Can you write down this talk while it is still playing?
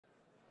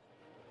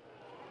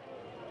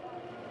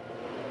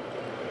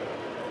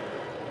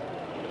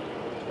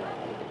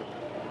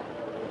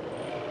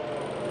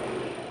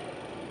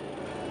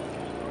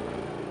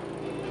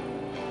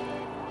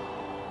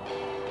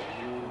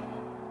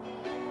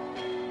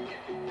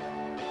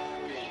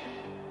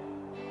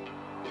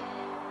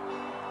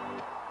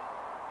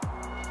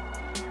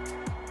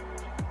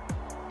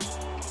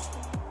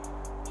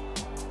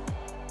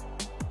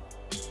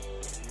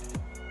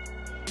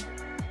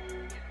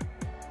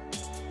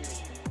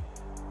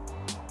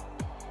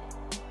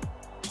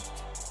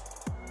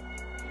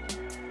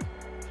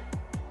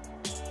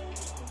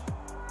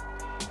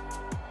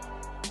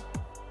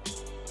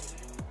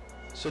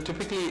So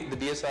typically the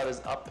DSR is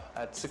up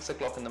at 6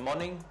 o'clock in the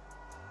morning,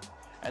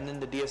 and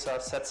then the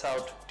DSR sets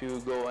out to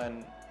go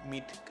and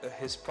meet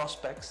his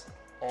prospects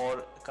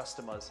or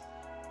customers.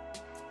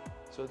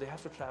 So they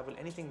have to travel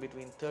anything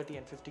between 30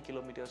 and 50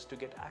 kilometers to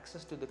get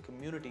access to the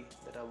community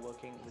that are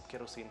working with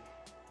kerosene.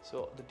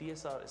 So the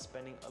DSR is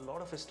spending a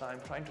lot of his time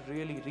trying to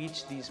really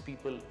reach these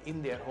people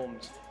in their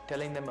homes,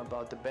 telling them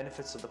about the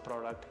benefits of the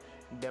product,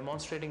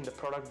 demonstrating the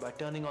product by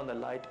turning on the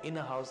light in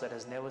a house that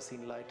has never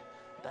seen light.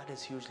 That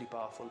is hugely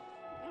powerful.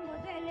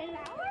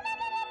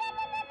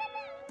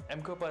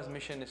 M-KOPA's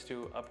mission is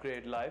to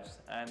upgrade lives,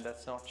 and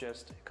that's not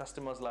just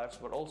customers' lives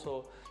but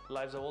also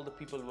lives of all the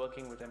people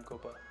working with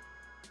M-KOPA.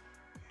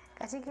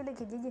 Katika ile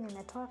kijiji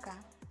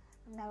nimetoka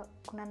na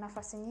kuna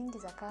nafasi nyingi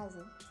za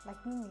kazi,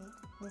 lakini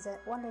ni za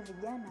wale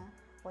vijana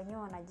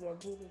wenyewe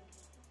wanajiajiri.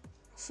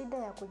 Shida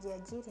ya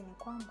kujiajiri ni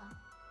kwamba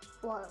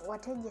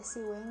wateja si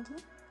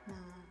wengi na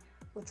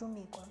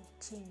uchumi uko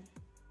chini.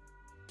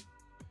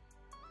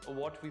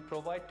 What we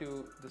provide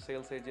to the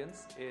sales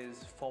agents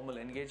is formal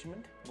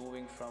engagement,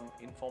 moving from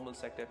informal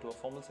sector to a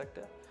formal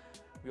sector.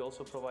 We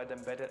also provide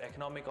them better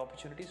economic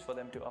opportunities for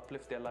them to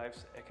uplift their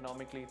lives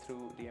economically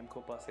through the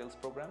M-KOPA sales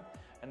program.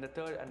 And the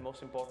third and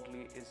most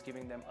importantly is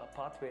giving them a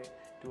pathway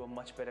to a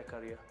much better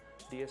career.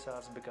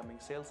 DSRs becoming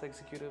sales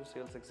executives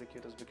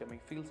becoming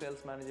field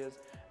sales managers,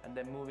 and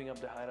then moving up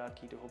the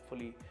hierarchy to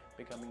hopefully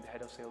becoming the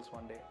head of sales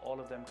one day, all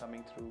of them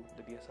coming through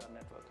the DSR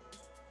network.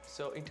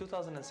 So in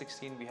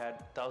 2016 we had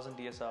 1,000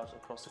 DSRs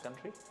across the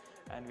country,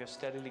 and we have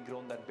steadily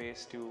grown that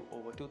base to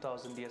over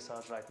 2,000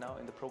 DSRs right now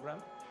in the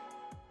program.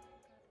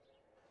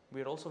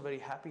 We are also very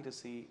happy to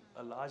see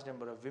a large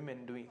number of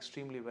women doing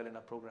extremely well in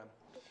our program.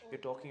 We're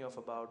talking of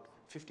about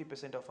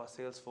 50% of our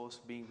sales force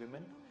being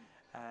women,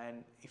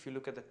 and if you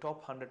look at the top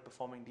 100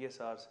 performing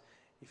DSRs,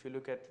 if you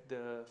look at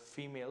the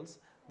females,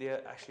 they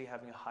are actually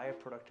having a higher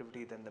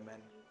productivity than the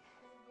men.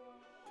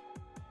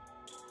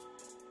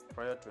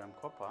 Prior to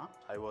M-KOPA,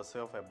 I was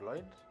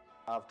self-employed.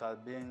 After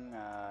being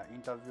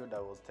interviewed, I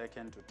was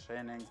taken to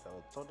trainings. I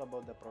was taught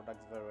about the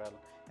products very well.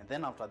 And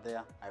then after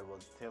there, I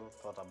was still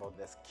taught about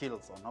the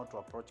skills on how to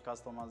approach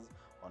customers,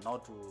 on how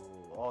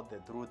to,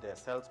 through the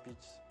sales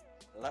pitch.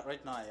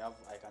 Right now,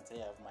 I can say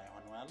I have my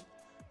own well.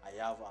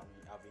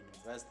 I've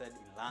invested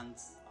in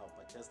lands, I've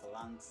purchased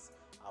lands,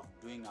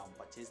 I've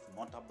purchased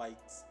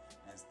motorbikes,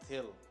 and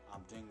still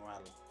I'm doing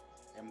well.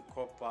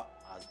 M-KOPA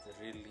has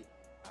really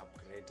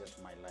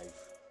upgraded my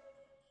life.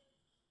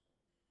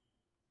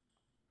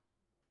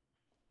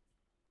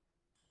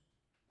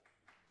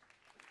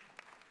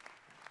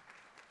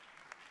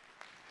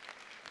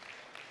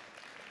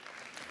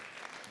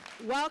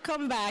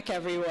 Welcome back,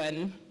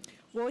 everyone.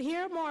 We'll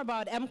hear more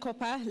about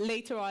M-KOPA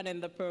later on in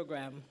the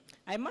program.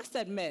 I must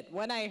admit,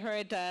 when I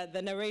heard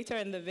the narrator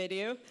in the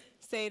video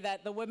say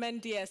that the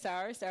women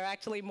DSRs are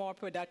actually more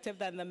productive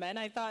than the men,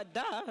 I thought,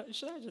 duh,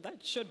 that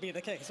should be the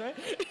case, right?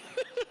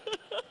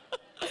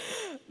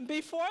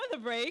 Before the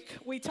break,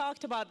 we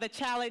talked about the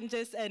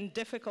challenges and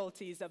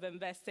difficulties of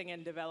investing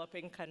in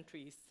developing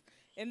countries.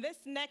 In this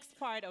next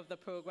part of the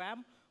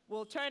program,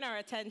 we'll turn our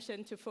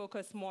attention to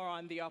focus more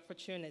on the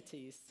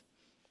opportunities.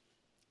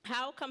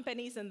 How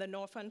companies in the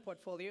Norfund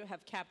portfolio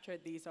have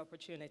captured these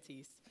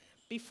opportunities.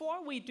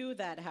 Before we do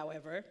that,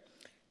 however,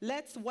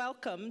 let's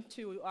welcome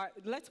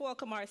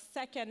our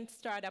second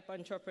startup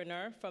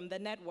entrepreneur from the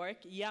network,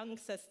 Young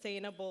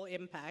Sustainable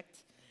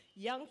Impact,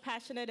 young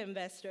passionate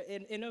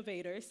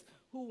innovators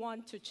who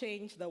want to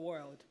change the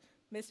world.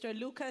 Mr.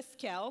 Lucas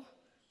Kell,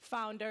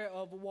 founder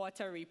of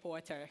Water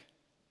Reporter.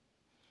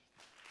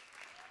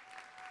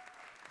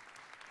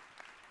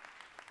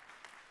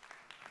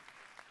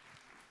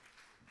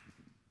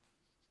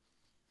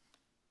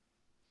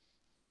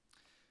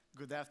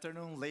 Good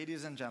afternoon,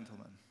 ladies and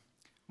gentlemen.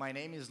 My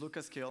name is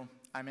Lucas Kill.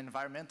 I'm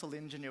environmental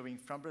engineering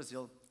from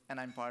Brazil, and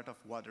I'm part of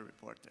Water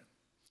Reporter.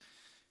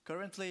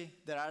 Currently,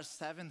 there are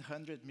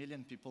 700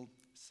 million people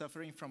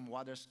suffering from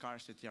water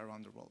scarcity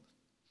around the world.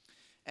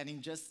 And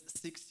in just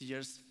 6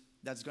 years,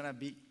 that's going to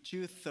be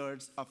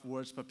 2/3 of the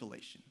world's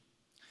population.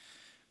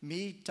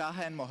 Me,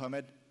 Taha, and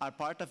Mohammed are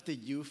part of the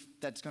youth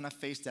that's going to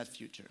face that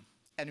future,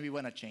 and we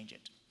want to change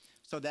it.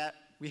 So that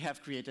we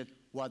have created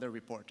Water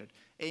Reporter,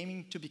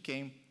 aiming to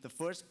become the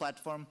first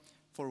platform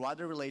for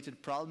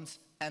water-related problems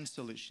and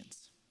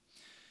solutions.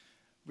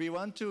 We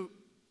want to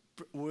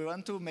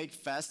make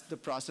fast the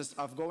process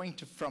of going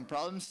from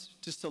problems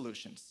to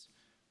solutions.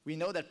 We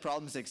know that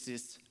problems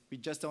exist, we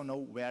just don't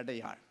know where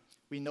they are.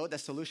 We know that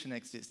solutions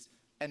exist,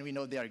 and we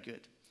know they are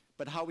good.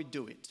 But how we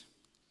do it?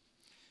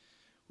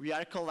 We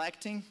are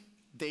collecting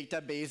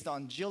data based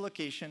on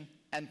geolocation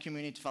and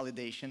community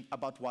validation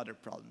about water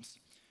problems.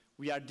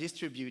 We are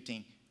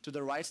distributing to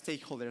the right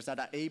stakeholders that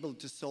are able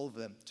to solve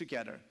them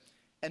together.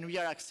 And we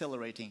are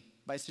accelerating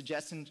by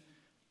suggesting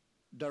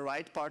the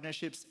right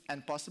partnerships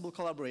and possible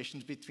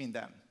collaborations between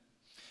them.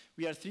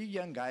 We are 3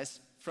 young guys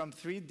from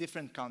 3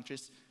 different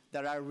countries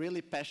that are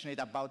really passionate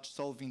about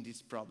solving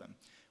this problem.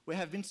 We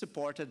have been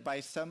supported by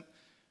some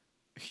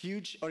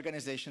huge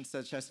organizations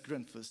such as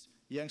Norfund,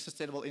 Young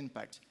Sustainable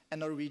Impact,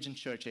 and Norwegian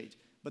Church Aid.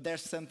 But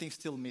there's something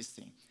still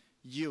missing.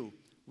 You,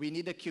 We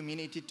need a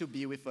community to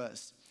be with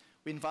us.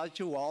 We invite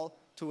you all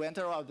to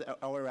enter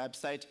our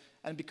website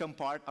and become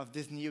part of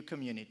this new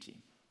community.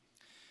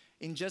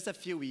 In just a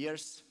few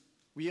years,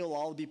 we'll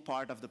all be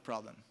part of the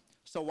problem.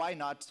 So why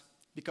not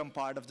become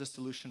part of the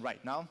solution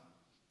right now?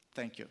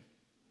 Thank you.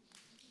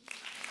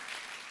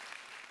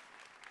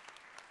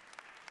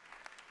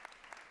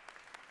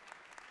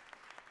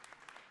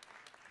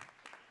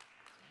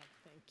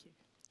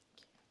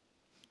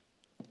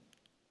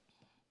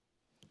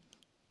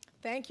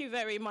 Thank you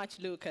very much,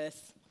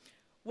 Lucas.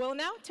 We'll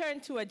now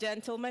turn to a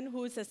gentleman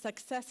who's a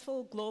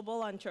successful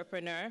global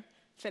entrepreneur,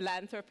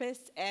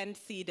 philanthropist, and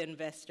seed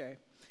investor.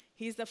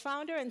 He's the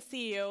founder and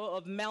CEO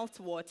of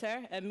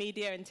Meltwater, a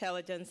media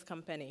intelligence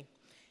company.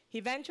 He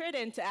ventured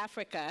into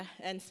Africa,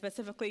 and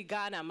specifically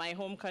Ghana, my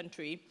home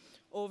country,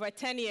 over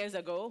 10 years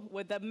ago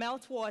with the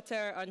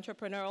Meltwater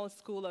Entrepreneurial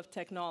School of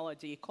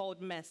Technology,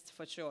 called MEST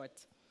for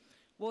short.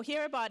 We'll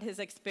hear about his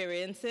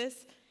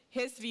experiences,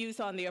 his views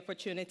on the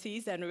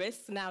opportunities and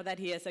risks now that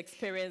he has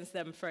experienced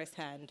them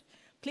firsthand.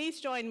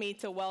 Please join me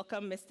to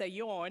welcome Mr.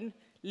 Jorn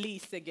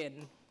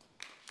Liesigen.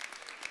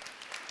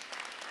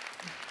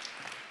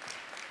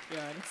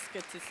 Jorn, it's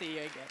good to see you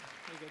again.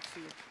 Good to see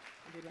you.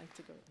 Would you like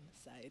to go on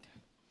the side?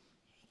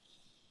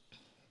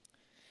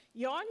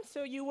 Jorn,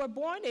 so you were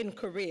born in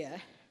Korea,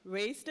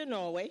 raised in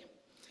Norway,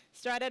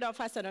 started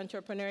off as an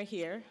entrepreneur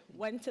here,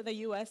 went to the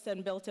US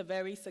and built a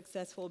very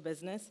successful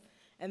business,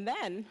 and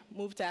then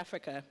moved to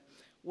Africa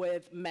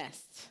with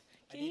MEST.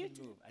 I didn't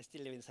move. I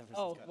still live in San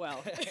Francisco. Oh,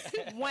 well,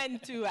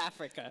 went to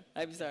Africa.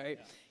 I'm sorry.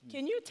 Yeah.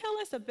 Can you tell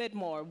us a bit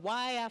more?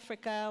 Why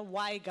Africa?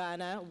 Why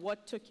Ghana?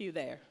 What took you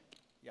there?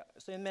 Yeah,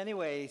 so in many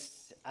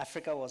ways,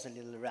 Africa was a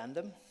little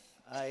random.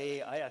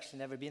 I actually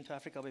never been to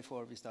Africa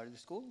before we started the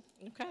school.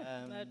 Okay,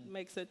 that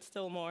makes it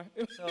still more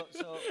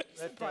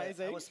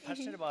surprising. I was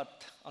passionate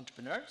about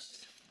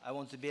entrepreneurs. I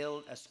wanted to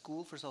build a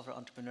school for software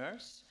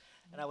entrepreneurs,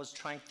 and I was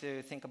trying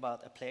to think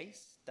about a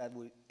place that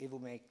it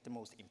would make the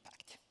most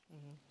impact.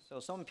 So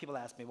some people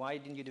asked me, why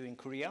didn't you do it in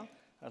Korea?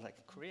 I was like,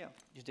 Korea,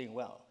 you're doing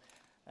well.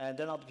 And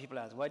then other people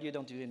asked, why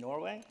don't you do it in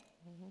Norway?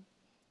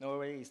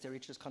 Norway is the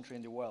richest country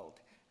in the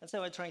world. And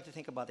so I'm trying to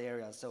think about the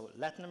areas. So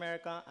Latin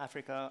America,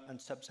 Africa,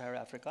 and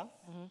Sub-Saharan Africa.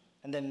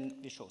 And then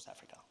we chose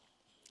Africa.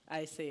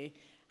 I see.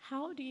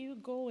 How do you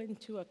go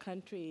into a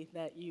country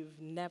that you've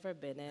never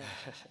been in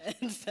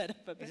and set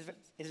up a business?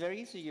 It's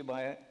very easy. You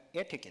buy an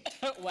air ticket.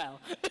 Well,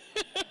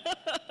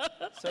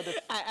 so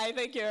I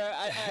think you're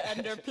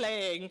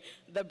underplaying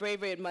the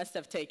bravery it must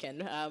have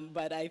taken,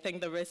 but I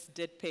think the risk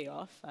did pay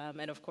off,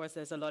 and of course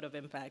there's a lot of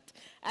impact.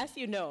 As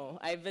you know,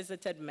 I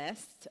visited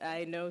MEST.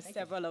 I know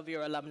several of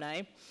your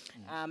alumni,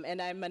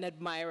 and I'm an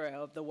admirer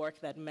of the work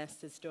that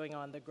MEST is doing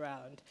on the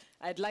ground.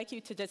 I'd like you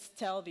to just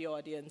tell the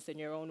audience in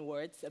your own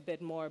words a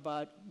bit more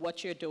about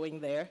what you're doing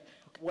there,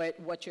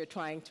 what you're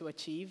trying to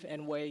achieve,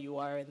 and where you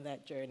are in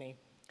that journey.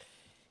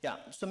 Yeah,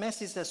 so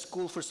MEST is a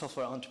school for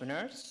software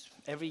entrepreneurs.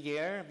 Every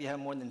year, we have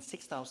more than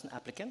 6,000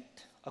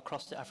 applicants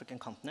across the African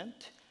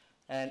continent.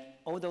 And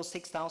of those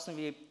 6,000,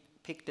 we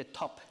pick the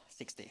top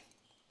 60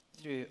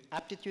 through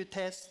aptitude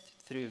tests,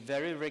 through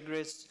very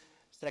rigorous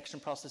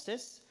selection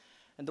processes.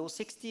 And those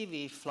 60,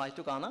 we fly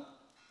to Ghana.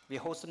 We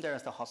host them there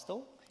as a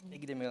hostel. We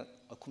give them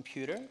a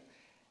computer.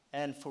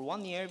 And for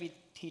 1 year, we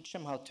teach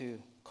them how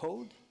to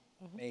code,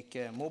 make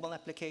mobile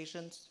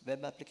applications,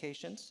 web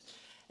applications.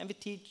 And we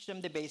teach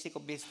them the basic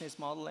of business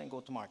model and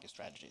go-to-market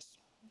strategies.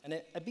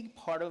 And a big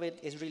part of it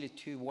is really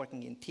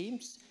working in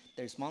teams.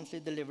 There's monthly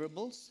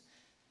deliverables.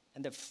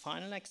 And the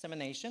final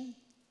examination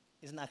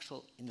is an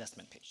actual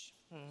investment pitch.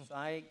 So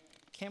I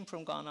came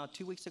from Ghana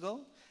 2 weeks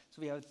ago.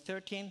 So we have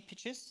 13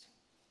 pitches,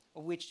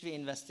 of which we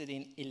invested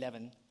in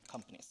 11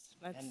 companies.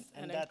 That's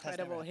an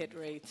incredible hit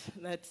rate.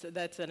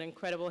 That's an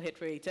incredible hit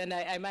rate. And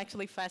I'm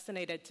actually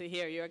fascinated to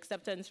hear your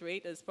acceptance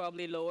rate is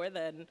probably lower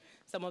than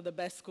some of the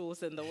best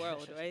schools in the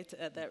world, right,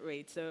 at that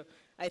rate. So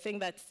I think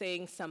that's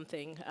saying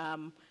something.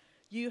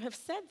 You have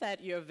said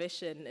that your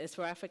vision is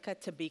for Africa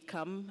to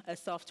become a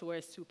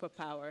software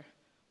superpower.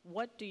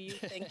 What do you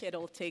think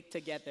it'll take to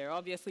get there?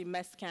 Obviously,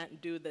 MEST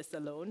can't do this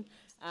alone.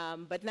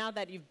 But now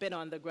that you've been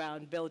on the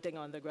ground, building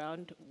on the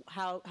ground,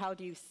 how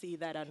do you see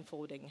that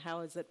unfolding? How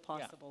is it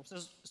possible? Yeah.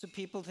 So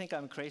people think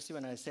I'm crazy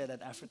when I say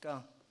that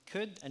Africa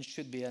could and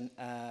should be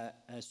a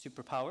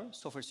superpower,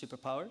 software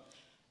superpower.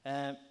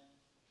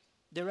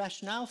 The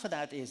rationale for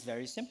that is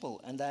very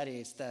simple, and that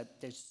is that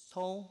there's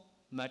so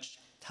much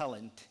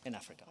talent in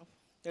Africa.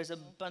 There's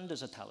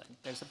abundance of talent.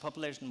 There's a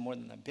population of more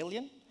than 1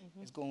 billion.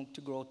 It's going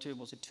to grow to,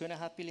 was it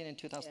 2.5 billion in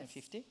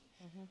 2050?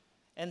 Yes.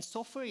 And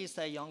software is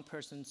a young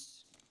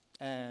person's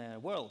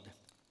world.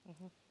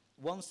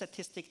 One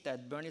statistic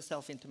that burned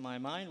itself into my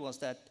mind was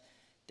that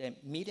the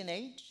median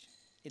age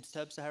in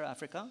Sub-Saharan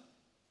Africa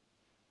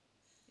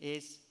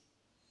is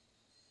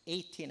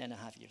 18 and a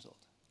half years old.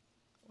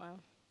 Wow.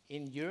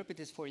 In Europe, it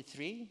is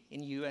 43.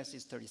 In US,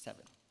 it's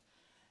 37.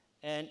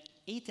 And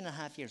 18 and a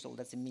half years old,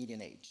 that's the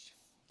median age.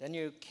 Then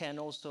you can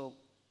also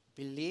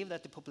believe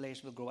that the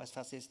population will grow as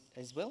fast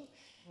as well.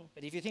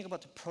 But if you think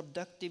about the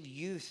productive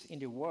youth in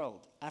the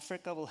world,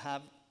 Africa will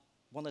have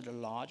one of the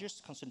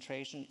largest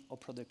concentration of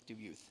productive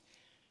youth.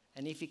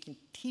 And if we can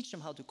teach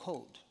them how to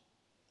code,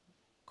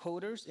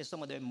 coders is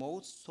some of the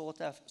most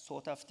sought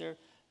after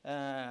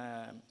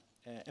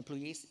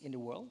employees in the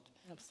world.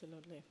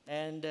 Absolutely.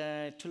 And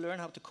to learn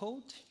how to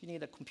code, you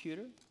need a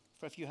computer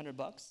for a few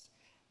 $100.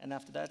 And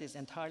after that, it's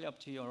entirely up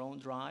to your own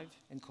drive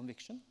and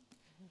conviction.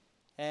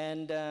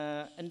 And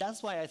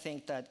that's why I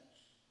think that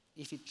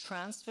if you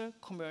transfer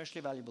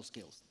commercially valuable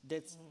skills,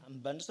 that's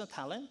abundance of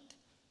talent,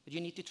 but you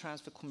need to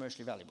transfer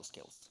commercially valuable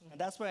skills. And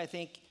that's where I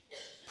think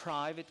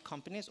private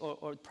companies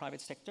or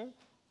private sector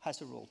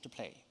has a role to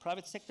play.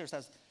 Private sectors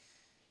has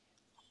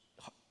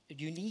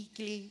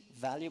uniquely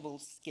valuable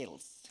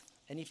skills.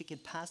 And if you can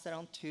pass that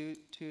on to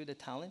the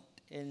talent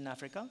in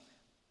Africa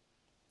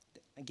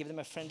and give them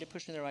a friendly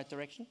push in the right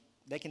direction,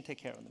 they can take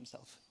care of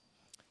themselves.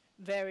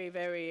 Very,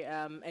 very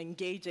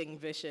engaging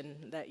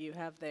vision that you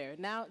have there.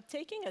 Now,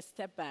 taking a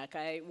step back,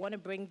 I want to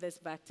bring this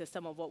back to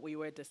some of what we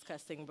were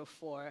discussing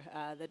before,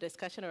 the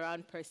discussion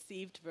around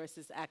perceived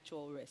versus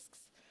actual risks.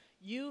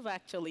 You've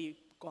actually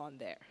gone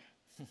there,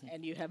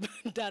 and you have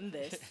done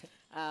this,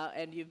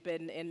 and you've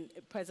been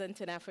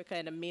present in Africa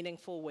in a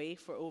meaningful way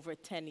for over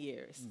 10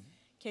 years.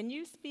 Can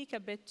you speak a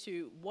bit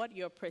to what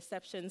your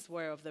perceptions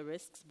were of the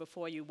risks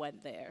before you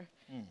went there,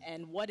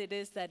 and what it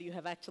is that you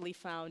have actually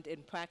found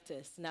in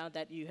practice now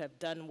that you have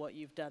done what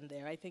you've done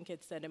there? I think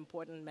it's an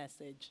important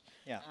message,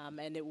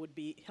 and it would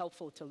be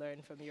helpful to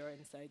learn from your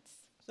insights.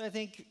 So I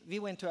think we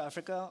went to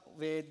Africa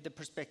with the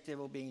perspective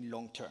of being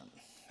long-term.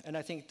 And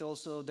I think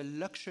also the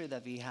luxury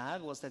that we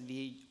had was that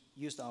we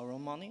used our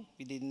own money.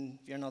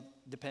 We are not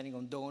depending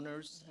on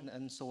donors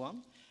and so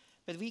on.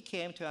 But we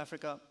came to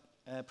Africa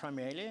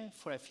primarily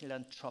for a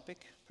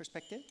philanthropic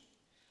perspective.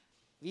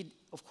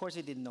 Of course,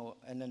 we didn't know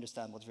and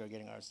understand what we were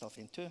getting ourselves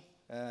into.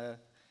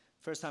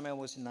 First time I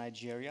was in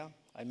Nigeria,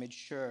 I made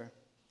sure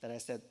that I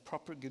said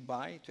proper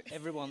goodbye to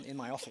everyone in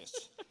my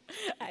office.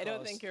 I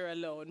don't think you're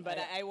alone, but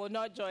I will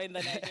not join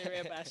the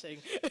Nigeria bashing.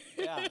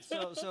 Yeah,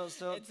 so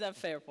it's a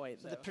fair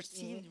point, though. The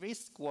perceived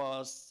risk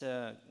was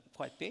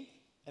quite big,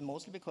 and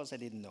mostly because I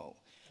didn't know.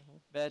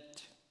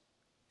 But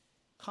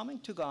coming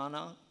to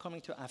Ghana,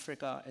 coming to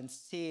Africa, and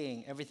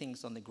seeing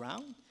everything's on the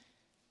ground,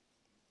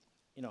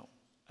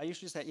 I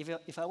usually say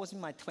if I was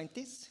in my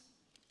 20s,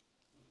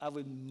 I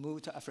would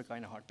move to Africa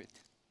in a heartbeat.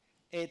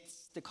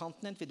 It's the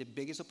continent with the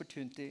biggest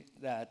opportunity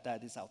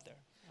that is out there.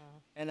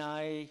 And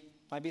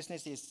my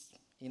business is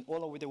in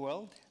all over the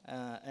world,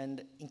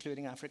 and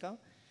including Africa.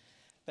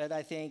 But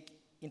I think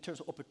in terms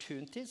of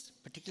opportunities,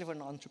 particularly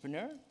for an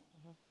entrepreneur,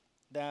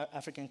 the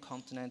African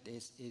continent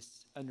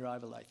is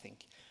unrivaled, I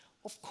think.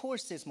 Of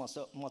course, there's lots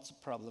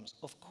of problems.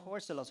 Of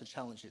course, there are lots of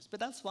challenges. But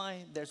that's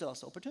why there's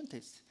also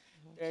opportunities.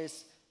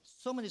 There's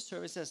so many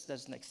services that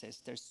doesn't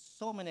exist. There's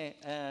so many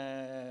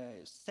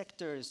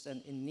sectors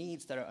and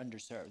needs that are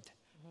underserved.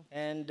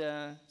 And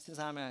since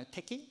I'm a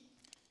techie,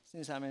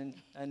 since I'm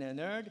a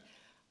nerd,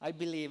 I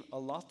believe a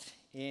lot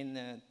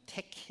in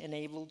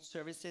tech-enabled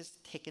services,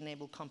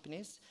 tech-enabled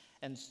companies,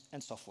 and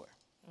software.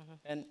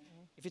 And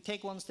if you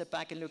take one step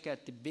back and look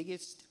at the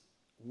biggest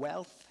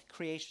wealth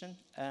creation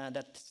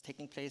that's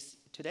taking place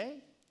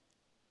today,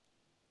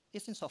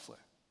 it's in software.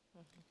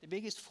 The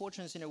biggest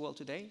fortunes in the world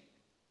today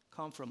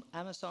come from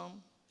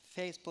Amazon,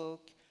 Facebook,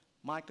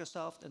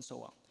 Microsoft, and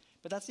so on.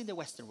 But that's in the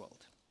Western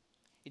world.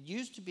 It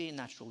used to be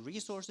natural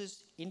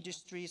resources,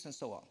 industries, and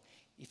so on.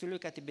 If you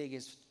look at the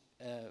biggest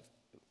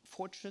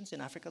fortunes in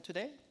Africa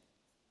today,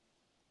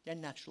 they're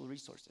natural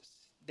resources.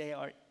 They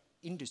are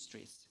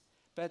industries.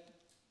 But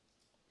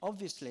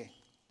obviously,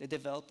 the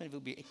development will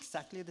be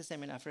exactly the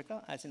same in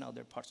Africa as in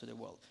other parts of the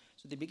world.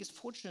 So the biggest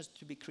fortunes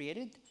to be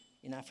created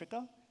in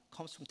Africa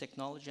comes from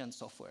technology and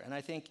software. And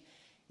I think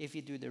if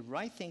you do the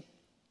right thing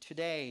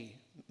today,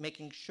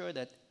 making sure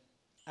that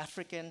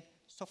African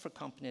software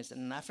companies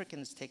and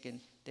Africans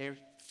taking their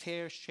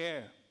fair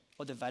share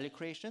of the value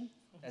creation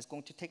that's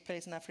going to take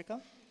place in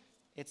Africa,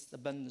 it's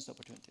abundance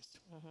opportunities.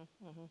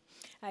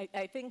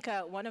 I think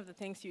one of the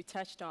things you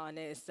touched on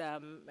is,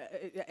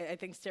 I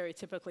think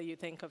stereotypically you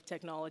think of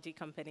technology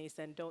companies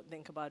and don't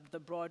think about the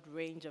broad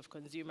range of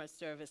consumer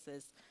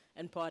services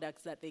and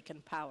products that they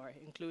can power,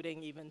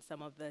 including even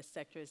some of the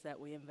sectors that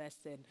we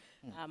invest in.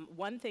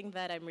 One thing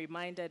that I'm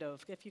reminded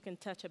of, if you can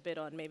touch a bit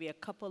on maybe a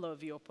couple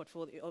of your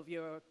portfolio, of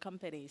your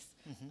companies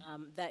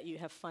that you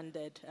have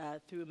funded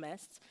through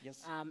MEST,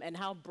 and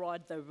how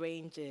broad the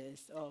range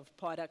is of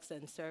products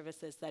and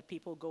services that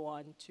people go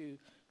on to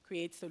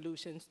create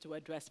solutions to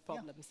address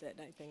problems,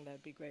 and I think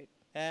that'd be great.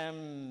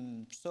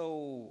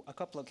 So a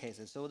couple of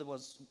cases. So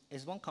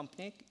there's one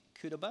company,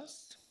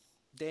 Kudabus.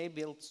 They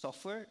build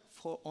software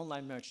for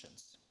online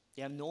merchants.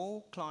 They have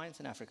no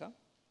clients in Africa.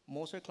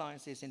 Most of their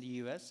clients is in the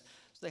US.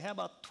 So they have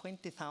about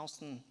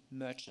 20,000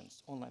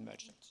 merchants, online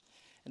merchants.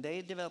 And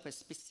they develop a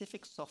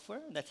specific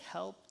software that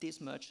help these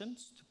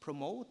merchants to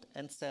promote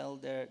and sell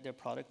their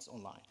products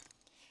online.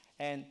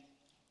 And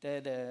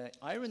the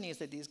irony is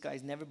that these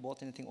guys never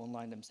bought anything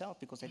online themselves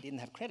because they didn't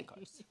have credit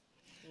cards.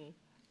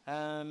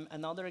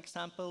 Another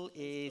example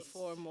is...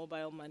 Before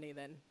mobile money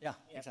then. Yeah,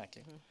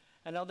 exactly.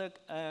 Another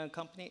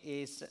company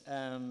is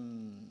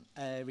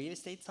a real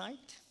estate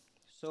site.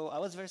 So I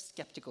was very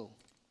skeptical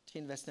to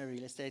invest in a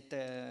real estate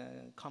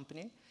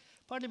company,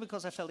 partly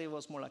because I felt it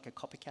was more like a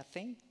copycat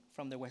thing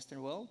from the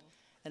Western world.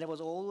 And there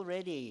was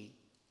already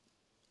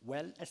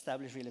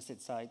well-established real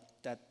estate site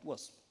that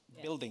was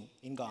building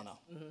in Ghana.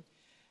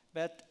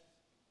 But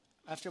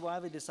after a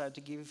while, we decided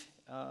to give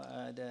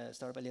the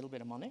startup a little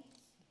bit of money.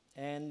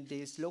 And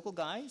these local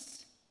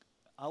guys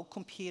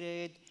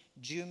outcompeted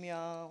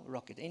Jumia,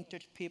 Rocket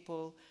Internet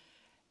people,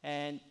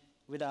 and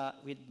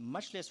with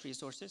much less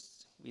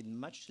resources, with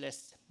much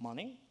less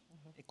money,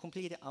 they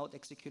completely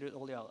out-executed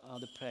all the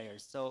other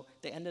players. So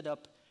they ended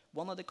up,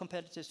 one of the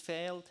competitors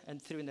failed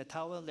and threw in the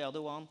towel, the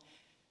other one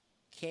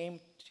came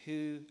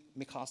to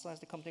Mikasa, as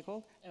the company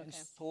called, and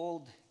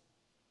sold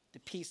the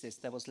pieces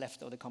that was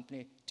left of the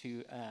company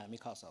to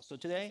Mikasa. So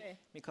today,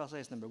 Mikasa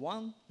is number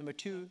 1, number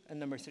 2, and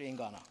number 3 in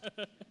Ghana.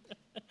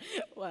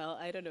 Well,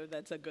 I don't know if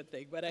that's a good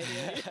thing, but I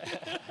hear you.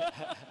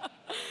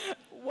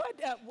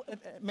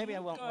 Maybe I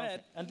won't. Go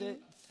ahead. And the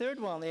third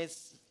one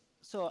is,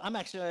 so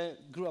I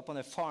grew up on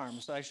a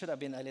farm, so I should have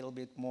been a little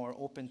bit more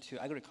open to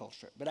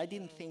agriculture. But I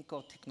didn't think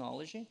of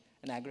technology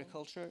and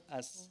agriculture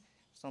as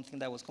something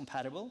that was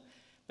compatible.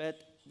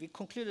 But we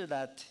concluded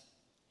that,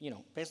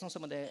 based on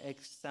some of the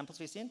examples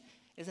we've seen,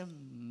 is a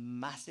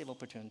massive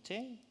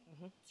opportunity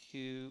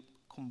to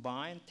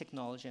combine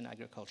technology and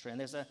agriculture. And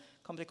there's a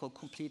company called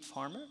Complete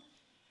Farmer,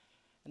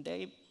 and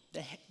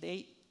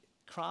they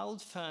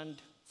crowdfund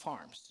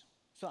farms.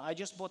 So I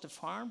just bought a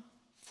farm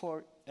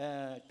for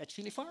a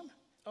chili farm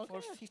for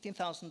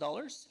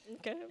 $15,000.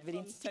 Okay,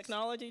 from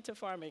technology to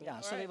farming. Yeah,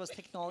 so it was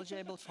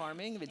technology-enabled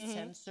farming with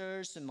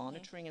sensors and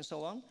monitoring and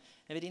so on.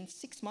 And within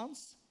 6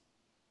 months,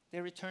 they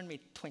returned me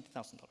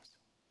 $20,000.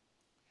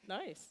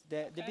 Nice.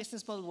 The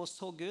business model was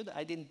so good,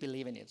 I didn't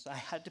believe in it. So I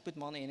had to put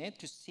money in it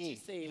to see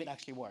if it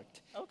actually worked.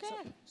 Okay.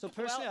 So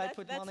personally, I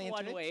put money into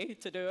it. That's one way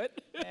to do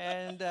it.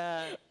 And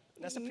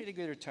that's a pretty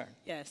good return.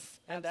 Yes,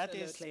 and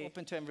absolutely. That is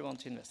open to everyone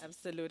to invest.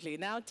 Absolutely.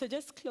 Now, to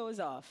just close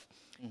off,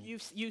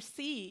 you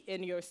see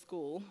in your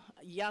school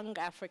young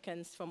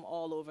Africans from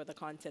all over the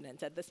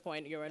continent. At this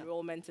point, your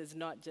enrollment is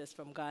not just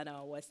from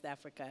Ghana or West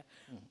Africa.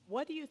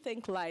 What do you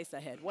think lies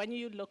ahead? When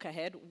you look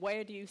ahead,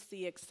 where do you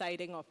see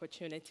exciting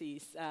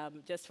opportunities,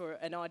 just for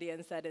an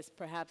audience that is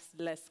perhaps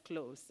less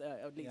close,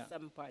 at least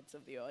some parts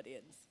of the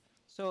audience?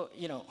 So,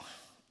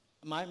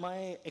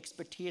 my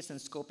expertise and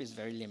scope is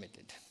very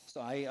limited. So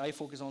I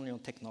focus only on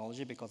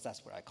technology because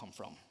that's where I come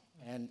from.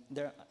 And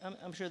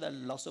I'm sure there are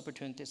lots of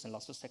opportunities in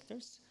lots of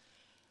sectors.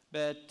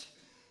 But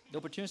the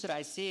opportunities that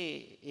I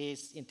see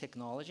is in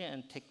technology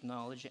and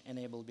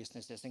technology-enabled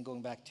businesses. And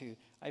going back to,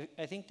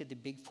 I think that the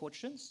big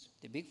fortunes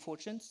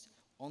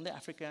on the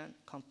African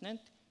continent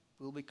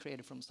will be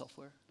created from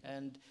software.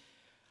 And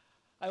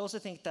I also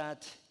think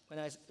that when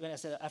I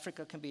said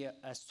Africa can be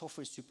a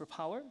software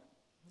superpower,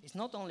 it's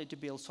not only to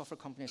build software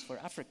companies for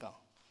Africa.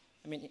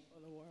 I mean,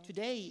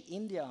 today,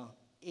 India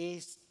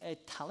is a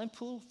talent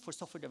pool for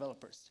software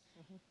developers.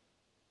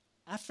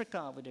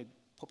 Africa, with the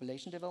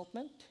population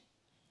development,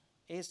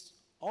 is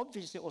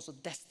obviously also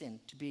destined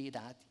to be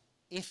that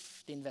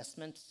if the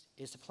investment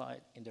is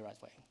applied in the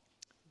right way.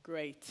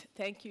 Great.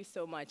 Thank you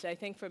so much. I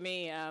think for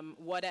me,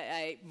 what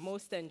I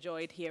most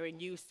enjoyed hearing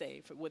you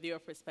say, with your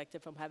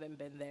perspective from having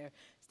been there,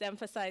 is to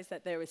emphasize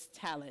that there is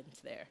talent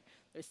there.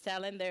 There's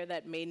talent there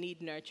that may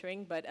need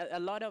nurturing, but a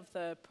lot of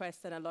the press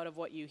and a lot of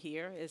what you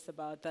hear is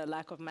about the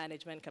lack of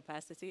management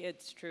capacity.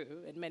 It's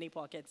true. In many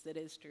pockets, it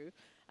is true.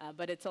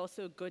 But it's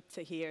also good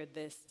to hear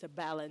this to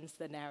balance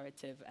the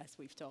narrative, as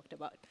we've talked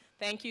about.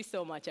 Thank you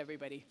so much,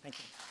 everybody. Thank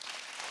you.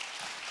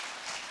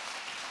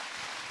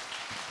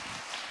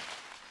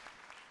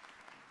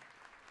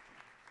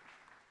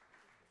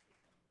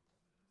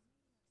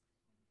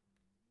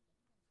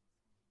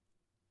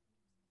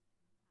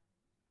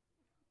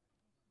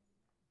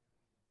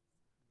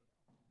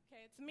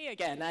 It's me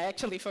again. I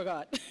actually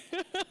forgot.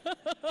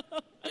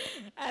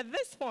 At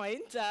this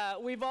point,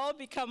 we've all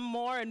become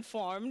more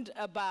informed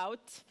about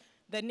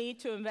the need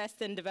to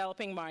invest in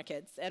developing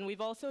markets, and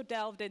we've also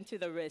delved into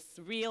the risks,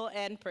 real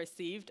and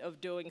perceived, of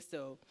doing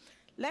so.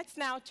 Let's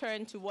now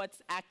turn to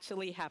what's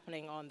actually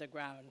happening on the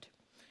ground.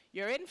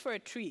 You're in for a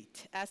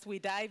treat as we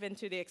dive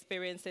into the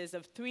experiences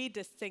of 3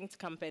 distinct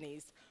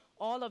companies,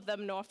 all of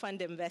them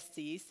Norfund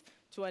investees,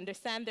 to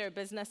understand their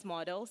business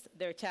models,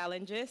 their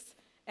challenges,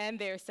 and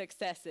their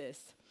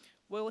successes.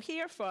 We'll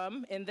hear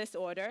from, in this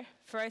order,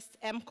 first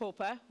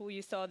M-Kopa, who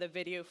you saw the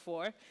video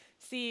for.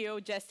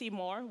 CEO Jesse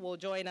Moore will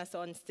join us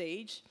on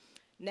stage.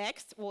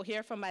 Next, we'll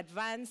hear from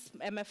Advanced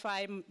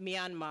MFI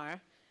Myanmar,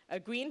 a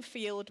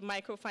greenfield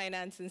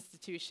microfinance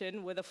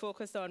institution with a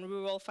focus on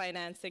rural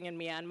financing in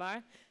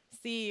Myanmar.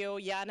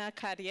 CEO Yana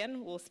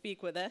Karian will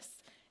speak with us.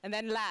 And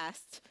then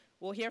last,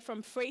 we'll hear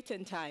from Freight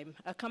in Time,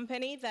 a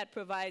company that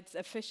provides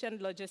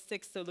efficient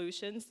logistics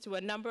solutions to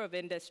a number of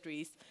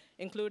industries,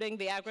 including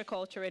the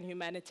agriculture and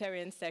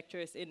humanitarian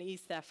sectors in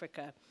East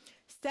Africa.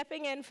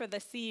 Stepping in for the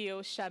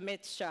CEO,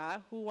 Shamit Shah,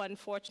 who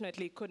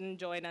unfortunately couldn't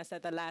join us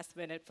at the last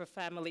minute for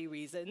family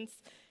reasons,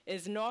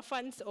 is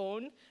Norfund's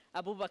own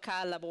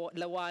Abubakar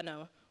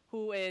Lawana,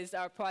 who is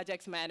our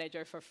project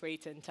manager for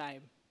Freight and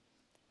Time.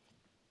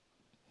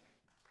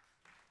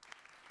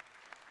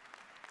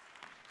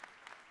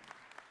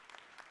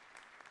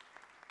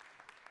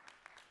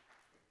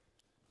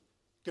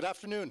 Good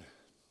afternoon.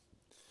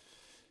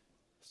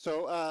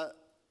 So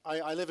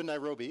I live in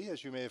Nairobi,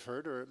 as you may have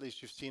heard, or at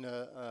least you've seen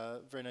a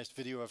very nice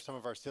video of some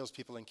of our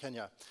salespeople in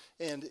Kenya.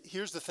 And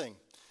here's the thing.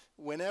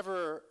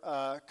 Whenever,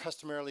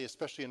 customarily,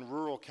 especially in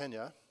rural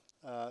Kenya,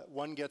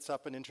 one gets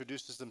up and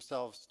introduces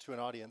themselves to an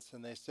audience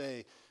and they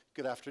say,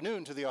 good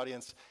afternoon to the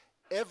audience,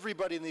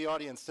 everybody in the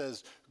audience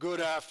says, good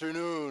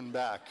afternoon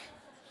back.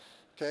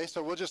 Okay,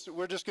 so we're just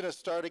going to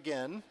start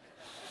again.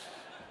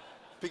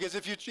 Because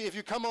if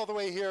you come all the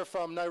way here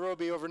from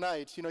Nairobi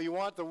overnight, you know, you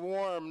want the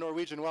warm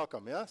Norwegian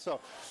welcome, yeah? So,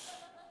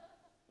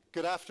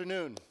 good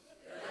afternoon.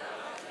 Good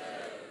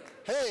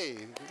afternoon. Hey,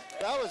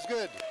 that was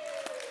good.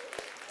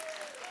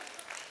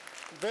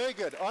 Very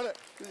good.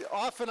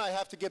 Often I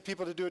have to get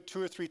people to do it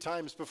 2 or 3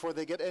 times before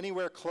they get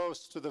anywhere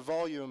close to the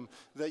volume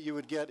that you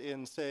would get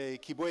in, say,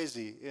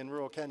 Kibwezi in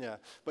rural Kenya.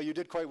 But you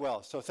did quite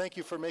well. So thank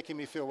you for making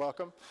me feel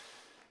welcome.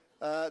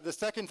 The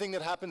second thing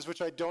that happens,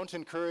 which I don't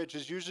encourage,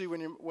 is usually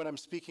when I'm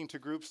speaking to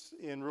groups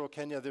in rural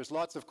Kenya, there's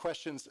lots of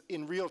questions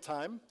in real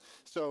time.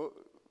 So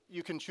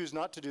you can choose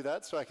not to do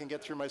that so I can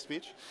get through my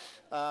speech.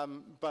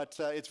 But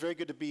it's very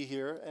good to be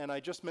here. And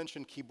I just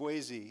mentioned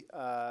Kibwezi.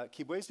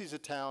 Kibwezi is a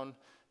town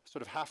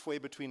sort of halfway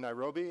between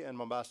Nairobi and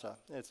Mombasa.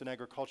 It's an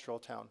agricultural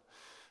town.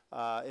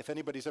 If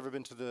anybody's ever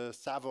been to the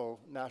Tsavo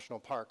National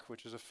Park,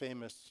 which is a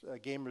famous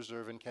game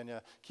reserve in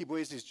Kenya,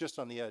 Kibwezi is just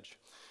on the edge.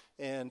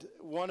 And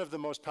one of the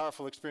most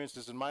powerful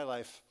experiences in my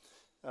life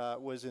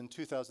was in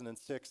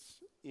 2006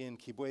 in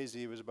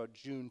Kibwezi. It was about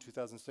June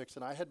 2006,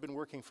 and I had been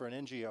working for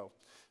an NGO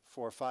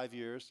for 5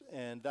 years,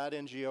 and that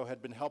NGO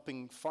had been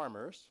helping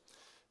farmers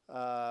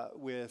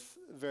with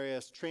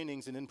various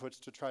trainings and inputs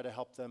to try to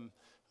help them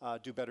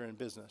do better in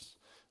business.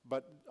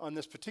 But on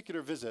this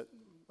particular visit,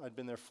 I'd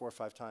been there 4 or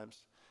 5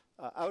 times,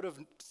 out of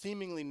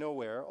seemingly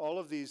nowhere, all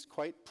of these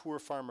quite poor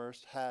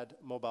farmers had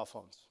mobile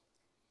phones.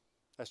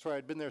 I swear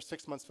I'd been there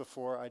 6 months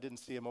before, I didn't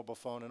see a mobile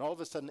phone, and all of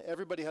a sudden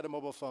everybody had a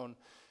mobile phone,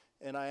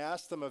 and I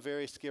asked them a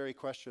very scary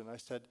question. I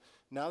said,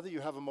 now that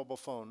you have a mobile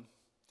phone,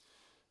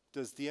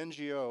 does the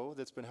NGO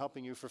that's been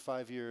helping you for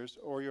 5 years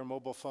or your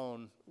mobile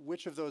phone,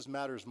 which of those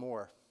matters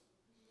more?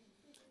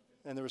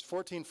 And there was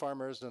 14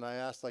 farmers, and I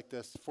asked like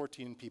this,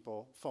 14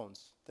 people,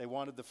 phones. They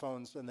wanted the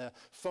phones, and the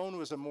phone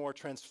was a more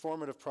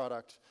transformative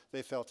product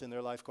they felt in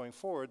their life going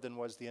forward than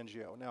was the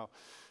NGO. Now,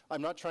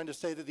 I'm not trying to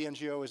say that the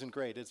NGO isn't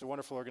great. It's a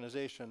wonderful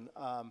organization.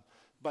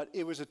 But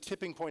it was a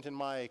tipping point in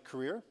my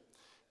career.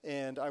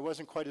 And I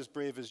wasn't quite as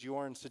brave as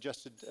Jorn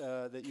suggested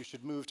that you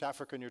should move to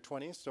Africa in your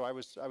 20s. So I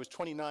was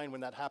 29 when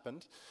that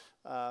happened.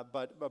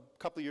 But a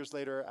couple of years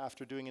later,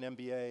 after doing an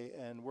MBA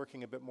and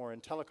working a bit more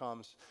in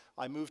telecoms,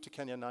 I moved to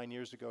Kenya 9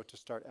 years ago to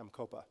start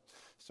M-Kopa.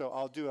 So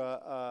I'll do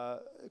a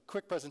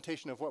quick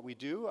presentation of what we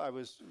do. I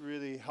was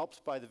really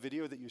helped by the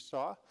video that you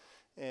saw.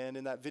 And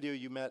in that video,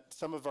 you met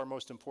some of our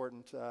most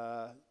important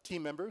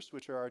team members,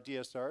 which are our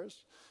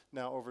DSRs,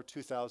 now over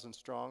 2,000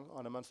 strong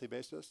on a monthly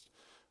basis.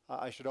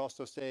 I should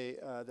also say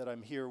that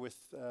I'm here with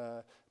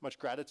much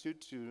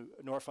gratitude to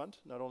Norfund,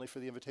 not only for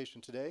the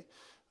invitation today,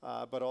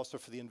 but also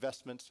for the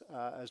investment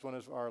as one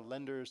of our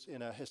lenders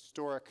in a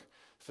historic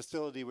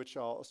facility, which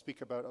I'll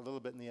speak about a little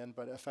bit in the end,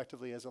 but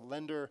effectively as a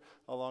lender,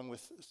 along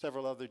with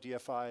several other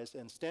DFIs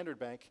and Standard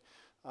Bank,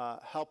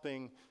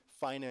 helping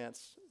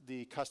finance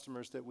the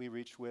customers that we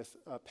reach with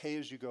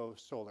pay-as-you-go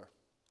solar.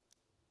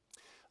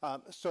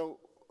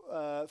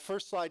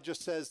 First slide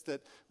just says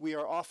that we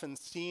are often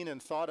seen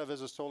and thought of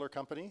as a solar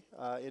company.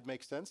 It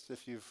makes sense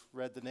if you've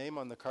read the name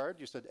on the card.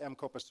 You said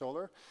M-Kopa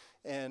Solar.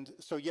 And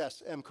so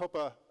yes,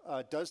 M-Kopa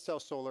does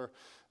sell solar,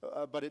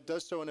 but it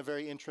does so in a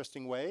very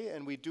interesting way,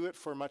 and we do it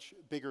for much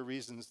bigger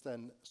reasons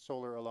than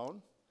solar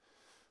alone.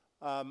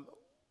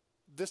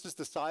 This is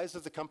the size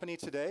of the company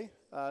today.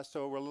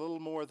 So we're a little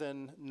more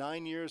than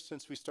 9 years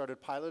since we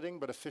started piloting,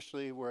 but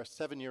officially we're a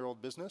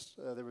 7-year-old business.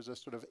 There was a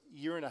sort of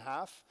year and a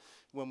half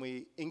when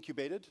we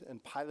incubated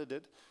and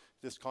piloted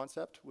this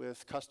concept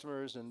with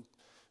customers and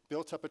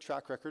built up a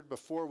track record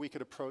before we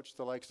could approach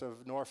the likes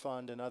of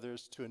Norfund and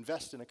others to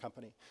invest in a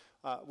company.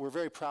 We're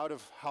very proud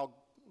of how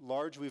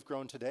large we've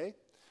grown today.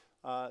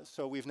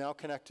 So we've now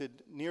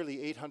connected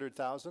nearly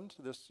 800,000.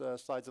 This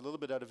slide's a little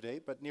bit out of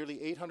date, but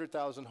nearly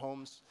 800,000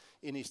 homes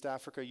in East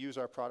Africa use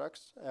our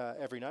products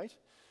every night.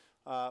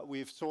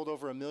 We've sold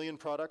over 1 million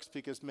products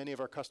because many of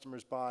our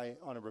customers buy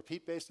on a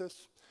repeat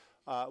basis.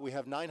 We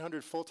have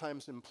 900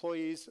 full-time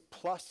employees,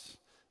 plus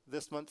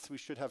this month we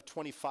should have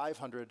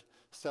 2,500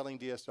 selling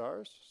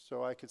DSRs.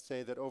 So I could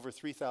say that over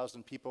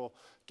 3,000 people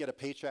get a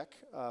paycheck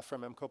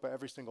from M-Kopa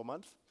every single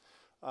month.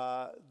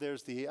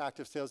 There's the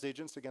active sales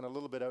agents, again, a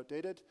little bit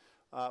outdated.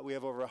 We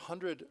have over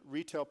 100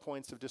 retail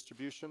points of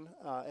distribution.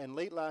 And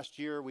late last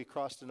year, we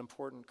crossed an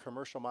important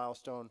commercial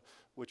milestone,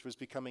 which was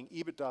becoming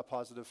EBITDA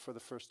positive for the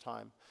first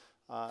time.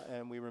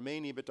 and we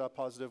remain EBITDA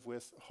positive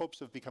with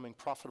hopes of becoming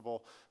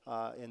profitable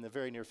in the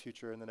very near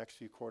future in the next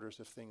few quarters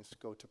if things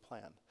go to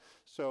plan.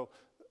 So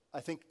I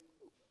think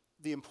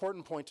the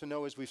important point to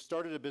know is we've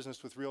started a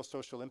business with real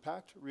social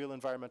impact, real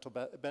environmental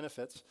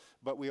benefits,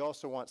 but we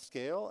also want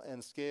scale,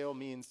 and scale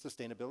means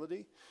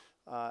sustainability,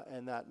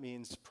 and that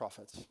means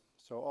profits.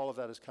 So all of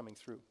that is coming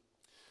through.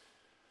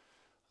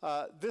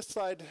 This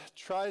slide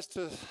tries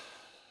to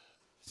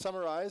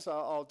summarize.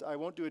 I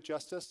won't do it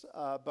justice,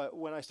 but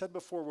when I said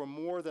before we're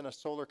more than a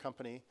solar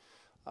company,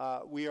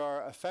 we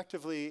are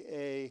effectively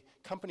a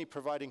company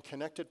providing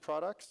connected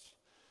products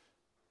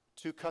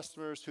to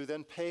customers who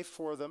then pay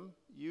for them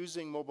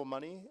using mobile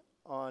money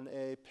on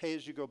a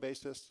pay-as-you-go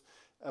basis,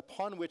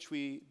 upon which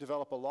we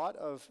develop a lot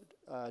of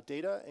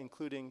data,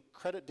 including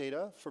credit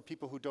data for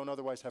people who don't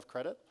otherwise have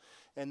credit,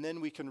 and then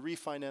we can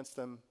refinance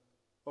them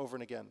over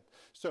and again.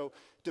 So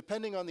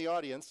depending on the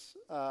audience,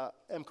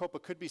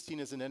 M-KOPA could be seen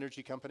as an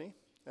energy company,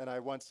 and I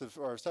once have,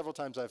 or several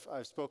times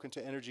I've spoken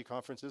to energy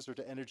conferences or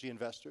to energy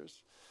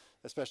investors,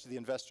 especially the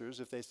investors.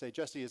 If they say,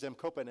 Jesse, is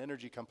M-KOPA an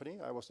energy company?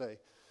 I will say,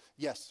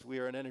 yes, we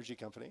are an energy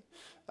company.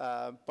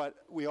 But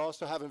we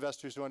also have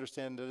investors who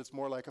understand that it's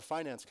more like a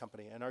finance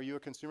company. And are you a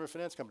consumer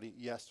finance company?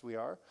 Yes, we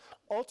are.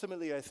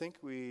 Ultimately, I think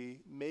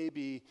we may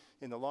be,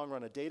 in the long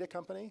run, a data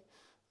company.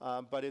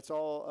 But it's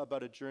all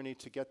about a journey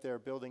to get there,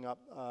 building up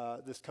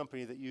this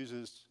company that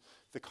uses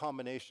the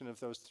combination of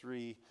those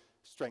three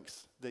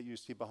strengths that you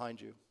see behind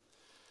you.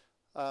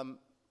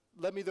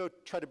 Let me, though,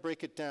 try to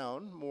break it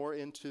down more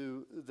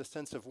into the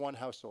sense of one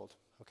household.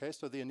 Okay,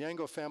 so the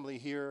Onyango family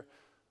here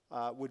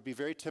would be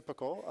very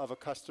typical of a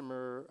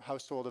customer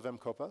household of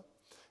M-KOPA,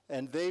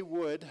 and they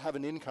would have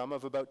an income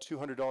of about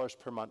 $200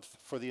 per month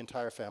for the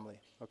entire family.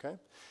 Okay,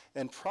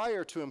 and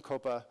prior to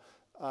M-KOPA,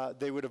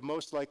 they would have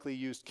most likely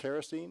used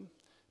kerosene,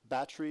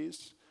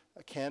 batteries,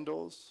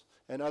 candles,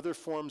 and other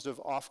forms of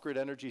off-grid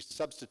energy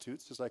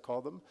substitutes, as I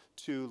call them,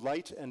 to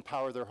light and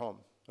power their home.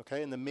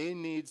 Okay, and the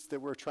main needs that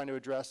we're trying to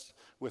address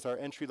with our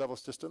entry-level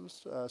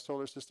systems,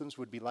 solar systems,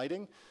 would be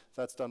lighting.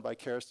 That's done by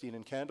kerosene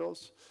and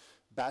candles.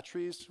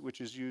 Batteries,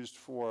 which is used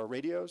for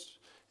radios,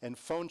 and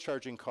phone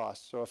charging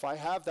costs. So if I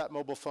have that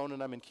mobile phone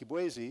and I'm in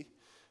Kibwezi,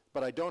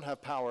 but I don't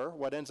have power,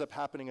 what ends up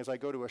happening is I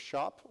go to a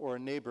shop or a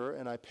neighbor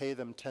and I pay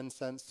them 10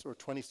 cents or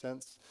 20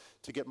 cents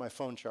to get my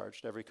phone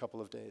charged every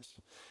couple of days.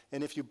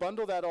 And if you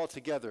bundle that all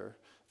together,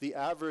 the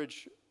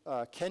average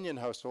Kenyan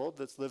household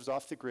that lives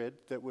off the grid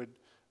that would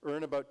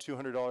earn about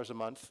 $200 a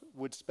month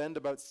would spend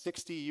about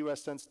 60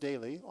 US cents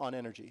daily on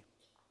energy.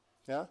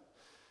 Yeah?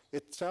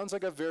 It sounds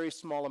like a very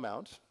small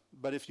amount,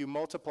 but if you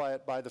multiply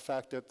it by the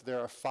fact that there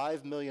are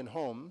 5 million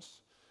homes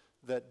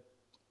that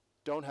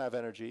don't have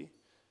energy,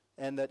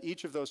 and that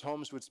each of those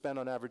homes would spend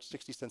on average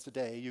 60 cents a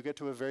day, you get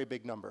to a very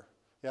big number,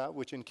 yeah,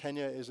 which in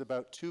Kenya is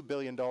about $2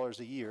 billion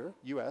a year,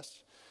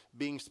 US,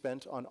 being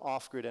spent on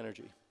off-grid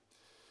energy.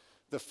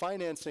 The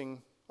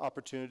financing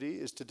opportunity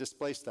is to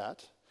displace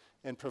that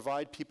and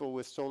provide people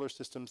with solar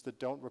systems that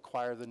don't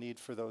require the need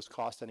for those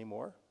costs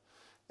anymore.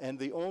 And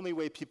the only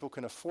way people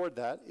can afford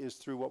that is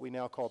through what we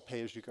now call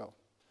pay-as-you-go.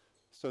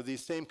 So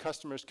these same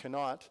customers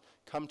cannot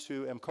come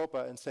to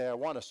M-KOPA and say, I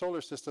want a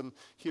solar system,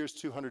 here's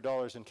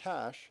 $200 in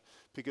cash,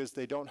 because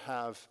they don't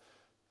have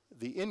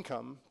the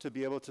income to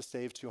be able to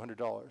save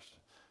 $200.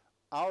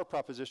 Our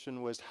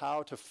proposition was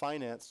how to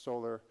finance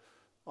solar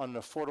on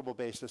an affordable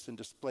basis and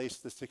displace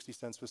the 60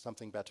 cents with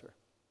something better.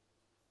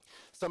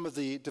 Some of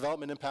the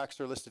development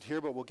impacts are listed here,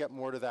 but we'll get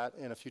more to that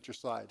in a future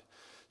slide.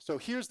 So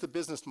here's the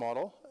business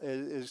model. It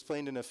is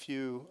explained in a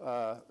few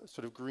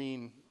sort of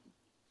green,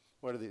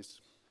 what are these?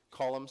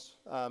 Columns.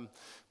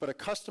 But a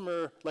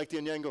customer like the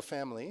Onyango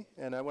family,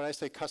 and when I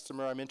say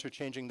customer, I'm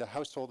interchanging the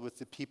household with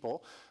the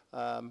people.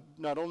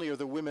 Not only are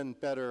the women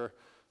better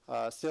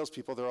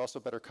salespeople, they're also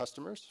better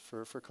customers,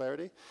 for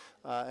clarity.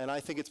 And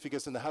I think it's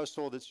because in the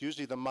household, it's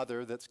usually the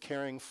mother that's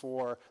caring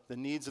for the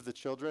needs of the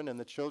children, and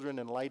the children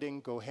and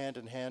lighting go hand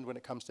in hand when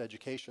it comes to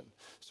education.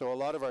 So a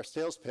lot of our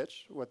sales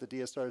pitch, what the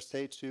DSRs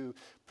say to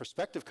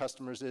prospective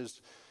customers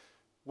is,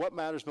 what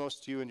matters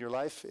most to you in your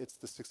life? It's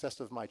the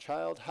success of my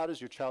child. How does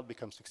your child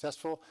become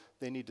successful?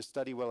 They need to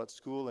study well at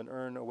school and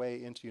earn a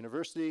way into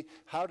university.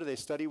 How do they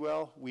study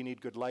well? We need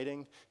good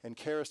lighting. And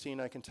kerosene,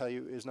 I can tell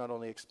you, is not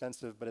only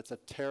expensive, but it's a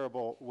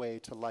terrible way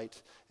to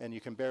light, and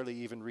you can barely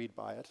even read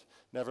by it.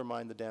 Never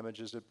mind the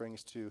damages it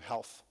brings to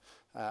health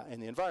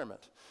and the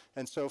environment.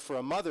 And so for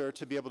a mother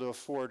to be able to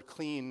afford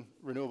clean,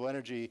 renewable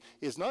energy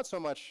is not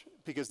so much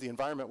because the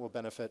environment will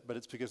benefit, but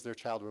it's because their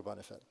child will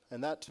benefit.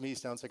 And that, to me,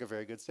 sounds like a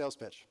very good sales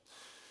pitch.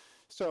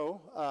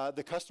 So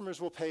the customers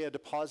will pay a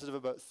deposit of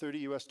about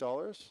 $30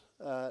 US.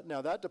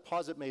 Now that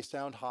deposit may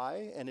sound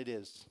high, and it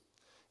is.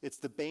 It's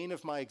the bane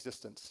of my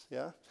existence,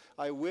 yeah?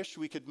 I wish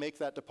we could make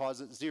that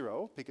deposit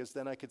zero, because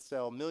then I could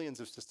sell millions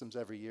of systems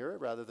every year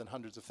rather than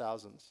hundreds of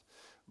thousands.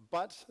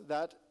 But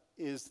that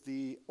is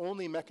the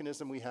only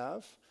mechanism we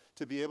have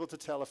to be able to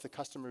tell if the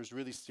customer is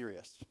really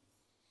serious.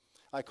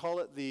 I call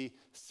it the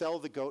sell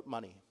the goat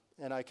money.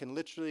 And I can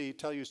literally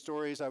tell you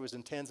stories. I was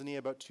in Tanzania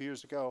about 2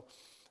 years ago.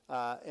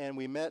 and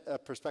we met a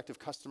prospective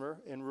customer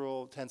in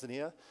rural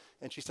Tanzania,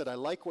 and she said, I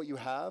like what you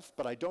have,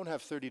 but I don't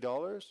have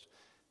 $30.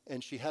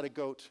 And she had a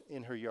goat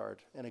in her yard.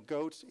 And a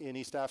goat in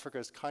East Africa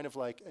is kind of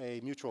like a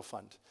mutual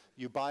fund.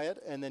 You buy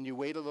it, and then you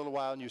wait a little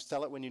while, and you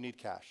sell it when you need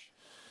cash.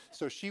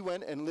 So she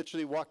went and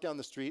literally walked down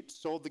the street,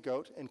 sold the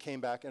goat, and came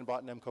back and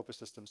bought an M-Copa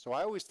system. So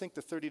I always think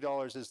the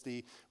 $30 is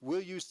the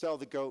will you sell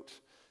the goat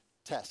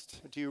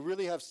test. Do you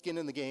really have skin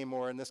in the game,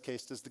 or in this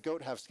case, does the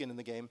goat have skin in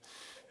the game,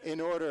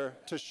 in order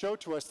to show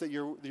to us that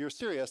you're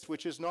serious,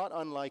 which is not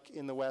unlike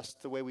in the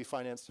West the way we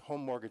finance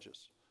home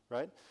mortgages,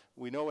 right?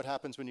 We know what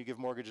happens when you give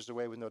mortgages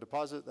away with no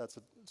deposit. That's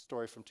a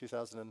story from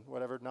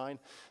 2009.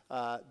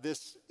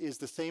 This is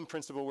the same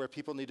principle where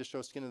people need to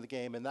show skin in the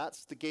game, and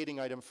that's the gating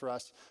item for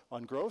us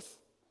on growth,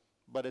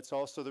 but it's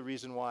also the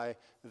reason why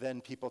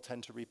then people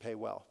tend to repay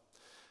well.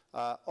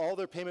 All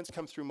their payments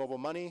come through mobile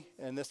money,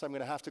 and this I'm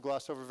going to have to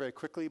gloss over very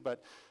quickly,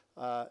 but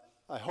I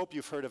hope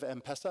you've heard of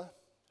M-Pesa.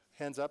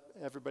 Hands up,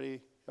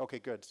 everybody. Okay,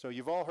 good. So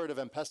you've all heard of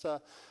M-Pesa.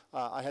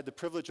 I had the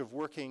privilege of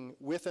working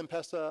with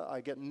M-Pesa.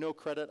 I get no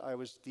credit. I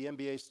was the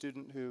MBA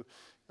student who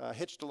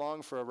hitched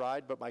along for a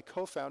ride, but my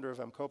co-founder of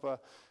M-Copa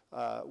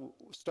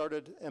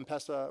started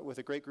M-Pesa with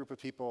a great group of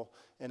people,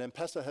 and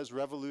M-Pesa has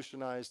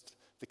revolutionized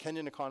the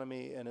Kenyan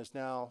economy and is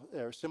now,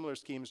 similar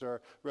schemes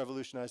are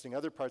revolutionizing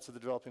other parts of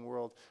the developing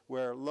world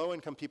where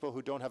low-income people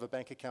who don't have a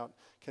bank account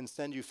can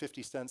send you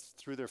 50 cents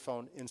through their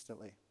phone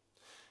instantly.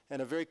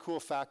 And a very cool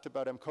fact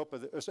about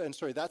M-Copa, and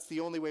sorry, that's the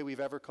only way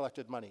we've ever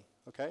collected money,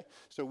 okay?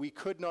 So we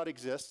could not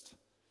exist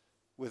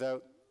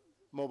without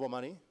mobile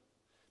money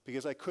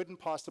because I couldn't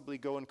possibly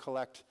go and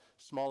collect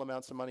small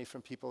amounts of money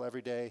from people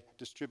every day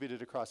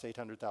distributed across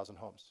 800,000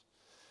 homes.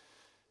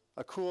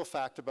 A cool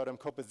fact about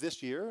M-Copa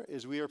this year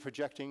is we are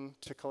projecting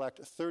to collect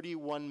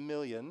 31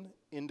 million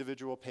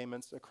individual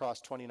payments across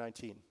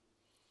 2019.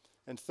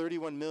 And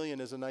 31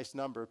 million is a nice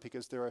number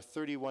because there are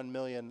 31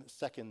 million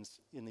seconds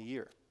in the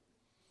year.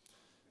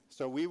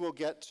 So we will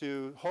get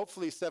to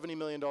hopefully $70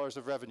 million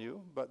of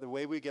revenue, but the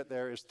way we get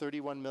there is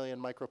 31 million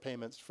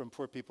micropayments from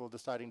poor people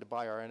deciding to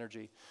buy our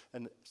energy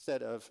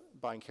instead of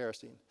buying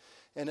kerosene.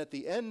 And at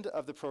the end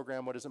of the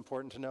program, what is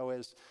important to know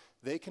is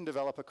they can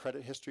develop a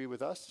credit history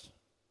with us,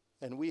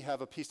 and we have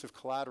a piece of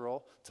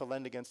collateral to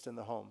lend against in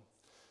the home.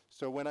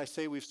 So when I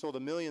say we've sold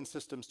 1 million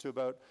systems to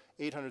about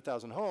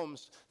 800,000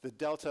 homes, the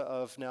delta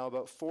of now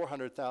about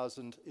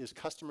 400,000 is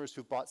customers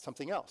who've bought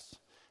something else.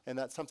 And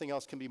that something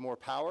else can be more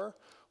power,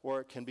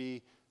 or it can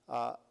be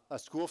a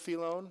school fee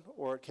loan,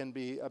 or it can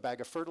be a bag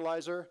of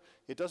fertilizer.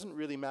 It doesn't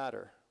really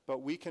matter.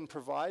 But we can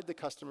provide the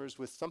customers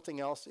with something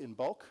else in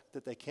bulk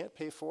that they can't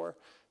pay for,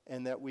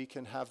 and that we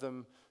can have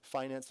them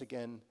finance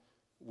again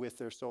with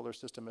their solar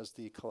system as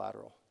the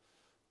collateral.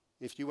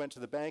 If you went to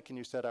the bank and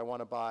you said, I want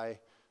to buy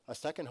a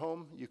second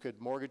home, you could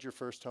mortgage your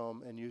first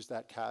home and use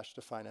that cash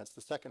to finance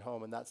the second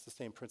home, and that's the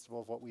same principle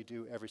of what we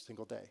do every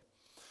single day.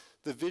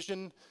 The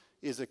vision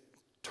is a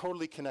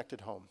totally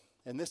connected home.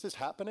 And this is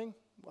happening.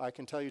 I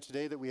can tell you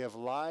today that we have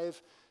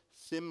live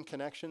SIM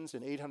connections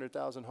in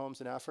 800,000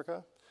 homes in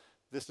Africa.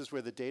 This is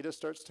where the data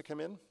starts to come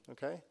in,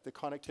 okay, the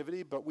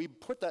connectivity. But we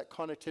put that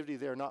connectivity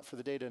there not for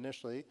the data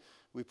initially.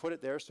 We put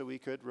it there so we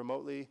could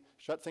remotely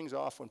shut things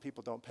off when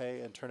people don't pay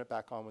and turn it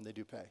back on when they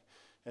do pay.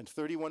 And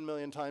 31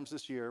 million times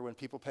this year, when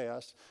people pay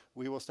us,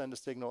 we will send a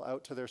signal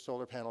out to their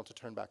solar panel to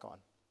turn back on.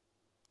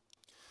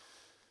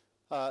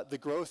 The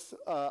growth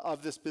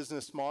of this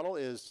business model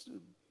is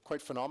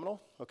quite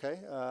phenomenal, okay?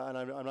 And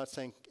I'm not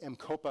saying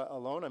M-Copa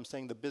alone, I'm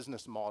saying the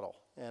business model.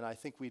 And I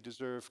think we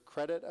deserve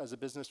credit as a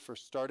business for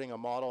starting a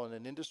model in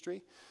an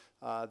industry.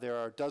 There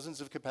are dozens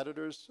of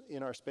competitors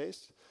in our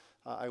space.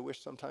 I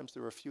wish sometimes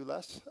there were a few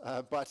less.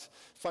 But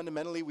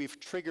fundamentally, we've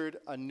triggered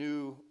a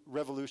new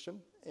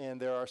revolution. And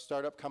there are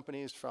startup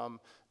companies from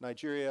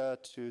Nigeria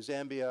to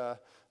Zambia,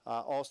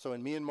 also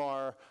in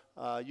Myanmar,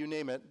 you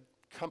name it,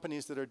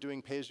 companies that are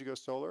doing pay-as-you-go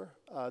solar.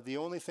 The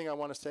only thing I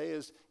want to say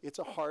is it's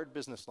a hard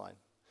business line.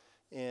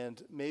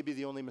 And maybe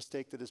the only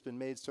mistake that has been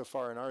made so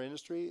far in our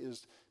industry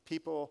is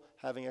people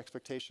having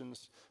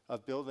expectations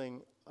of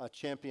building a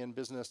champion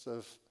business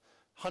of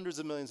hundreds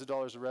of millions of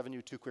dollars of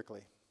revenue too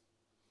quickly.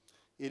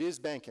 It is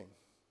banking,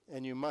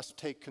 and you must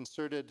take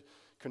concerted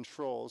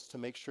controls to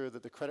make sure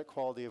that the credit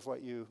quality of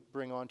what you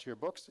bring onto your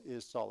books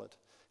is solid.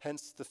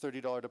 Hence the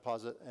 $30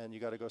 deposit, and you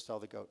got to go sell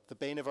the goat. The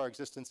bane of our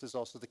existence is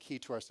also the key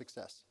to our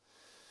success.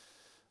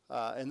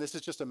 And this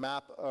is just a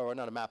map, or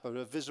not a map, but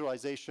a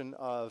visualization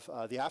of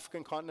the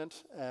African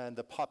continent and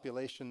the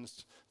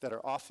populations that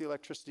are off the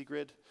electricity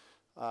grid.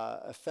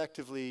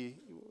 Effectively,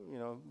 you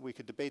know, we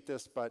could debate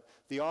this, but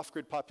the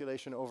off-grid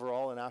population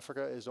overall in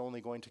Africa is only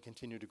going to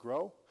continue to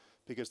grow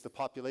because the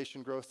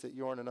population growth that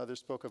Jorn and others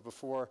spoke of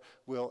before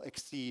will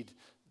exceed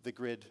the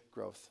grid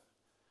growth.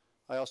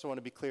 I also want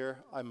to be clear,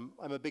 I'm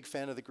a big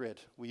fan of the grid.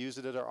 We use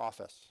it at our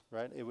office,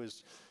 right?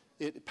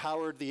 It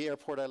powered the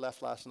airport I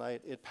left last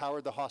night. It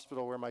powered the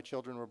hospital where my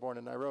children were born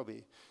in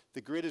Nairobi.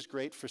 The grid is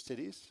great for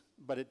cities,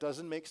 but it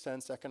doesn't make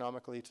sense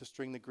economically to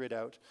string the grid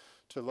out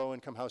to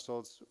low-income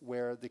households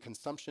where the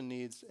consumption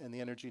needs and the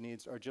energy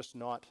needs are just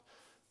not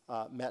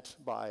met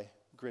by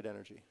grid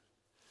energy.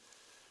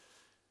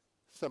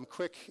 Some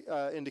quick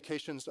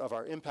indications of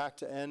our impact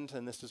to end,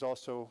 and this is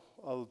also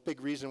a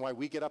big reason why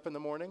we get up in the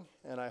morning,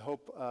 and I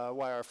hope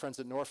why our friends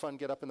at Norfund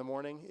get up in the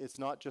morning. It's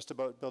not just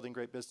about building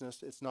great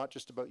business, it's not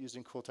just about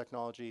using cool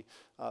technology,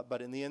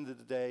 but in the end of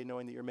the day,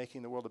 knowing that you're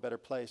making the world a better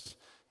place.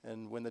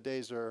 And when the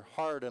days are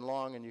hard and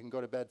long and you can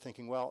go to bed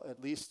thinking, well,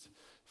 at least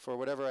for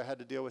whatever I had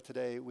to deal with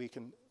today, we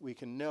can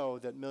know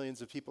that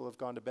millions of people have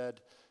gone to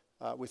bed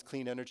with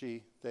clean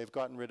energy. They've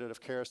gotten rid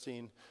of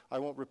kerosene. I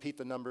won't repeat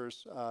the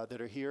numbers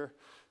that are here.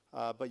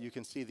 But you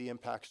can see the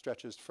impact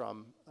stretches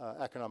from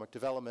economic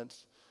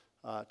development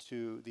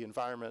to the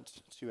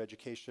environment, to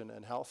education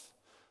and health.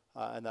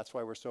 And that's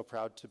why we're so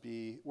proud to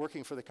be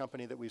working for the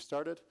company that we've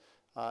started,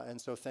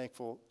 and so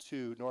thankful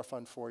to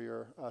Norfund for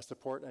your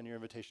support and your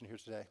invitation here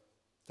today.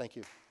 Thank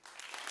you.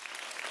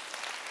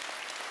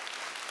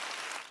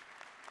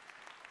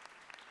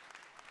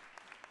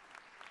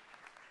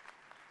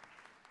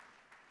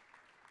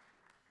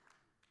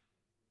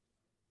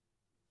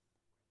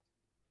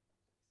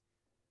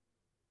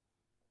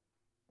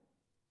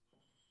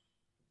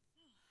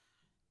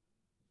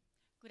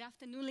 Good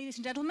afternoon, ladies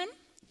and gentlemen.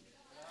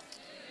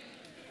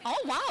 Oh,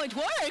 wow, it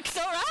works.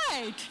 All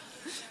right.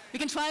 We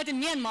can try it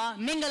in Myanmar.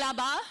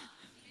 Mingalaba.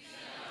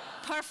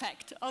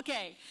 Perfect.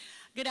 Okay.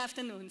 Good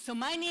afternoon. So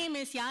my name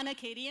is Yana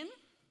Kadian.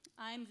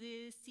 I'm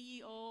the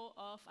CEO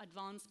of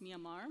Advanced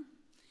Myanmar.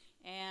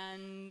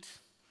 And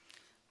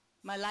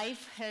my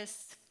life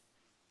has,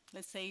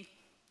 let's say,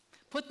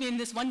 put me in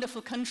this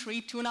wonderful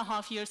country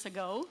 2.5 years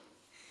ago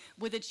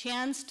with a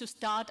chance to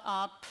start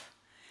up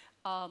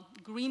a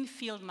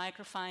greenfield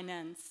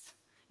microfinance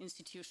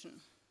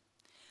institution.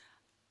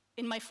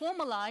 In my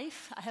former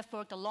life, I have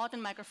worked a lot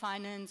in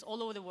microfinance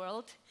all over the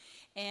world,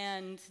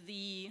 and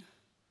the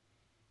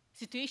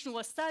situation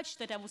was such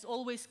that I was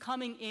always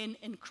coming in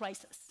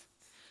crisis,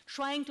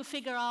 trying to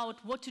figure out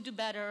what to do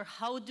better,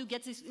 how to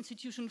get this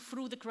institution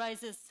through the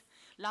crisis.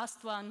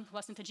 Last one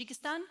was in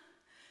Tajikistan.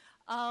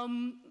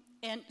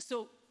 And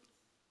so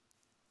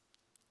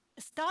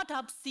a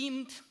startup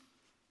seemed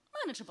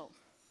manageable.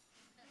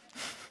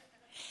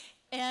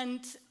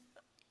 And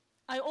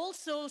I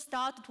also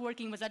started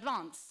working with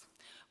Advance,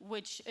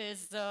 which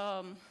is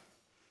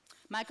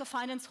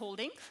microfinance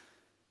holding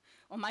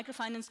or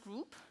microfinance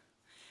group,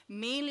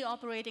 mainly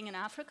operating in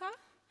Africa,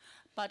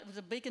 but with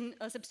a big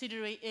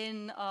subsidiary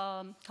in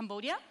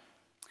Cambodia,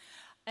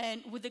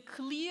 and with a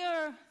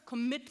clear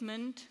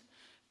commitment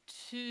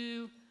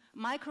to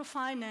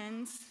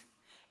microfinance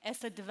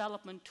as a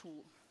development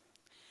tool,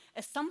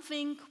 as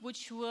something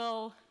which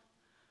will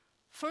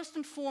first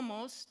and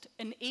foremost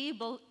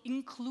enable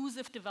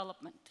inclusive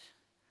development.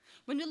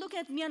 When we look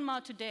at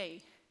Myanmar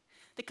today,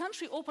 the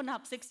country opened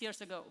up 6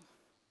 years ago.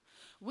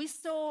 We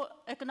saw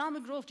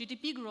economic growth,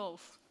 GDP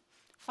growth,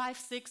 5,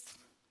 6,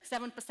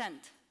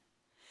 7%.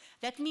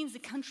 That means the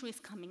country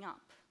is coming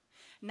up.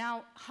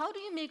 Now, how do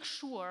you make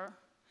sure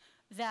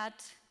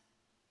that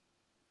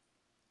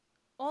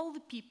all the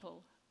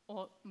people,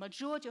 or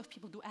majority of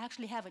people, do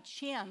actually have a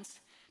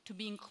chance to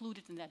be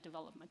included in that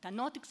development, and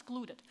not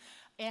excluded?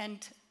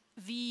 And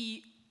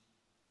the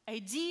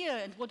idea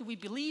and what we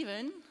believe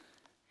in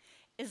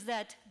is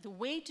that the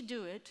way to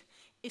do it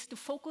is to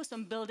focus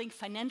on building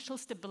financial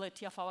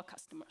stability of our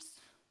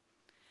customers.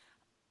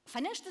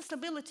 Financial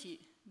stability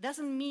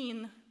doesn't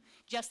mean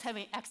just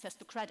having access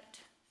to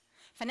credit.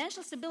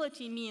 Financial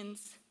stability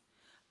means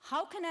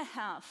how can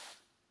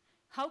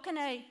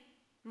I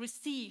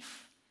receive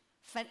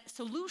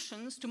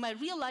solutions to my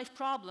real life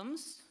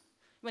problems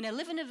when I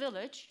live in a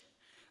village,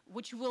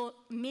 which will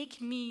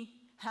make me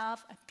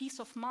have a peace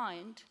of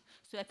mind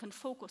so I can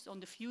focus on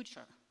the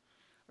future,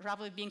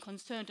 rather than being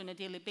concerned on a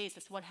daily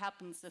basis. What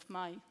happens if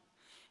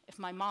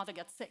my mother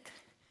gets sick?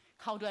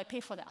 How do I pay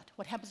for that?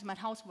 What happens if my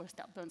house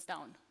burns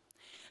down?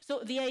 So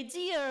the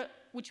idea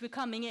which we're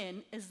coming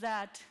in is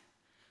that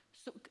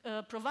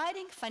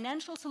providing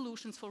financial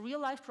solutions for real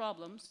life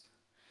problems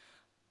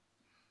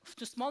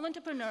to small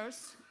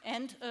entrepreneurs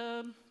and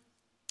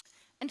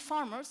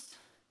farmers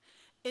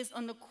is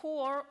on the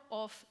core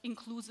of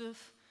inclusive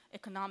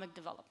economic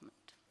development.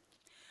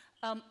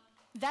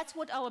 That's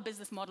what our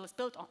business model is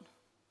built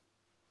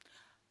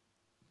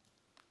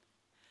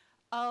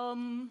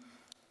on.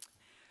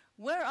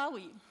 Where are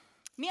we?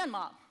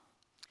 Myanmar,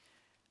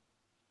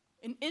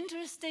 an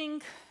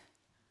interesting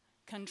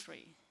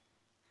country.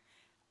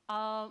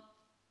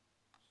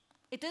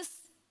 It is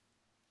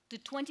the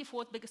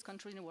 24th biggest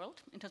country in the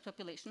world in terms of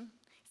population,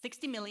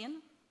 60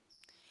 million.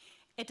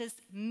 It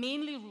is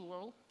mainly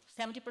rural.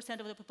 70%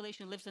 of the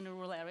population lives in a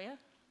rural area.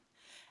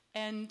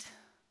 And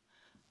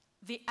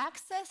the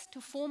access to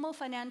formal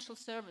financial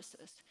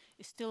services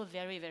is still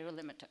very, very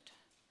limited.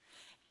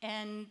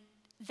 And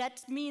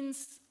that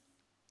means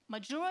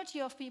majority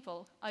of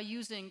people are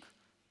using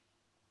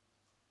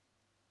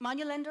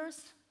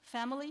moneylenders,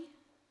 family,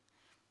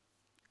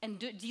 and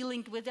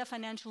dealing with their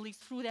financial needs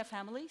through their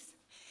families.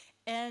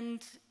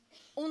 And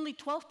only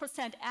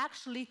 12%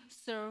 actually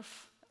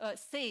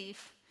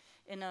save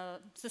in a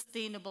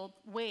sustainable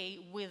way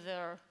with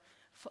their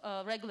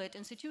regulated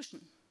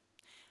institution.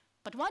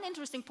 But one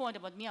interesting point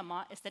about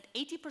Myanmar is that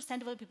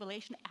 80% of the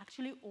population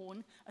actually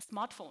own a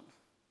smartphone.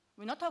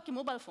 We're not talking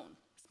mobile phone,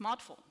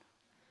 smartphone.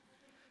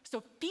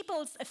 So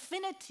people's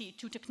affinity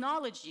to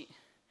technology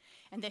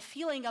and their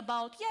feeling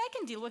about, yeah, I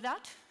can deal with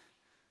that,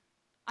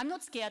 I'm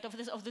not scared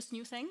of this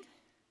new thing,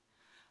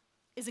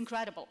 is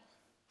incredible.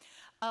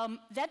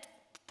 That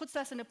puts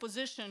us in a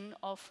position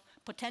of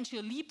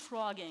potentially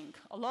leapfrogging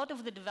a lot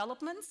of the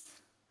developments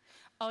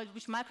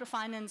which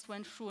microfinance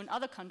went through in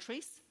other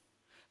countries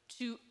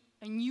to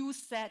a new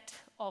set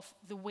of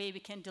the way we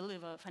can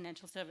deliver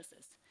financial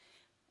services.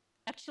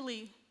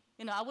 Actually,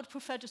 I would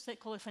prefer to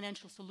call it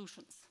financial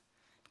solutions,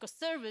 because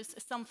service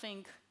is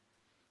something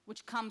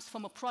which comes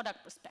from a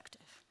product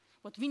perspective.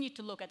 What we need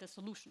to look at is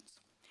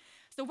solutions.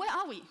 So where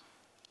are we?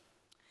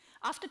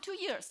 After 2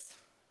 years,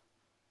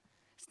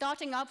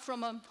 starting up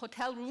from a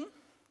hotel room,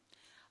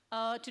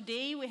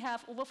 today we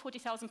have over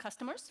 40,000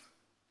 customers.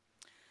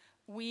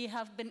 We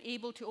have been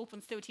able to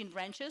open 13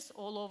 branches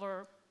all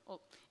over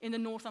in the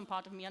northern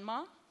part of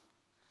Myanmar.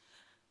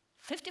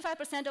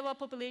 55% of our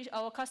population,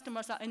 our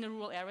customers are in the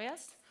rural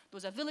areas.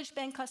 Those are village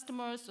bank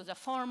customers, those are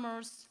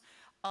farmers,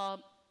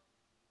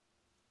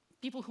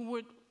 people who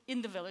work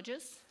in the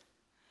villages.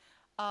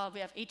 We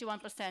have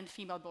 81%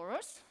 female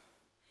borrowers,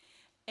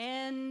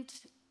 and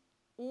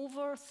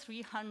over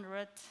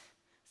 300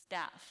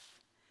 staff.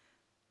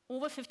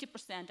 Over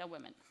 50% are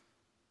women.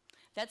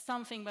 That's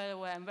something, by the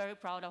way, I'm very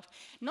proud of.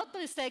 Not for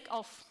the sake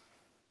of,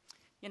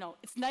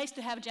 it's nice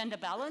to have gender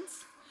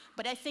balance,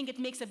 but I think it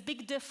makes a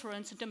big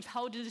difference in terms of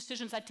how the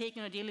decisions are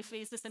taken on a daily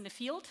basis in the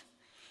field,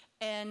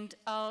 and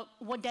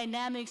what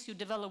dynamics you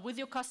develop with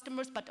your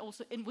customers, but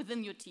also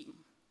within your team.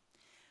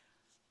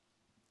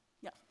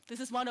 Yeah, this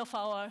is one of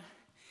our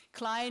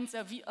clients,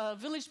 a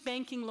village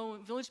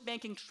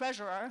banking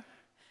treasurer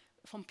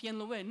from Pien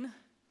Lewin.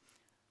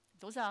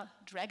 Those are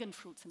dragon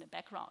fruits in the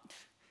background.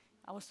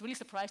 I was really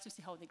surprised to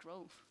see how they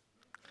grow.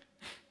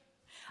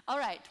 All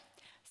right,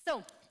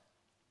 so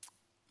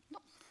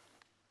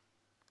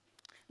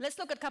let's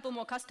look at a couple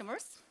more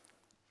customers.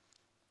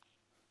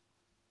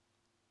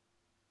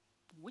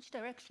 Which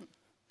direction?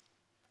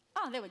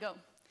 There we go.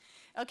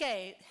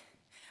 Okay,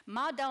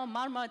 Ma Dao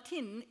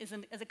Marmatin is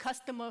a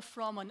customer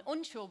from an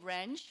Oncho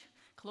branch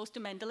close to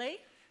Mandalay.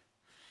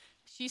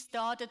 She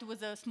started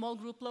with a small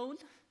group loan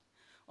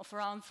of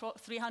around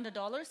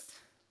 $300,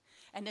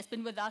 and has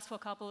been with us for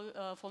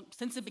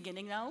since the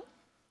beginning now.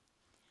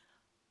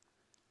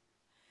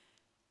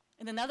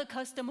 And another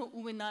customer,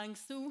 Uwe Nang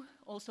Su,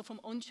 also from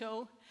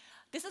Oncho.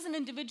 This is an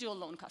individual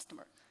loan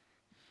customer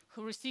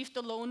who received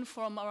a loan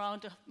from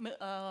around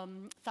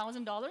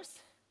 $1,000,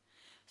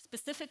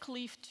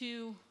 specifically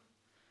to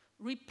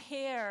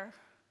repair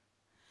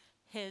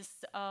his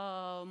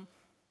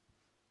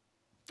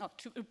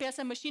to repair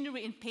some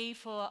machinery and pay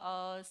for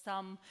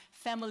some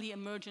family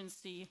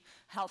emergency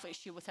health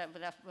issue with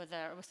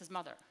his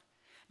mother.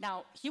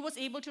 Now, he was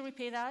able to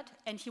repay that,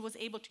 and he was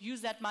able to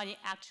use that money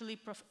actually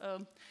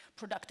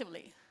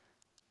productively.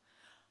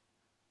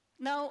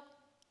 Now,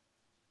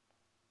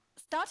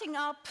 starting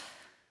up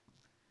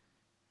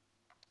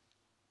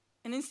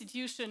an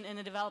institution in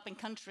a developing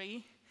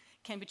country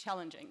can be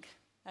challenging.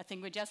 I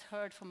think we just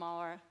heard from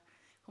our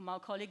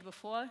colleague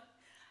before.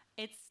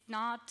 It's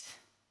not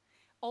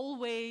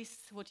always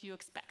what you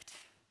expect,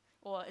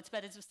 or it's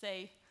better to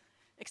say,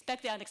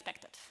 expect the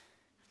unexpected.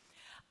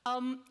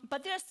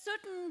 But there are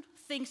certain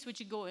things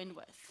which you go in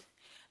with.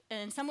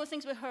 And some of the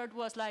things we heard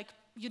was like,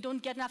 you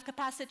don't get enough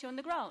capacity on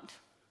the ground.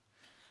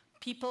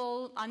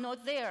 People are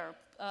not there.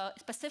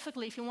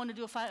 Specifically, if you want to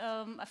do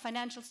a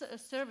financial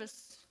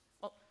service,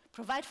 or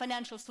provide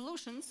financial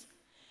solutions,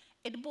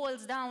 it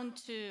boils down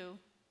to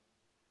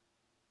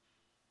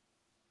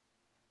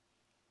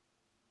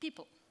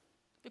people,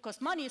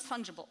 because money is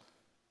fungible.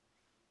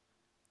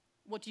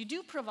 What you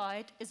do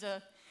provide is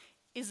a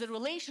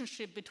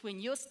relationship between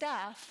your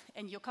staff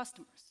and your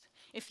customers.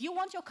 If you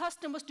want your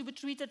customers to be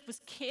treated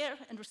with care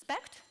and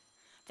respect,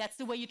 that's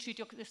the way you treat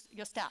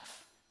your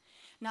staff.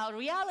 Now,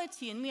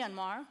 reality in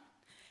Myanmar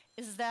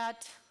is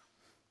that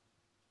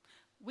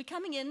we're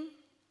coming in,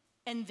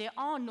 and there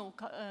are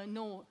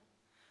no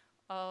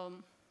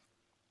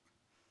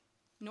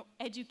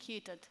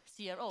educated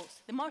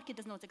CROs. The market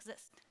does not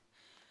exist.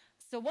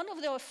 So one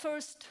of our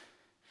first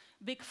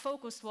big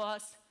focus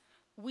was,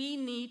 we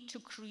need to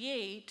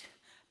create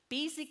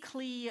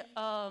basically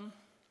a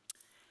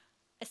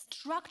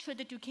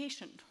structured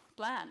education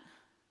plan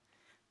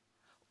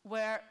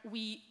where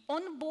we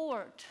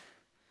onboard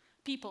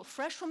people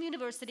fresh from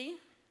university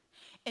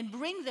and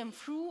bring them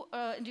through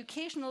an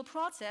educational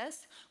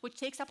process which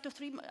takes up to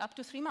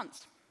three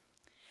months.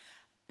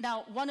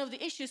 Now, one of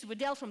the issues we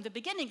dealt from the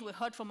beginning, we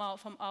heard from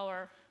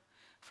our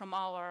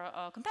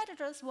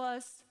competitors,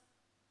 was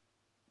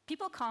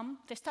people come,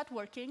 they start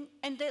working,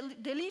 and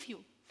they leave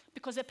you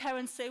because their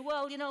parents say,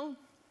 well,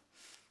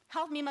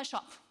 help me in my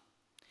shop.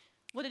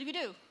 What did we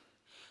do?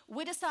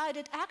 We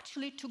decided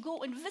actually to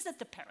go and visit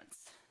the parents.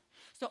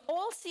 So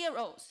all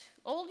CROs,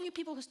 all new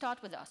people who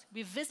start with us,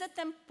 we visit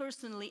them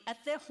personally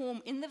at their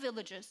home in the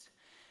villages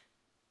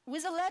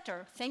with a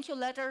letter, thank you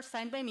letter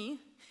signed by me,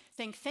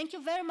 saying, thank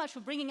you very much for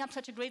bringing up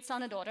such a great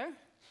son and daughter.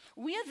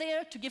 We are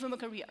there to give him a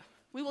career.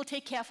 We will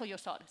take care for your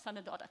son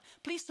and daughter.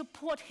 Please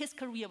support his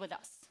career with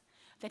us.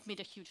 That made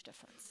a huge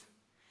difference.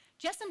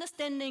 Just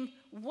understanding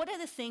what are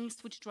the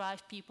things which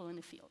drive people in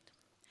the field.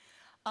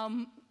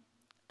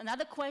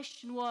 Another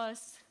question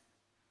was,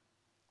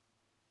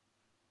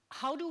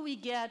 how do we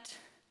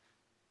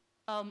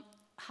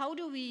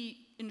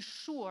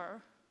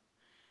ensure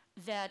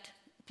that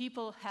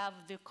people have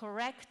the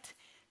correct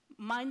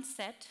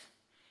mindset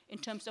in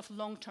terms of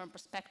long-term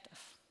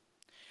perspective?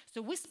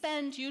 So we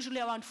spend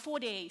usually around 4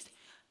 days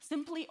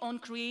simply on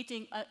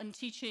creating and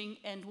teaching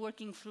and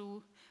working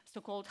through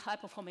so-called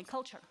high-performing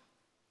culture.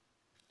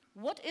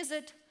 What is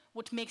it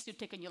what makes you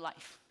tick in your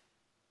life?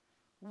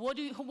 Where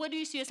do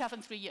you see yourself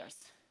in 3 years?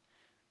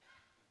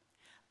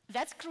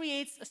 That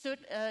creates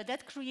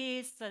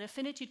an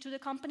affinity to the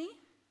company,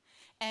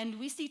 and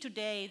we see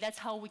today that's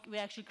how we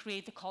actually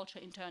create the culture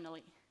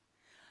internally.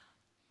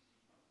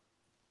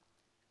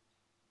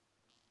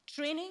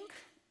 Training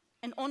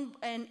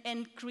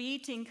and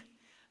creating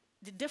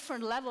the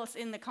different levels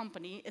in the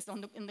company is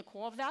in the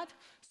core of that.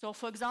 So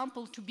for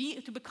example, to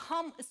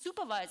become a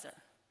supervisor,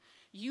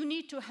 you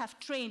need to have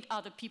trained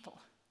other people.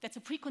 That's a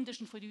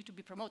precondition for you to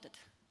be promoted.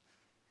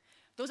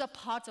 Those are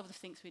parts of the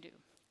things we do.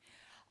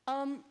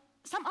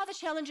 Some other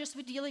challenges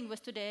we're dealing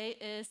with today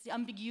is the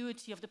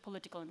ambiguity of the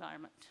political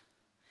environment.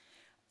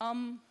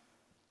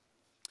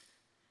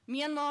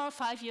 Myanmar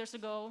 5 years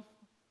ago,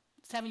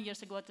 7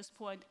 years ago at this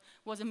point,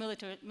 was a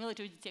military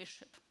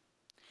dictatorship.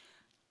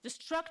 The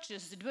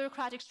structures, the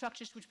bureaucratic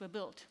structures which were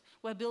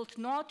built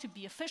not to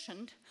be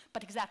efficient,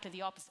 but exactly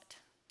the opposite.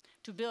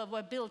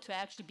 Were built to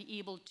actually be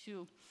able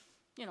to,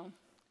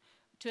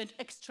 to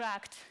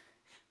extract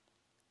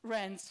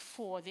rents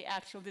for the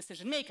actual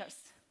decision makers.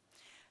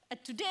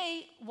 And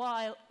today,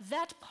 while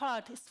that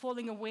part is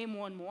falling away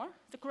more and more,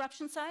 the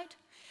corruption side,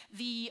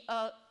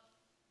 a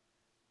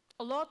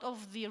lot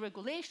of the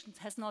regulations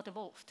has not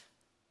evolved.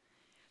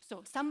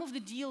 So some of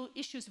the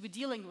issues we're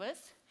dealing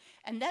with,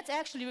 and that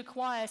actually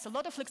requires a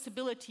lot of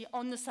flexibility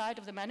on the side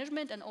of the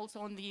management and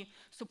also on the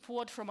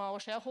support from our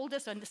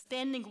shareholders,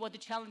 understanding what the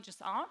challenges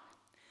are,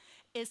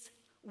 is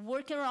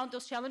working around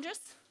those challenges,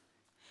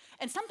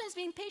 and sometimes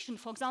being patient.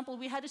 For example,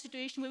 we had a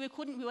situation where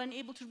we weren't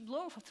able to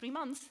grow for 3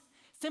 months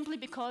simply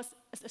because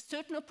a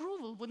certain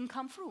approval wouldn't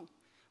come through.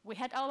 We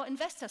had our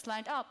investors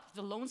lined up,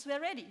 the loans were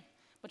ready,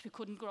 but we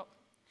couldn't grow.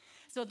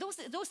 So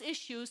those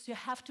issues, you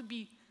have to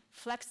be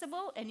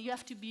flexible and you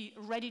have to be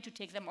ready to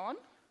take them on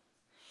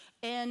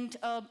and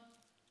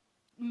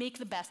make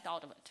the best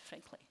out of it,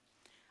 frankly.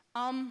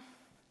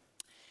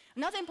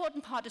 Another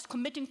important part is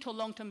committing to a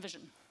long-term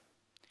vision.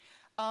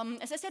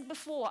 As I said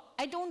before,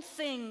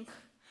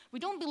 we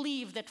don't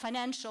believe that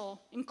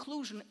financial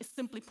inclusion is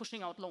simply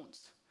pushing out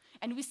loans.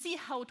 And we see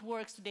how it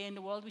works today in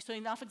the world. We saw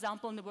enough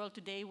examples in the world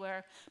today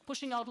where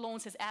pushing out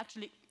loans has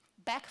actually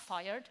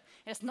backfired.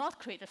 It has not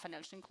created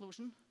financial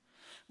inclusion.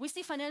 We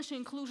see financial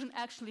inclusion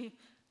actually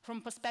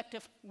from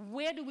perspective,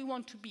 where do we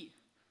want to be?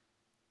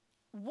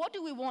 What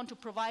do we want to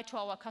provide to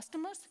our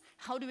customers?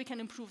 How do we can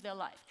improve their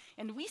life?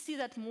 And we see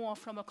that more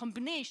from a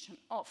combination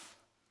of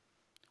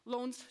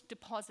loans,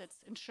 deposits,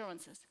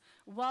 insurances.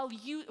 While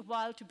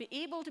to be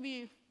able to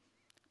be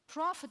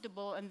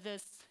profitable in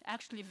this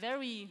actually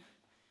very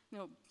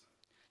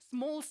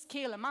small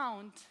scale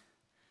amount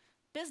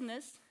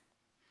business,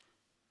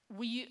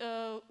 we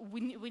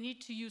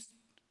need to use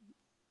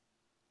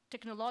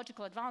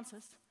technological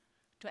advances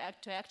to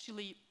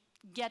actually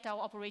get our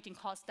operating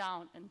costs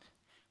down and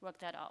work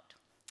that out.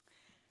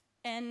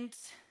 And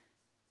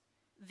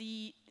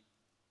the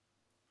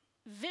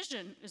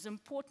vision is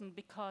important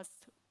because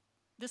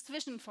this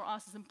vision for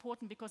us is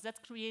important because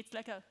that creates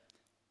like a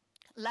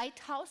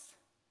lighthouse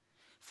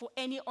for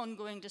any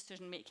ongoing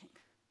decision making.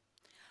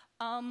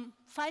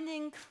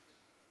 Finding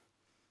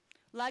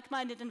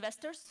like-minded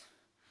investors.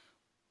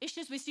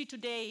 Issues we see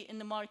today in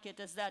the market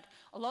is that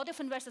a lot of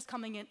investors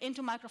coming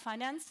into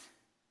microfinance,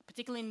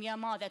 particularly in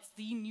Myanmar, that's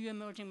the new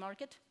emerging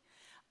market.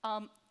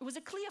 It was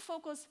a clear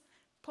focus,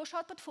 push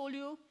out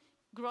portfolio,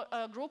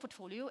 grow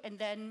portfolio, and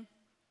then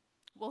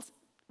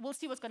we'll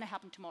see what's going to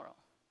happen tomorrow.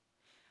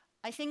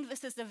 I think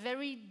this is a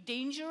very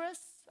dangerous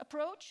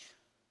approach,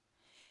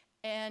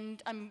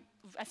 and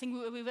I think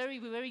we're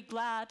very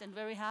glad and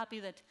very happy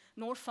that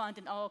Norfund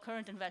and our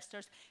current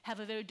investors have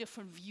a very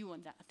different view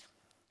on that.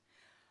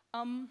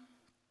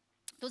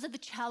 Those are the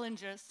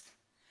challenges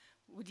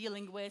we're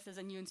dealing with as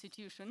a new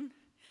institution.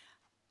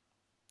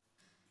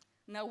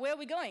 Now, where are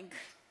we going?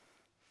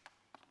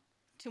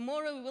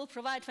 Tomorrow, we will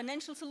provide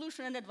financial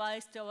solution and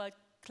advice to our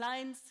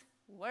clients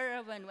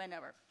wherever and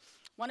whenever.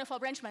 One of our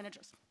branch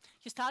managers,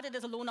 he started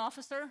as a loan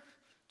officer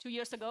 2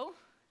 years ago,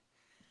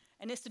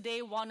 and is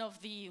today one of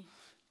the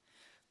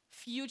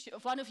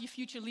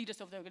future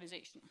leaders of the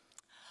organization.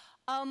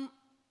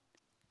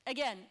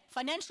 Again,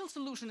 financial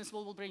solution is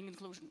what will bring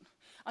inclusion.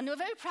 On a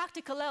very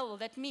practical level,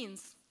 that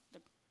means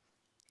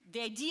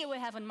the idea we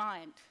have in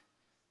mind.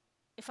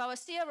 If our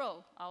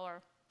CRO,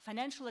 our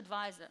financial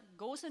advisor,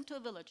 goes into a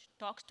village,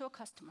 talks to a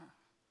customer,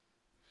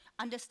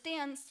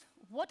 understands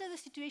what are the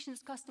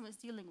situations customer is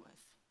dealing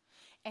with,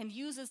 and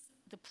uses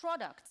the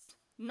products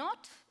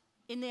not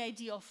in the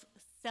idea of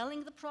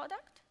selling the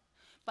product,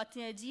 but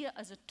the idea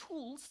as a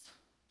tools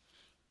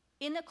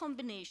in a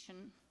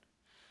combination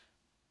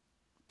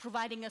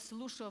providing a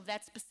solution of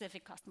that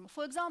specific customer.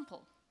 For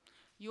example,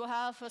 you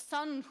have a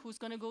son who's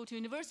going to go to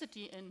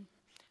university in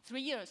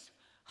 3 years.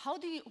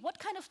 What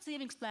kind of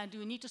savings plan do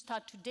you need to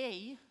start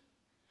today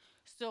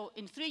so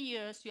in 3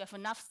 years you have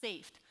enough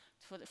saved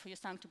for your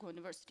son to go to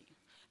university?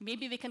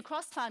 Maybe we can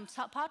cross-fund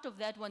part of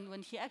that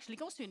when he actually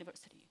goes to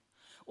university.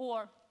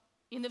 Or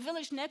in the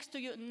village next to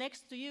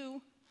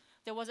you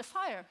there was a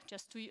fire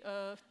just 2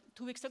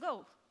 weeks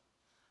ago.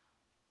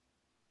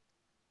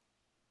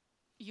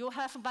 You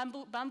have a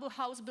bamboo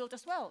house built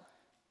as well.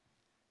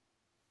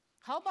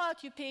 How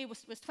about you pay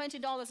with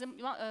 $20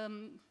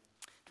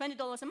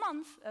 a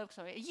month,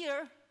 a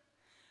year,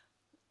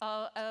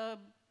 a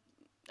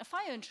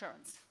fire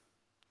insurance?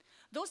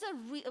 Those are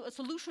a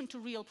solution to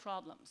real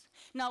problems.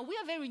 Now, we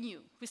are very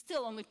new. We're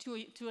still only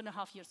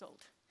 2.5 years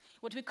old.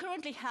 What we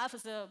currently have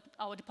is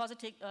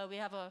we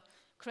have a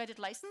credit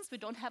license. We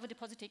don't have a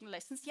deposit-taking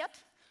license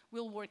yet.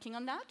 We're working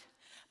on that.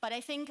 But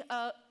I think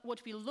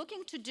what we're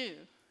looking to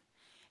do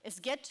is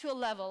get to a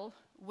level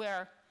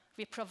where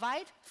we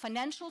provide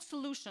financial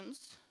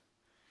solutions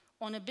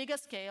on a bigger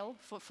scale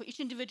for each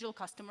individual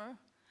customer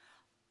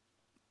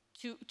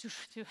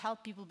to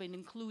help people be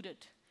included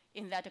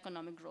in that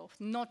economic growth,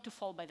 not to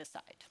fall by the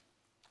side.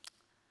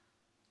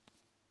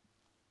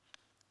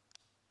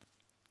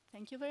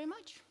 Thank you very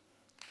much.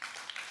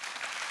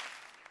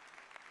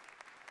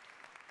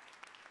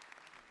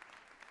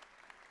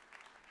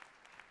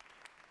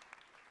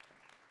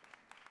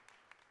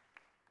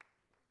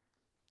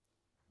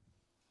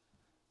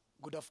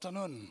 Good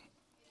afternoon.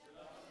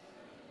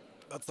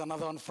 That's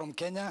another one from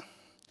Kenya.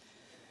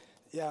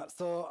 Yeah,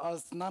 so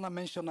as Nana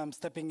mentioned, I'm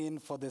stepping in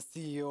for the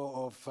CEO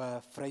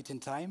of Freight in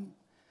Time.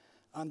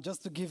 And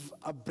just to give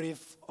a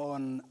brief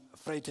on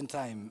Freight in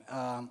Time,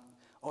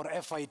 or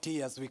FIT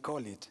as we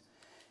call it.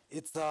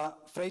 It's a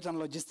freight and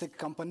logistic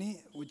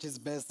company which is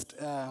based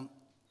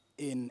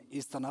in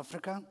Eastern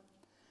Africa.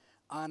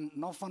 And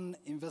Norfund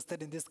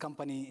invested in this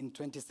company in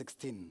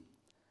 2016.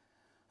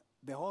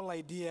 The whole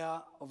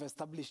idea of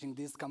establishing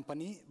this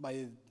company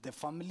by the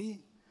family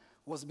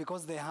was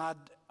because they had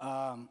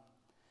a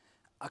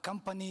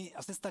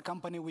sister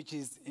company which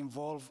is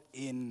involved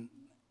in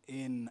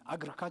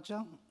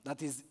agriculture,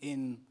 that is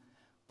in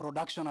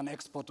production and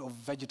export of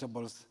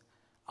vegetables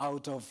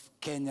out of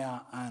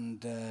Kenya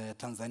and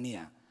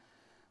Tanzania.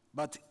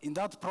 But in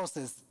that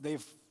process,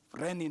 they've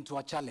ran into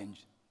a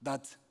challenge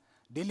that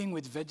dealing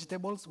with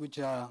vegetables, which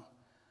are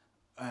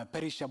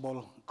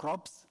perishable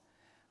crops,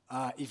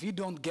 if you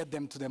don't get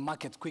them to the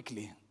market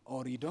quickly,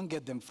 or you don't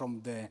get them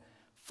from the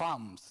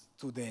farms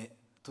to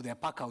the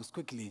pack house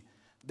quickly,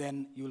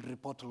 then you'll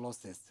report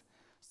losses.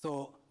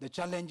 So the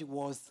challenge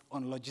was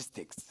on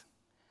logistics.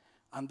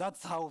 And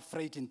that's how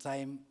Freight in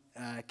Time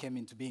came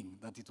into being,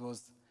 that it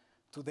was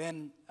to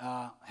then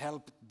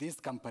help this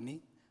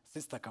company,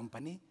 sister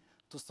company,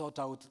 to sort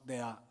out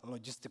their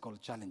logistical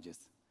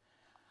challenges.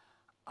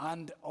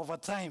 And over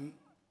time,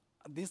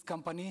 this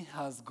company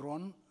has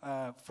grown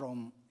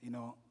from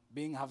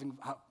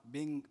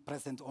being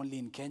present only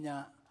in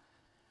Kenya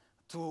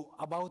to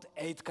about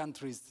 8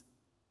 countries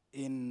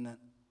in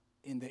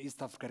the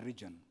East Africa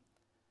region.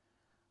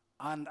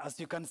 And as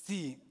you can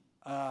see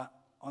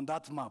on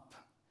that map,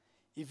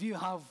 if you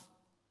have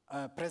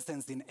a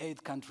presence in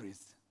 8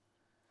 countries,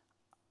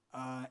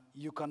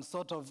 you can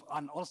sort of,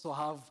 and also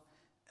have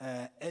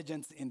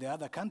agents in the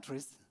other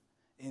countries,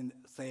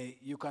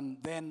 you can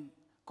then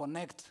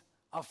connect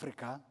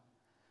Africa,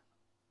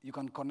 you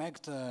can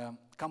connect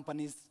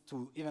companies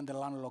to even the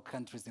landlocked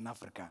countries in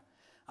Africa.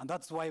 And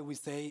that's why we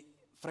say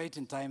Freight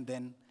in Time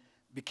then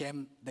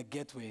became the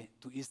gateway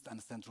to East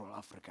and Central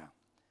Africa.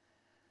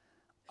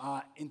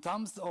 In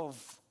terms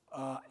of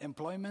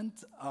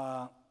employment,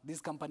 this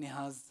company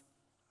has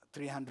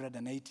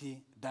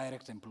 380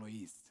 direct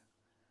employees.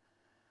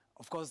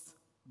 Of course,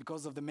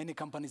 because of the many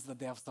companies that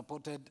they have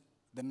supported,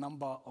 the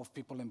number of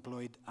people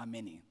employed are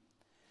many.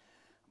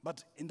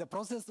 But in the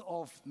process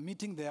of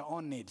meeting their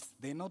own needs,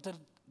 they noted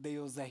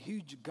there was a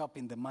huge gap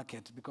in the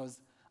market because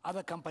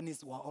other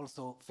companies were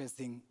also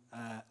facing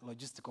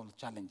logistical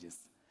challenges.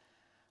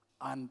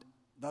 And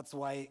that's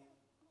why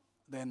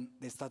then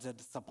they started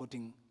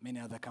supporting many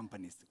other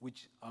companies,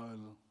 which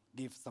I'll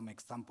give some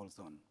examples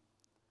on.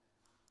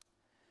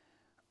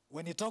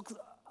 When you talk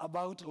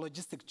about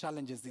logistic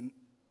challenges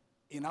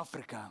in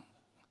Africa,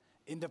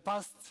 in the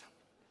past,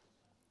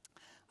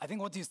 I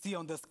think what you see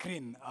on the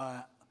screen,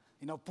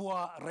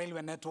 poor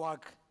railway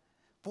network,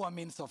 poor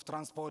means of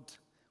transport,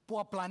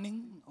 poor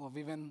planning of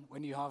even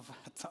when you have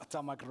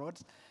tarmac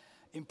roads,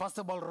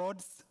 impassable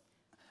roads,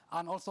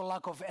 and also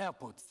lack of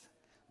airports.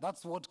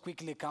 That's what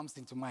quickly comes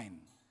into mind.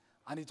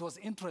 And it was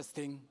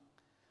interesting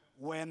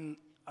when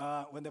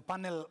the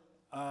panel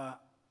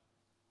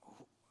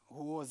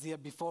who was here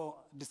before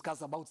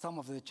discussed about some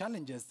of the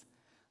challenges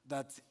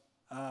that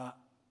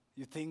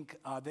you think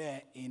are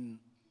there in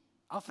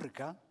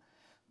Africa,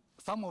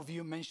 some of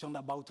you mentioned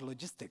about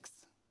logistics.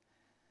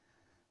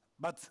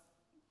 But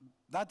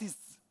that is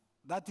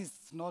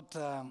not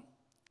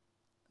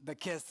the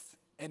case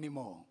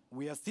anymore.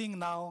 We are seeing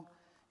now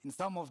in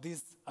some of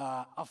these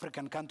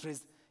African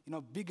countries,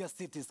 bigger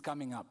cities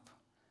coming up.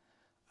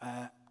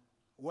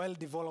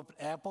 Well-developed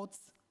airports.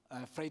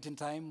 Freight in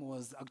Time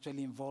was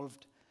actually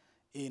involved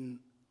in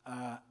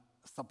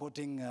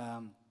supporting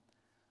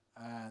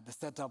the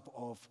setup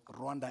of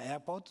Rwanda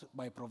Airport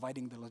by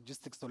providing the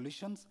logistic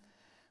solutions.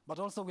 But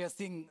also we are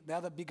seeing the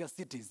other bigger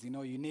cities.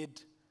 You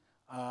need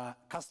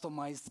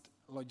customized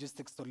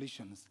logistic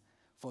solutions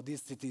for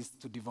these cities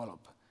to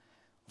develop.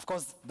 Of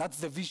course, that's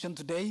the vision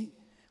today.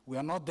 We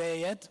are not there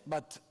yet,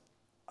 but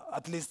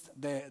at least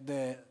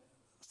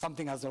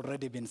something has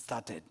already been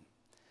started.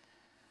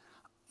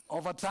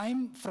 Over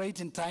time,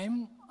 Freight in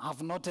Time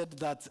have noted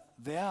that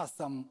there are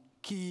some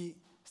key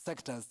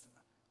sectors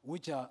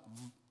which are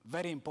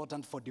very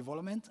important for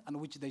development and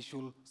which they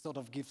should sort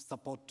of give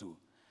support to.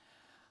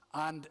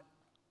 And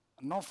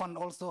Norfund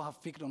also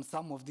have picked on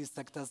some of these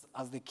sectors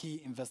as the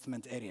key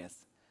investment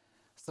areas.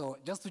 So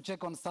just to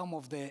check on some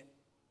of the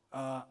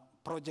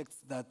projects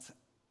that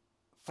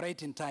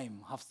Freight in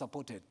Time have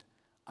supported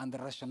and the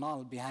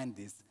rationale behind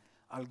this,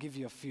 I'll give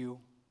you a few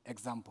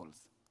examples.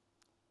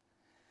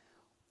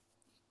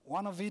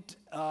 One of it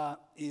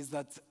is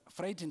that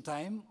Freight in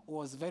Time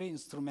was very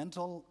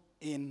instrumental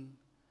in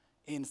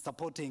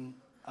supporting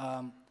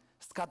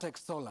Scatec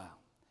Solar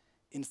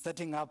in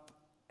setting up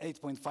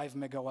 8.5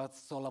 megawatt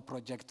solar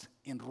project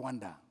in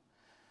Rwanda.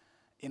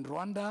 In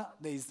Rwanda,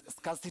 there is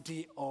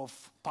scarcity of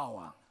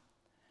power.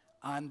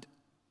 And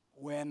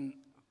when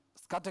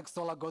Scatec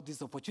Solar got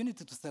this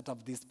opportunity to set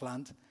up this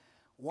plant,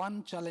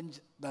 one challenge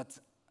that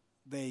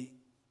they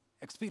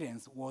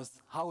experienced was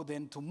how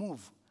then to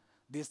move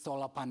these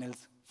solar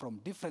panels from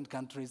different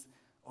countries,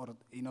 or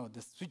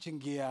the switching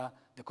gear,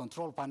 the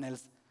control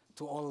panels,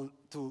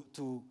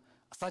 to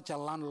such a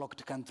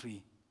landlocked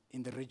country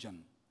in the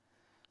region.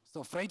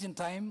 So Freight in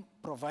Time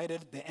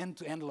provided the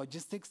end-to-end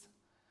logistics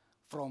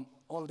from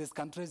all these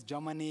countries,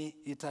 Germany,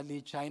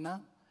 Italy, China,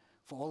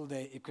 for all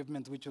the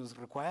equipment which was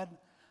required,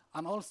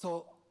 and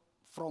also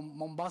from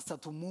Mombasa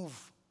to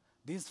move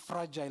these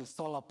fragile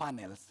solar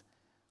panels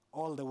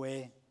all the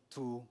way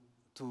to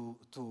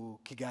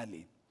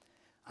Kigali.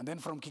 And then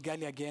from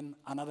Kigali again,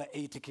 another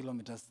 80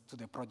 kilometers to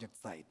the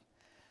project site.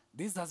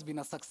 This has been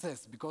a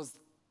success because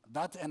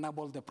that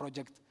enabled the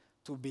project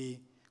to be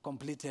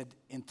completed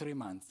in 3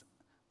 months.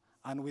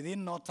 And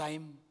within no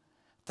time,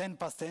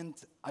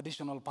 10%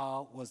 additional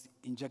power was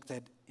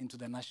injected into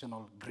the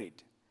national grid.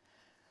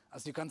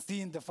 As you can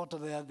see in the photo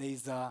there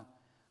is a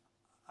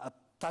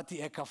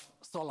 30-acre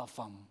solar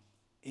farm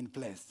in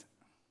place.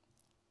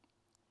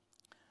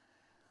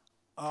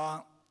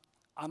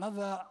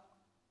 Another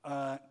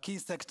key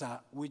sector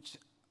which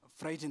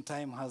Freight in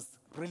Time has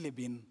really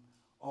been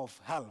of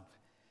help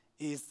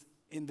is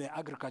in the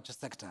agriculture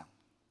sector.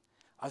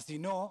 As you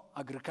know,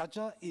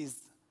 agriculture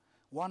is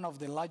one of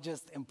the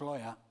largest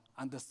employer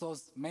and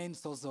the main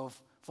source of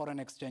foreign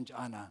exchange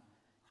earner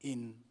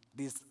in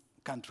these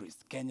countries,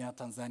 Kenya,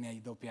 Tanzania,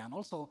 Ethiopia, and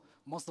also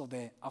most of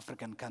the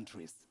African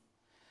countries.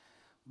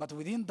 But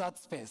within that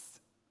space,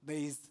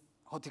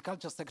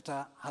 horticulture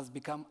sector has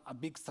become a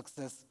big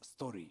success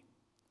story.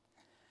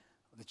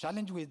 The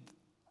challenge with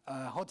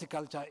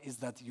horticulture is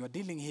that you're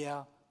dealing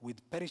here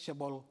with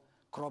perishable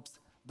crops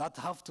that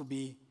have to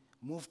be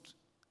moved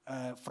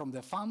from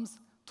the farms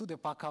to the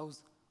pack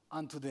house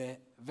and to the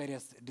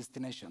various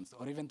destinations,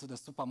 or even to the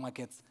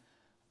supermarkets,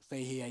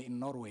 say here in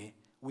Norway,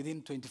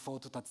 within 24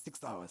 to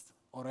 36 hours,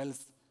 or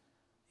else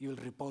you'll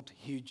report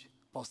huge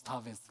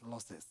post-harvest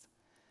losses.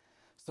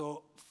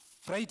 So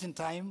Freight in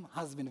Time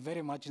has been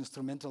very much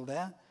instrumental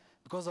there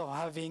because of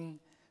having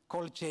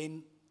cold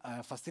chain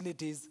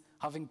facilities,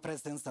 having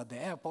presence at the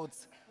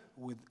airports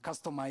with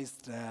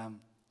customized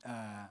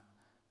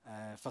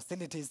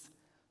facilities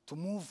to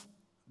move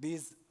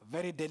these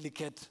very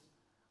delicate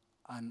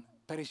and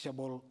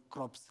perishable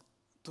crops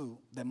to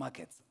the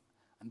markets.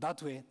 And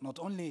that way, not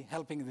only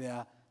helping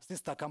their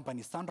sister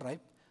company Sunripe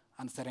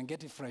and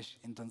Serengeti Fresh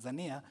in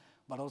Tanzania,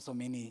 but also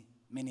many,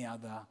 many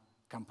other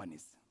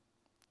companies.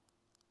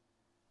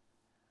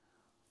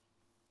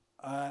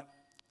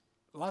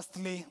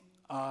 Lastly,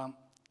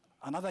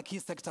 another key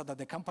sector that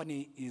the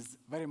company is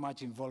very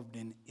much involved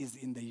in is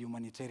in the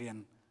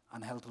humanitarian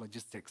and health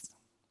logistics.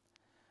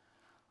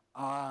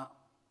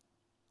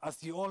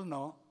 As you all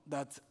know,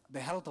 that the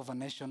health of a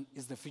nation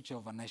is the future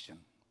of a nation.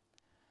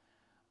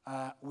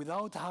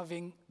 Without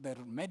having the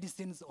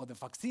medicines or the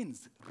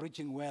vaccines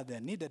reaching where they're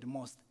needed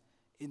most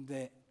in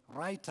the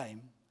right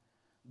time,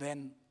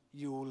 then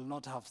you will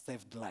not have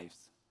saved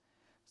lives.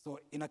 So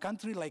in a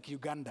country like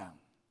Uganda,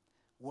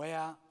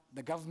 where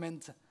the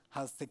government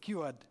has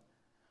secured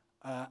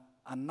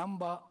a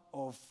number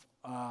of,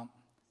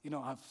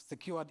 have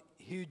secured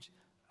huge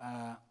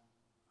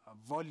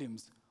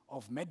volumes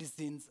of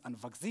medicines and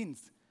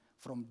vaccines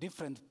from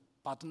different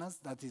partners,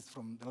 that is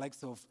from the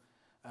likes of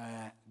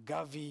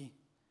Gavi,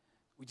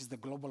 which is the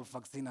Global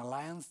Vaccine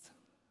Alliance,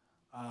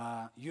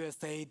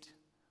 USAID,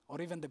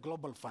 or even the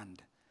Global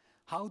Fund,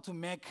 how to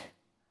make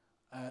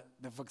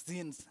the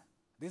vaccines,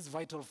 these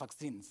vital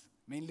vaccines,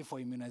 mainly for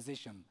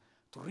immunization,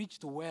 to reach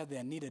to where they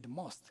are needed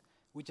most,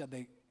 which are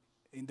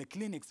in the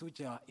clinics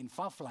which are in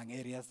far-flung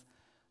areas.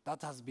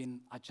 That has been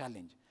a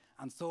challenge.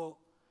 And so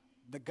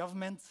the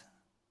government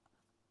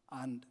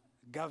and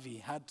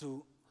Gavi had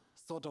to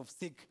sort of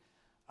seek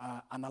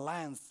an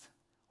alliance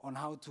on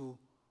how to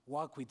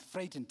work with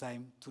Freight in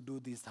Time to do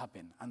this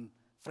happen. And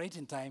Freight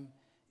in Time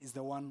is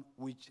the one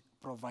which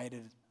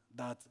provided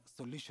that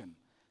solution,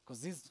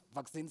 because these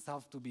vaccines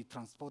have to be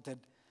transported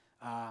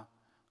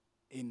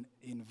in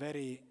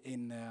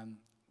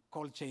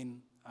cold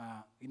chain.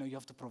 You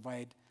have to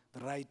provide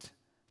the right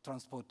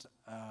transport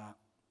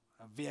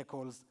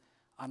vehicles,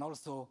 and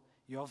also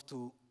you have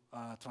to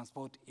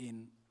transport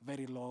in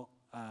very low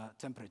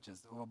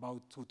temperatures of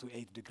about 2 to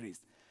 8 degrees.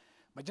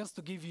 But just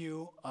to give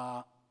you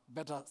a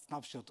better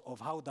snapshot of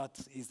how that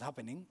is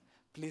happening,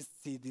 please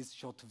see this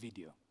short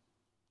video.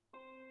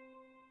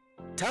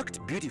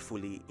 Tucked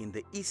beautifully in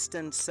the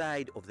eastern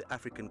side of the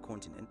African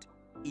continent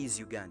is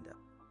Uganda,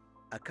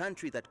 a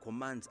country that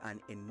commands an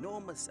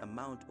enormous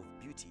amount of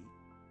beauty,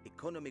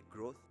 economic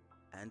growth,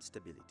 and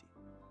stability.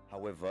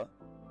 However,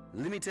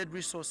 limited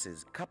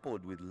resources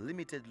coupled with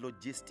limited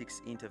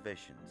logistics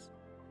interventions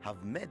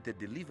have made the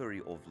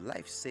delivery of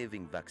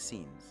life-saving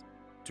vaccines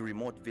to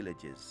remote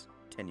villages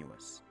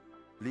tenuous,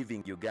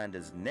 leaving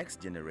Uganda's next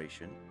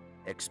generation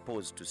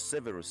exposed to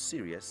several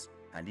serious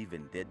and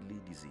even deadly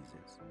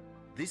diseases.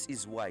 This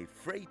is why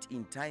Freight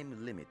in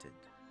Time Limited,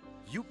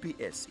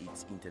 UPS,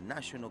 its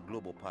international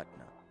global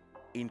partner,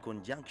 in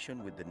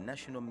conjunction with the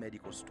national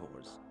medical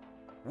stores,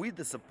 with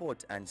the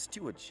support and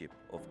stewardship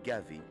of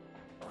Gavi,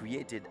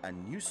 created a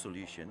new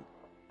solution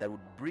that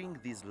would bring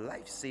these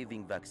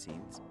life-saving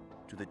vaccines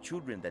to the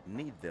children that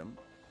need them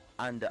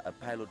under a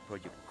pilot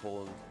project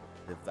called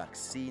the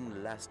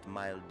Vaccine Last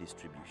Mile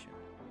Distribution.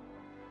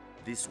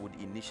 This would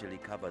initially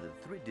cover the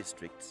 3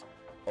 districts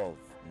of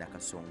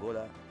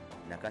Nakasongola,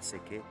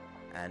 Nakaseke,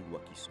 and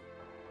Wakiso.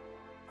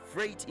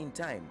 Freight in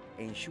Time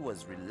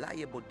ensures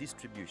reliable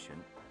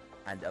distribution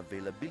and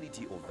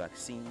availability of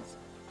vaccines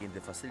in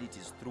the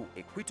facilities through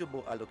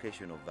equitable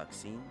allocation of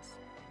vaccines,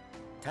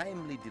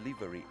 timely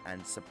delivery,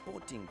 and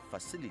supporting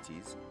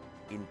facilities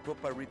in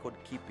proper record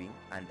keeping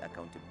and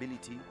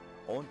accountability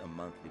on a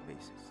monthly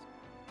basis.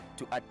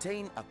 To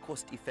attain a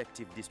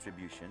cost-effective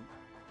distribution,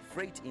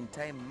 Freight in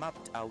Time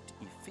mapped out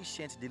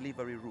efficient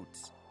delivery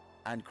routes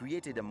and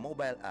created a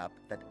mobile app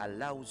that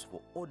allows for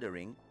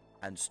ordering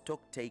and stock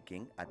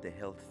taking at the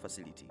health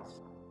facilities.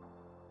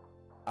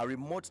 A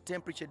remote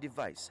temperature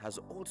device has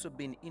also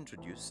been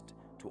introduced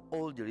to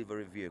all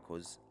delivery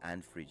vehicles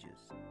and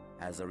fridges.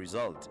 As a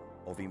result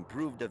of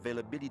improved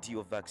availability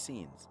of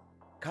vaccines,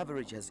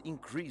 coverage has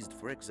increased,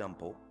 for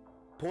example,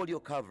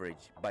 polio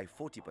coverage by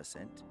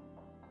 40%,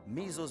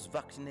 measles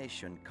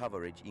vaccination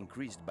coverage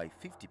increased by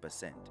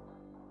 50%,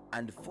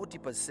 and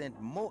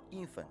 40% more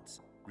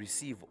infants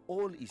receive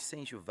all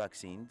essential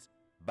vaccines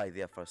by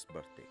their first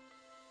birthday.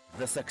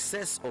 The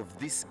success of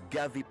this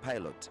Gavi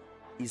pilot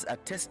is a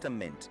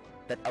testament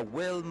that a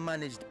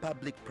well-managed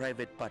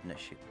public-private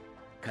partnership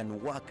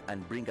can work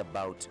and bring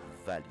about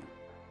value.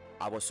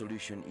 Our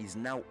solution is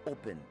now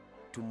open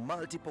to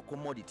multiple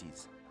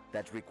commodities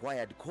that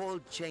required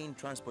cold chain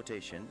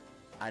transportation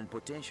and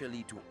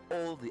potentially to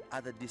all the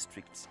other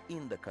districts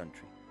in the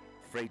country.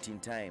 Freight in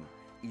Time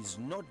is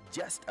not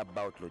just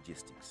about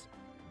logistics,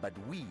 but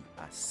we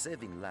are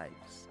saving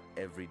lives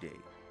every day.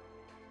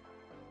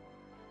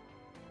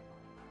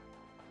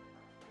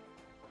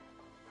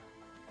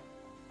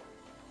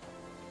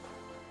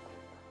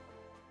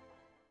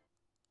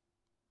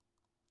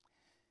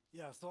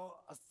 Yeah, so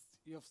as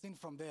you have seen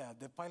from there,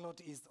 the pilot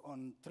is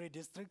on 3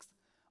 districts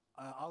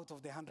out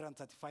of the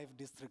 135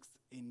 districts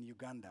in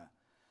Uganda.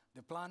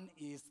 The plan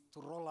is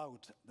to roll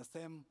out the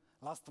same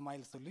last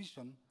mile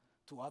solution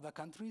to other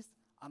countries,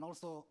 and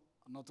also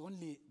not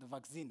only the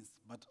vaccines,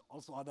 but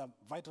also other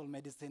vital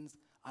medicines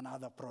and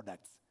other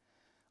products.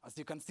 As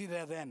you can see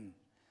there then,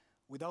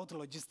 without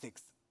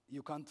logistics,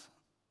 you can't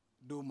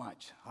do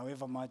much,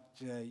 however much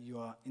you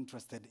are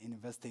interested in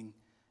investing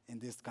in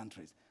these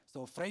countries.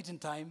 So Freight in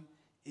Time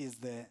is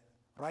the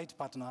right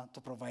partner to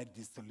provide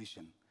this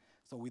solution.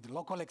 So with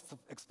local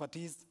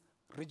expertise,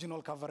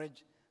 regional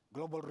coverage,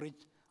 global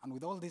reach, and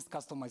with all these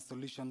customized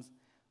solutions,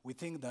 we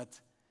think that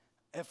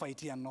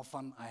FIT and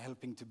Norfund are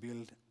helping to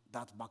build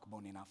that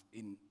backbone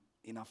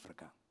in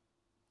Africa.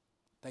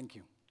 Thank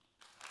you.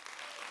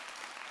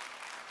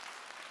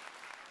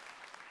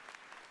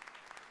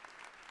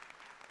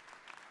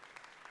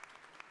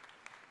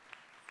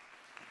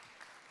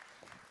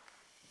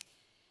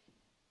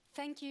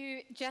 Thank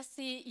you,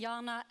 Jesse,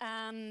 Jana,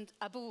 and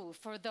Abu,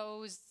 for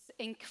those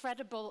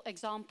incredible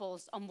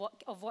examples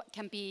of what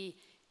can be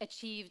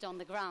achieved on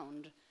the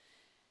ground.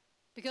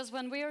 Because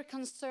when we are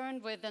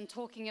concerned with and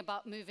talking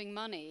about moving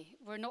money,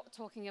 we're not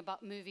talking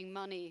about moving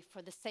money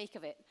for the sake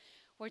of it.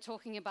 We're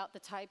talking about the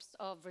types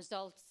of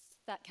results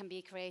that can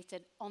be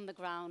created on the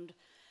ground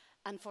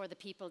and for the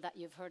people that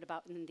you've heard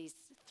about in these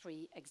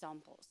 3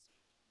 examples.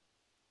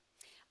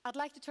 I'd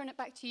like to turn it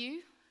back to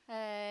you.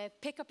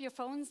 Pick up your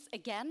phones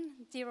again,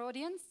 dear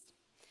audience.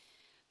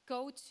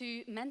 Go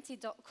to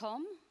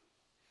menti.com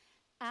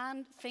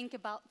and think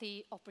about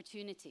the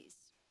opportunities.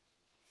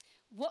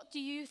 What do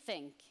you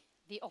think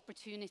the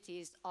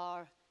opportunities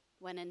are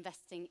when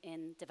investing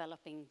in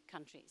developing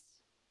countries?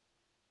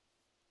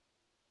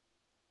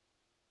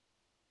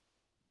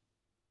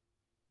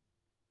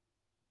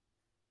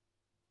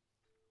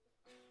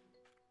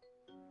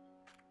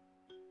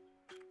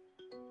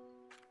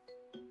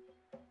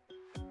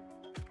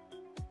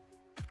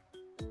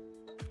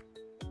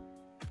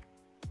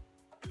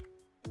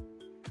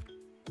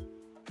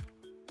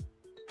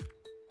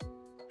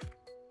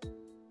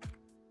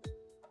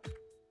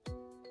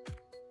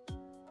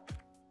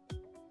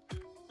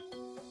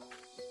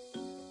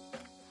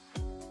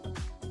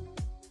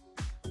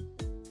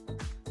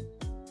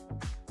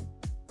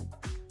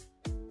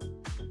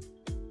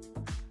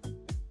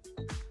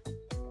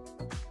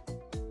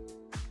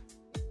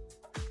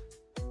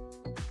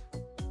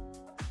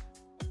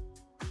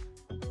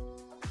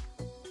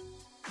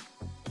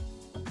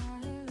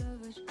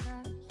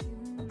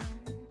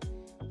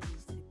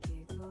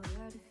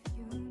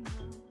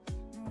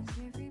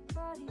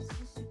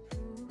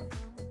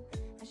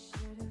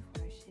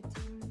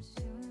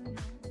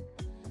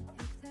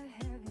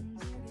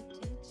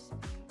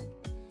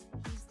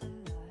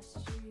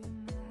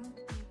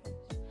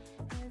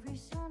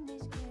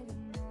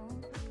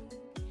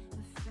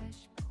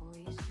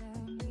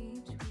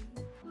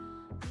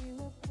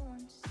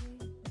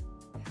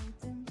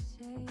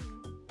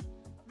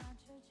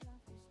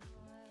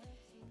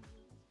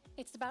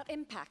 It's about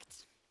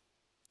impact,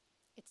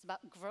 it's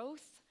about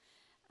growth,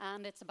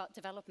 and it's about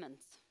development.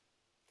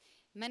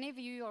 Many of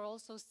you are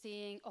also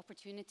seeing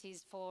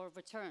opportunities for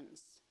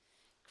returns,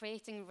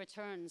 creating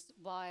returns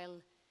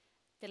while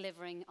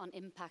delivering on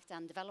impact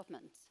and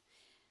development.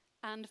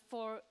 And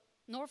for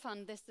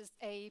Norfund, this is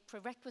a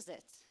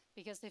prerequisite,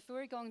 because if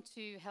we're going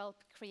to help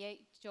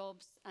create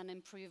jobs and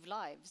improve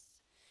lives,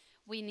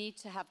 we need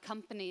to have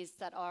companies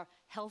that are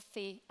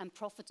healthy and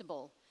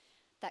profitable,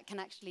 that can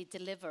actually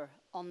deliver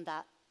on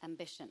that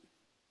ambition.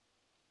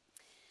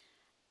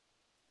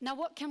 Now,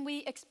 what can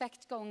we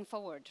expect going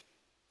forward?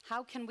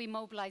 How can we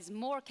mobilize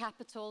more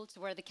capital to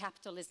where the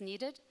capital is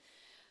needed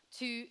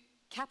to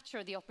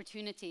capture the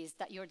opportunities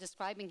that you're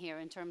describing here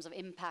in terms of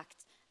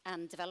impact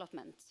and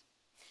development?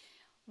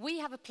 We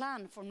have a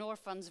plan for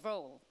Norfund's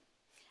role,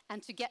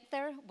 and to get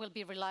there, we'll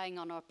be relying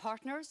on our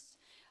partners,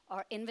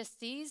 our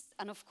investees,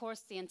 and of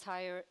course, the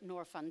entire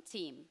Norfund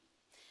team.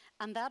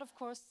 And that, of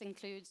course,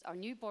 includes our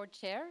new board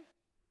chair.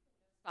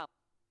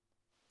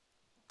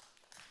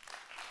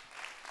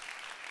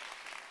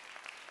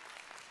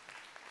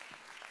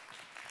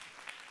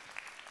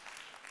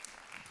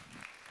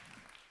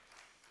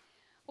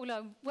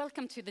 Ola,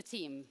 welcome to the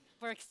team.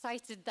 We're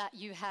excited that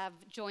you have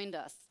joined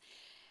us.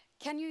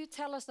 Can you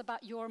tell us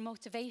about your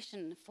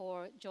motivation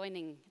for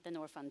joining the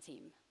Norfund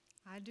team?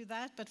 I'll do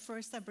that, but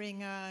first I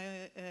bring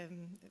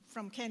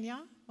from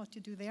Kenya, what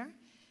you do there.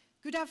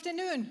 Good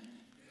afternoon.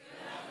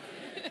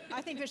 Good afternoon.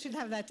 I think we should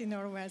have that in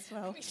Norway as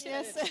well.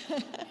 Yes.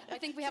 I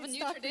think we have a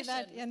new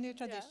tradition. A new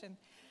tradition.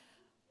 Yeah.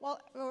 Well,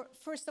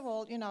 first of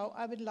all,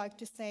 I would like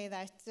to say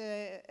that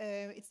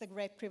it's a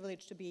great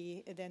privilege to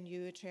be the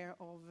new chair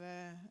of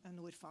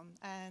Norfund.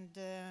 And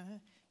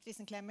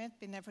Kristin Clement,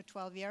 been there for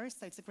 12 years,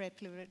 so it's a great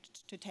privilege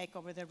to take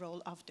over the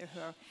role after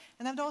her.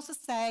 And I would also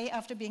say,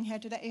 after being here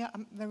today,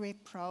 I'm very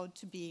proud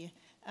to be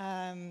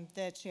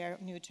the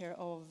new chair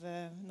of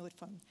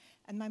Norfund.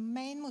 And my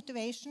main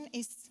motivation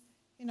is,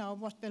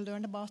 what we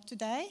learned about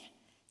today,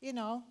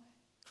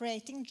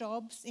 creating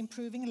jobs,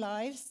 improving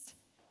lives,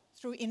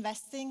 through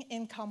investing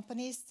in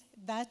companies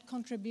that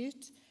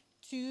contribute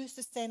to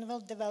sustainable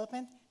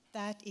development.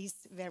 That is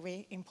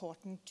very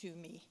important to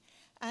me.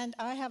 And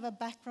I have a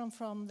background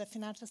from the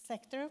financial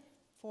sector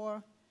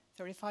for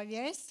 35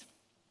 years,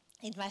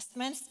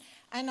 investments,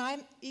 and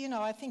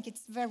I think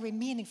it's very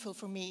meaningful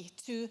for me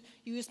to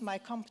use my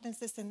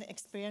competences and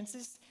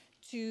experiences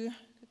to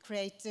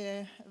create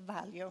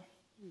value.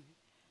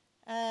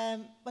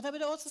 Mm-hmm. But I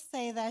would also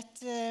say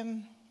that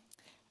an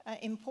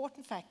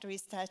important factor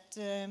is that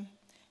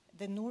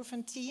the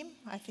Norfund team,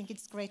 I think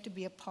it's great to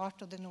be a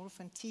part of the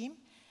Norfund team.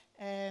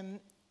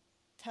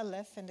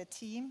 Tellef and the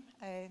team,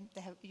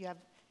 you have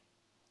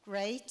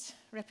great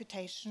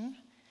reputation,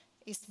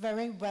 is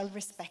very well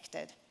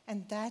respected,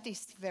 and that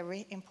is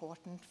very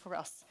important for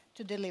us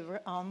to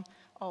deliver on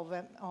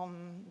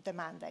the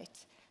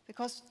mandate,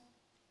 because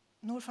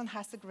Norfund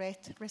has a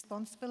great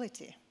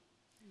responsibility.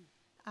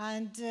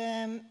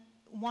 And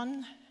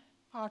one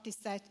part is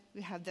that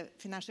we have the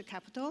financial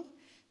capital.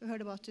 We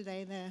heard about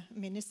today, the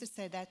minister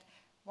said that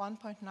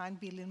 1.9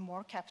 billion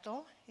more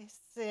capital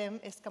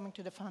is coming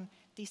to the fund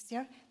this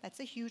year. That's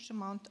a huge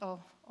amount of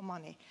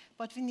money.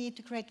 But we need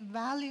to create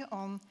value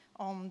on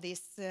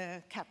this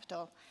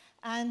capital.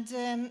 And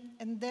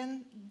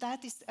then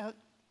that is a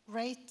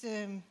great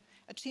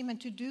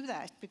achievement to do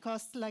that,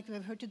 because like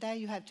we've heard today,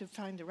 you have to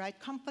find the right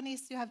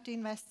companies you have to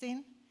invest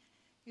in.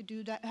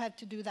 You have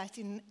to do that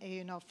in,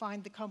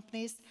 find the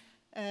companies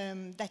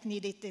that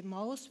need it the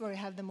most, where we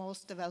have the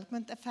most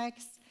development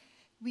effects.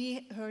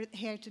 We heard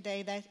here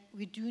today that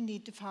we do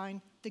need to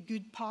find the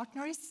good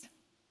partners.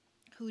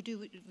 Who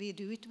do we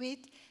do it with,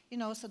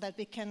 so that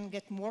we can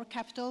get more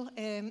capital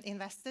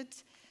invested.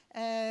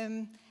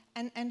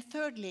 And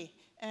thirdly,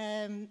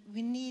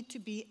 we need to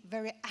be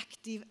very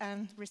active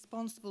and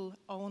responsible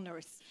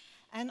owners.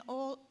 And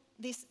all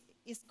this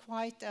is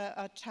quite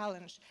a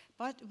challenge.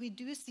 But we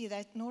do see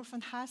that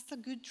Norfund has a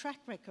good track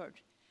record.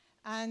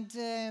 And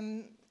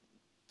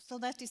so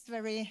that is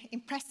very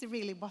impressive,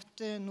 really, what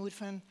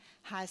Norfund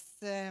has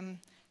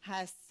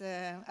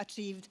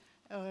achieved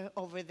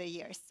over the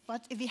years.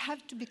 But we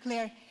have to be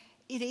clear,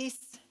 it is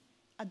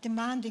a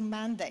demanding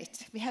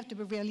mandate. We have to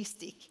be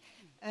realistic.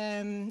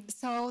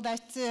 So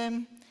that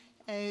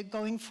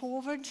going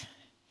forward,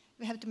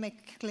 we have to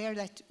make clear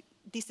that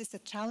this is a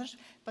challenge,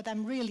 but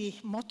I'm really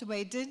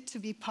motivated to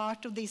be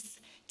part of this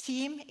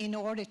team in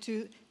order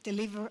to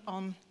deliver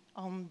on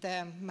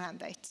the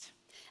mandate.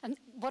 And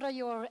what are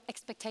your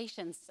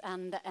expectations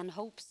and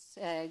hopes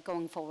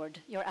going forward,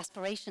 your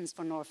aspirations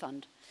for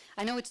Norfund?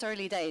 I know it's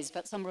early days,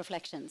 but some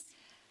reflections.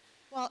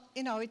 Well,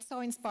 it's so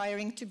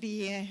inspiring to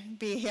be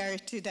here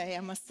today,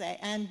 I must say.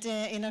 And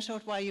in a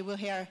short while, you will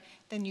hear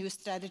the new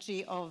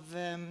strategy of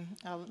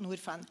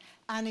Norfund.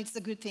 And it's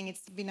a good thing.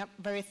 It's been a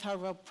very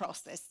thorough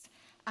process.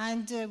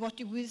 And what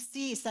you will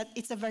see is that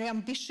it's a very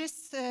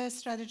ambitious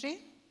strategy,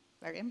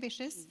 very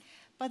ambitious.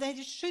 But that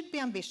it should be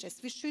ambitious.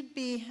 We should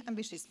be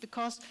ambitious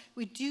because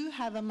we do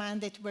have a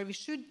mandate where we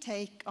should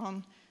take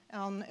on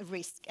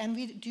risk. And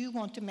we do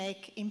want to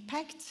make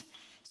impact.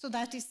 So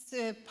that is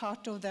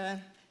part of the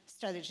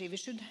strategy. We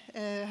should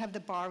have the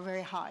bar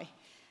very high.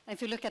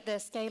 If you look at the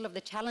scale of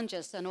the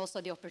challenges and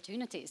also the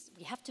opportunities,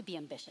 we have to be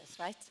ambitious,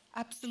 right?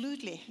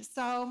 Absolutely.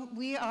 So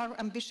we are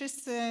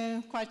ambitious,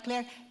 quite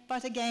clear.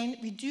 But again,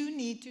 we do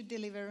need to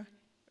deliver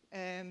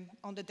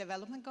on the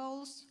development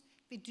goals.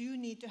 We do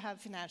need to have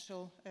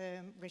financial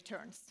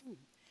returns.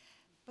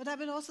 But I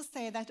will also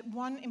say that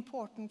one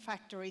important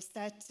factor is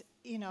that,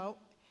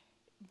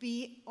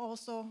 we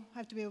also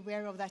have to be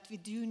aware of that we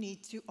do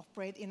need to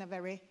operate in a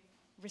very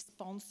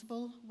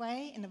responsible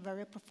way, in a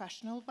very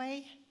professional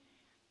way.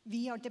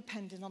 We are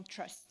dependent on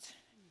trust.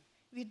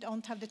 We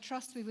don't have the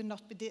trust, we will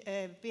not be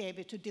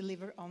able to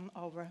deliver on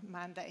our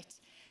mandate.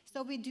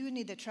 So we do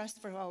need the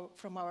trust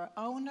from our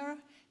owner.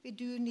 We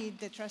do need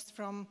the trust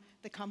from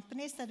the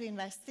companies that we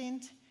invest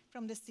in,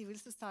 from the civil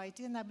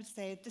society, and I would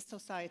say the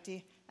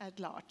society at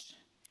large.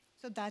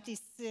 So that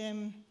is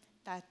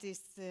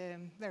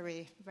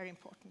very, very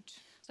important.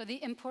 So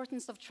the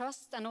importance of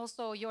trust and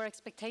also your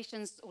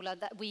expectations, Ola,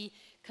 that we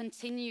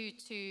continue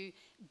to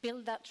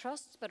build that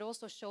trust, but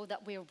also show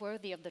that we're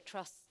worthy of the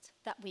trust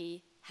that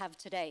we have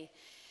today.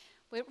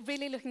 We're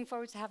really looking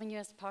forward to having you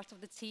as part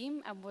of the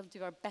team, and we'll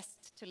do our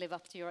best to live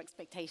up to your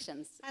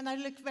expectations. And I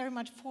look very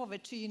much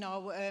forward to,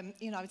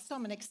 so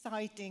many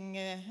exciting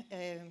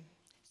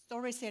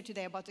stories here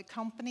today about the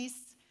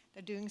companies.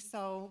 They're doing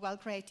so well,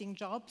 creating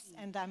jobs,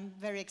 and I'm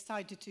very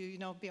excited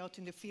to be out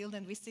in the field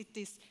and visit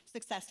these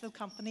successful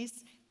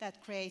companies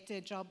that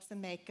create jobs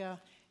and make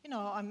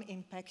an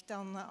impact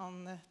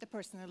on the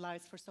personal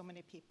lives for so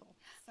many people.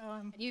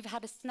 So you've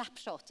had a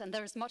snapshot, and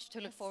there is much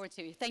to look forward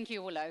to. Thank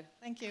you, Olo.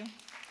 Thank you.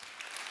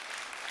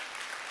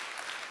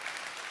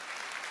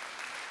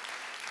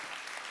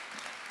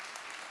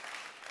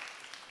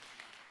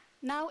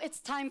 Now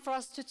it's time for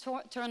us to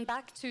turn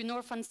back to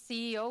Norfund's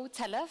CEO,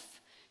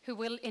 Tellef, who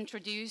will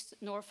introduce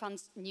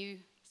Norfund's new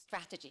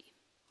strategy.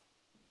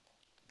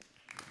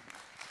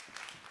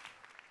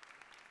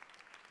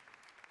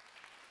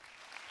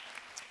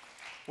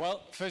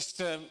 Well,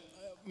 first, I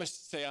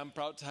must say I'm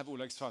proud to have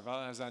Ola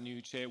Svarva as our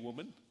new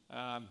chairwoman.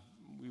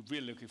 We're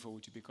really looking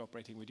forward to be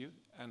cooperating with you.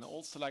 And I'd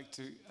also like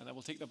to, and I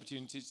will take the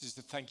opportunity just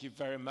to thank you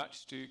very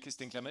much to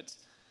Kristin Clemet,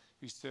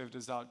 who served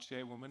as our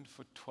chairwoman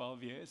for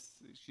 12 years.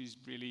 She's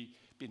really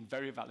been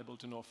very valuable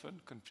to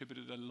Norfund,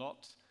 contributed a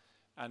lot,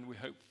 and we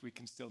hope we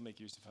can still make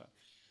use of her.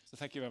 So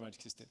thank you very much,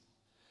 Kristin.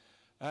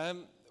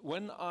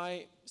 When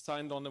I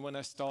signed on and when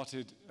I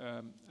started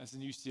as the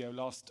new CEO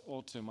last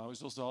autumn, I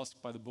was also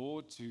asked by the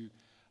board to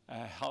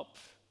help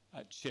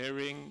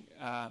chairing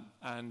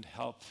and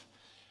help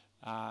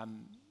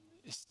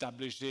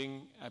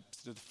establishing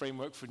sort of the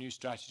framework for a new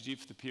strategy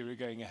for the period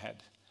going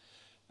ahead.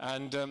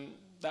 And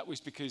that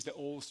was because the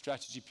old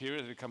strategy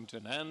period had come to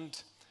an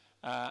end,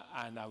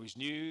 and I was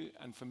new,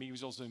 and for me it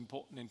was also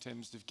important in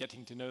terms of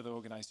getting to know the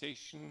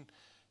organization,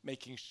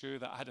 making sure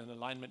that I had an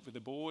alignment with the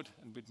board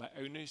and with my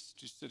owners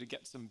to sort of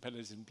get some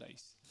pillars in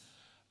place.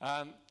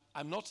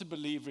 I'm not a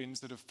believer in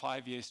sort of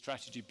 5-year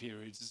strategy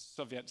periods,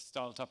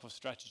 Soviet-style type of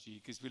strategy,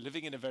 because we're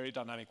living in a very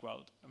dynamic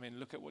world. I mean,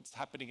 look at what's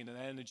happening in an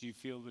energy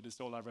field with the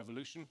solar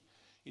revolution.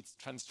 It's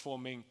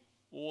transforming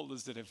all the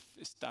sort of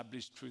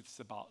established truths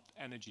about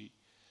energy.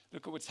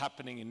 Look at what's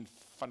happening in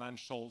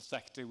financial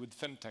sector with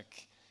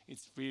fintech.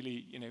 It's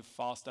really,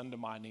 fast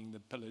undermining the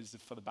pillars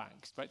for the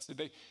banks, right?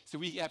 So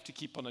we have to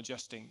keep on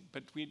adjusting,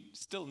 but we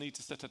still need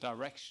to set a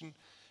direction.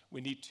 We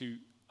need to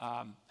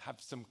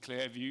have some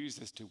clear views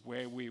as to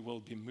where we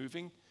will be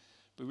moving,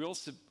 But we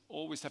also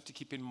always have to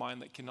keep in mind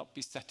that it cannot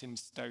be set in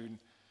stone.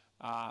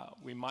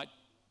 We might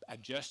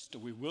adjust, or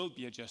we will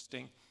be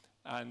adjusting,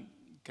 and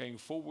going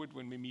forward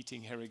when we're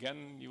meeting here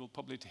again, you will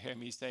probably hear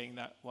me saying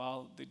that,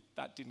 well,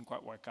 that didn't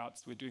quite work out,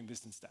 so we're doing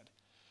this instead.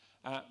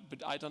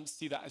 But I don't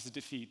see that as a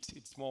defeat.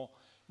 It's more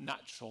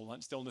natural.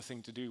 That's the only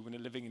thing to do when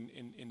you're living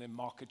in a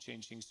market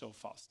changing so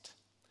fast.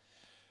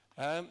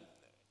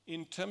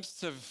 In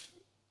terms of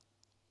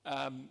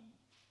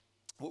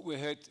what we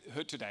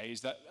heard today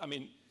is that, I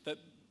mean,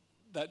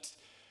 that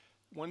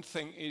one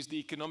thing is the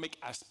economic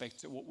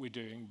aspect of what we're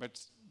doing, but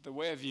the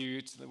way I view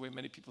it, the way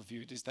many people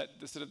view it, is that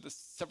the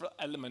several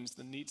elements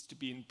that needs to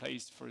be in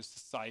place for a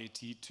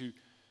society to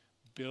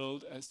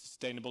build a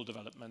sustainable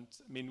development.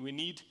 I mean, we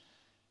need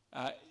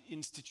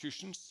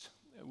institutions.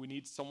 We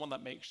need someone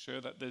that makes sure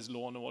that there's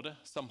law and order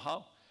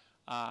somehow.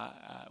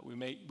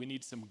 We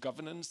need some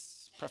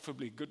governance,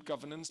 preferably good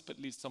governance, but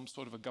at least some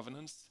sort of a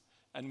governance.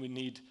 And we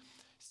need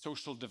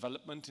social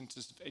development in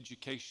terms of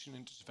education,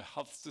 in terms of a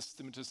health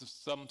system, in terms of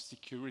some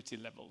security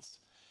levels.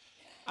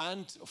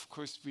 And of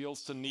course, we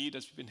also need,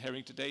 as we've been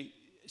hearing today,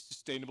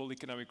 sustainable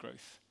economic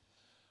growth.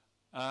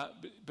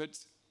 But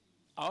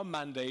our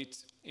mandate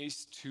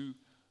is to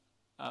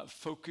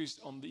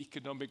focus on the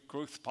economic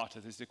growth part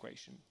of this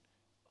equation.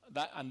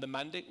 And the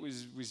mandate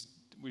was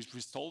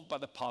resolved by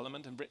the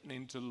Parliament and written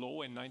into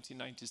law in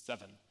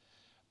 1997.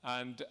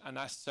 And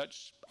as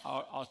such,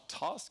 our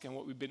task and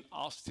what we've been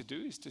asked to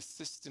do is to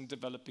assist in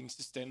developing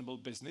sustainable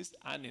business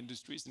and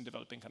industries in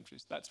developing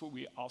countries. That's what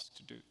we're asked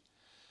to do.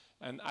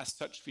 And as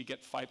such, we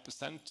get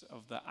 5%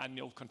 of the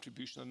annual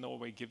contribution that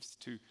Norway gives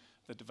to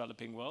the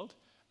developing world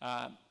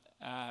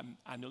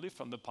annually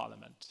from the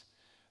Parliament.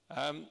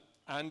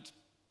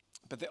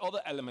 But the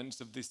other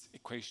elements of this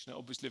equation are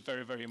obviously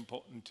very, very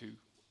important too.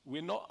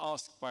 We're not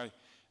asked by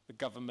the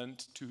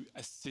government to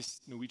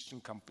assist Norwegian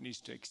companies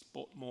to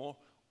export more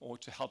or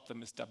to help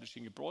them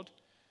establishing abroad.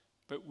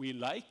 But we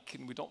like,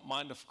 and we don't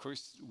mind, of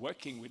course,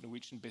 working with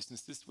Norwegian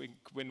businesses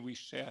when we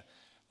share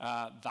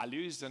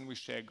values and we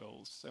share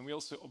goals. And we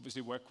also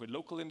obviously work with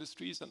local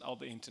industries and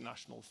other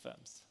international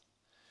firms.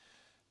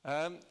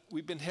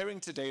 We've been hearing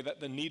today that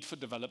the need for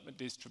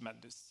development is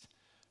tremendous.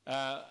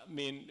 I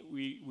mean,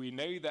 we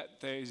know that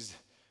there's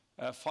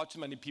far too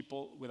many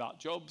people without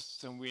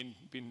jobs, and we've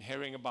been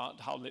hearing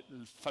about how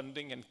little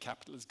funding and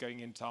capital is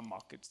going into our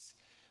markets.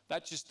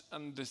 That just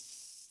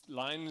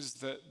underlines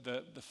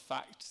the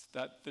fact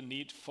that the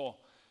need for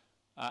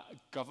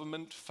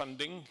government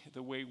funding,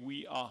 the way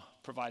we are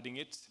providing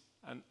it,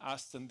 and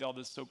us and the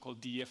other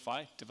so-called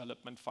DFI,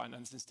 Development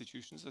Finance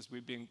Institutions, as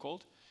we're being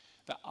called,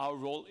 that our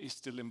role is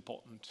still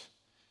important.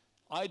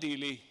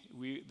 Ideally,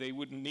 they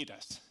wouldn't need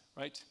us,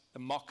 right? The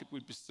market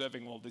would be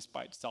serving all this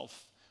by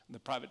itself, and the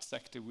private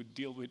sector would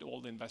deal with all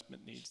the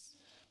investment needs.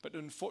 But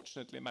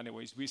unfortunately, in many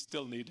ways, we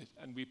still need it,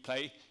 and we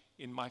play,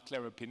 in my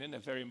clear opinion, a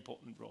very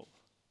important role.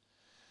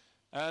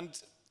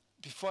 And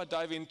before I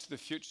dive into the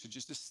future,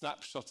 just a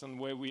snapshot on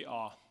where we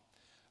are.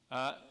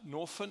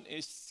 Norfund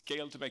is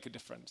scaled to make a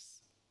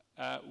difference.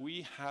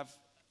 We have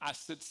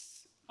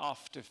assets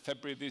after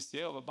February this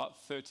year of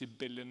about 30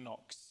 billion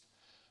NOK,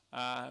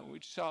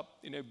 which are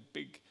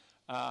big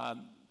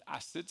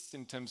assets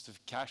in terms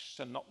of cash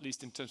and not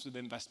least in terms of the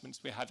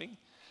investments we're having.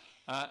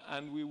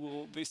 And we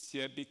will this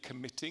year be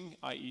committing,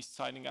 i.e.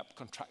 signing up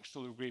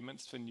contractual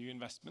agreements for new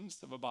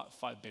investments of about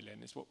 5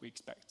 billion is what we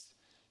expect.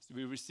 So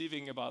we're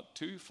receiving about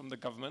 2 from the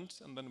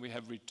government, and then we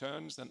have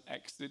returns and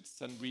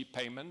exits and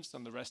repayments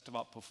on the rest of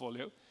our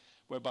portfolio,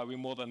 whereby we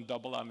more than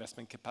double our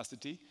investment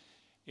capacity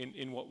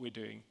in what we're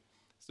doing.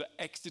 So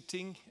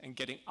exiting and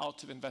getting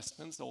out of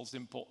investments is also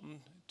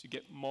important to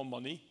get more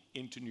money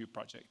into new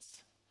projects.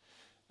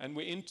 And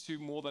we're into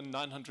more than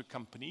 900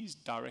 companies,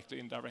 directly,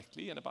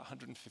 indirectly, and about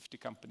 150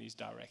 companies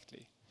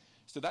directly.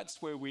 So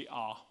that's where we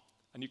are.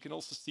 And you can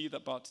also see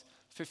that about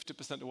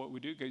 50% of what we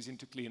do goes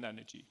into clean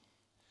energy.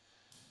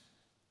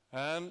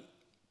 And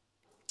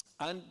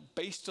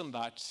based on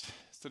that,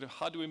 sort of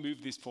how do we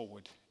move this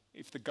forward?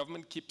 If the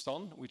government keeps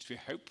on, which we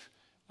hope,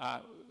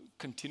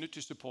 continue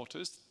to support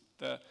us,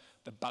 the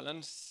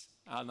balance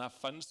and our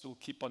funds will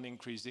keep on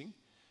increasing.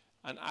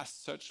 And as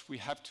such, we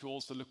have to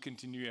also look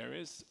into new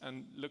areas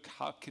and look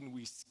how can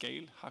we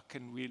scale, how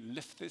can we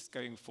lift this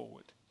going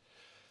forward.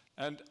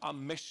 And our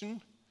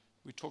mission,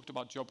 we talked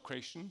about job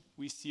creation,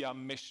 we see our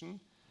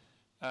mission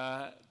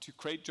to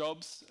create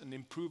jobs and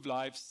improve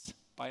lives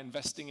by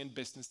investing in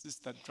businesses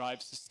that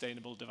drive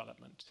sustainable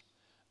development.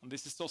 And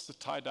this is also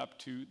tied up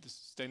to the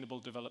Sustainable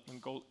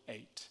Development Goal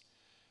 8.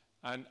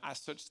 And as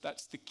such,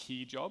 that's the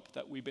key job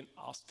that we've been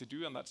asked to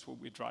do, and that's what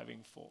we're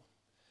driving for.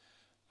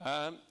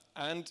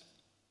 And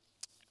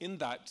in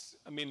that,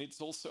 I mean,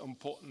 it's also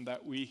important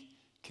that we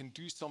can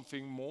do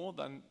something more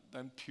than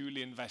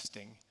purely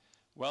investing.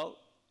 Well,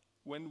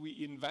 when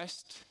we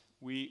invest,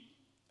 we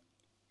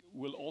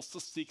will also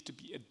seek to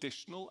be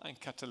additional and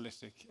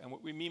catalytic. And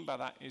what we mean by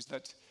that is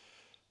that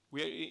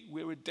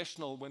we're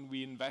additional when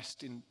we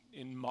invest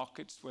in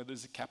markets where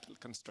there's a capital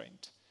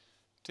constraint.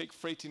 Take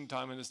Freight in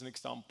Time as an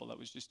example that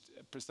was just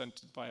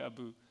presented by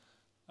Abu.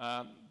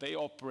 They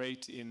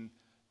operate in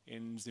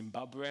in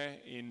Zimbabwe,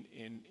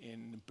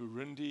 in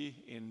Burundi,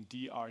 in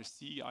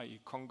DRC, i.e.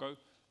 Congo.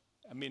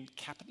 I mean,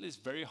 capital is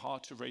very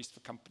hard to raise for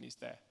companies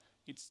there.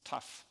 It's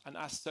tough. And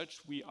as such,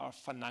 we are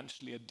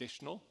financially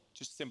additional,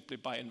 just simply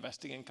by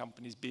investing in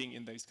companies being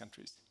in those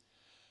countries.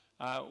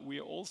 We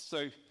are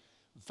also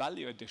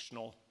value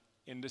additional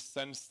in the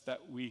sense that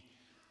we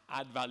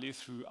add value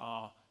through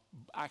our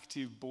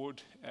active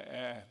board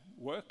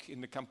work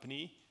in the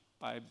company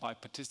by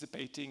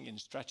participating in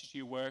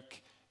strategy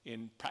work,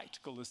 in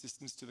practical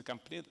assistance to the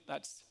company.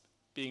 That's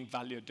being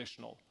value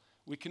additional.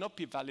 We cannot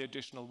be value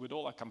additional with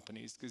all our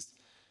companies because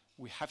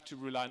we have to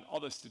rely on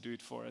others to do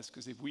it for us,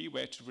 because if we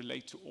were to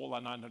relate to all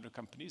our 900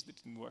 companies, it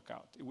didn't work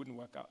out. It wouldn't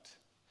work out.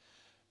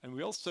 And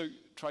we also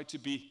try to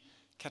be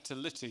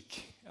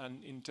catalytic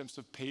and in terms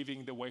of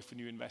paving the way for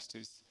new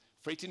investors.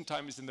 Freight in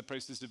Time is in the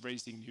process of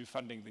raising new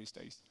funding these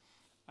days.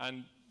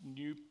 And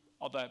new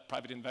other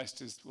private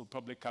investors will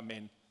probably come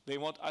in. They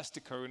want us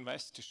to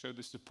co-invest, to show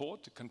the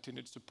support, the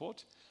continued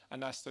support.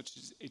 And as such,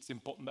 it's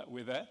important that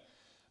we're there.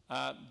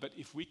 But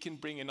if we can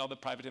bring in other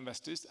private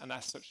investors and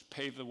as such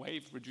pave the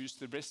way, reduce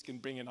the risk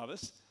and bring in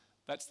others,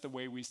 that's the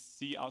way we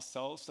see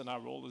ourselves and our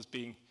role as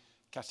being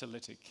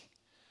catalytic.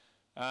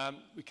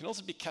 We can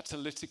also be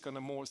catalytic on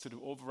a more sort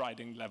of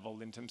overriding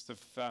level in terms of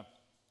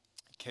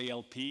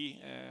KLP,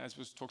 as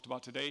was talked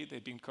about today.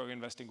 They've been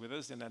co-investing with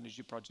us in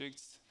energy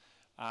projects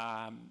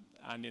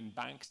and in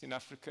banks in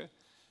Africa.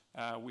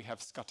 We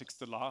have Scottish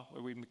Solar,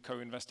 where we're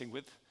co-investing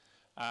with.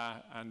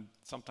 And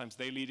sometimes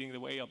they're leading the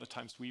way, other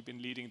times we've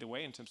been leading the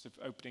way in terms of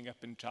opening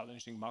up in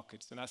challenging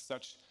markets. And as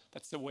such,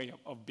 that's the way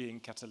of being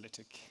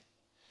catalytic.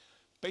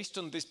 Based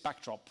on this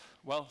backdrop,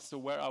 well, so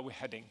where are we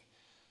heading?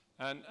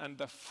 And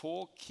the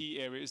 4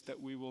 key areas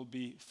that we will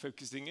be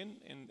focusing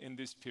in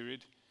this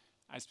period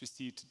as we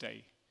see it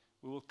today.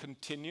 We will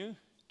continue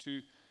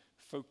to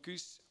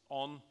focus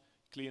on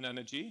clean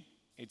energy.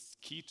 It's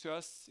key to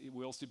us.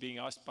 We're also being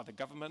asked by the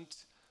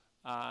government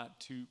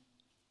to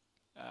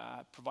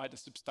provide a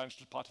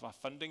substantial part of our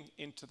funding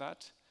into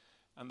that,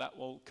 and that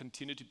will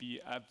continue to be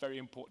a very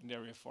important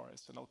area for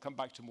us. And I'll come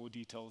back to more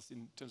details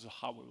in terms of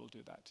how we will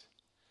do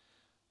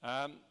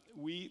that.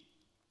 We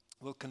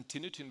will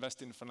continue to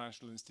invest in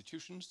financial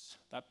institutions,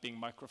 that being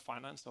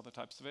microfinance, other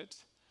types of it.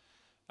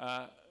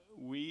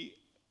 We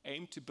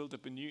aim to build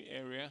up a new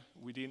area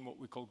within what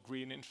we call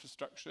green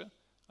infrastructure,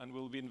 and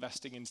we'll be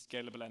investing in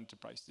scalable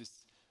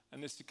enterprises.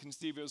 And as you can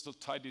see, we also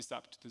tie this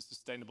up to the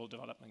Sustainable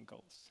Development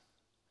Goals.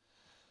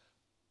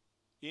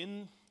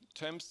 In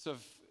terms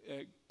of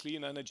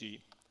clean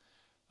energy,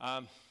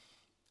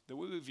 the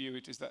way we view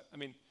it is that, I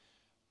mean,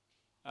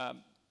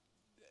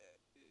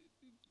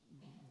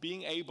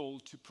 being able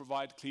to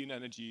provide clean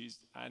energies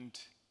and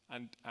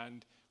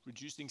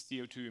reducing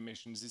CO2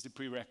 emissions is a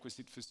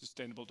prerequisite for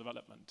sustainable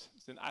development.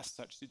 And as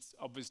such, it's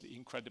obviously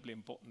incredibly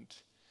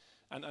important.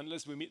 And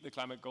unless we meet the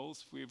climate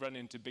goals, we run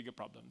into bigger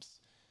problems.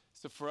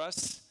 So for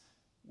us,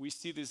 we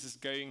see this as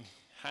going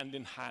hand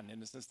in hand in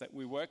the sense that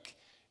we work.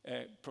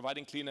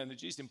 Providing clean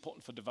energy is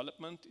important for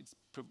development,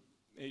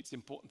 it's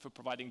important for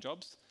providing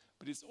jobs,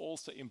 but it's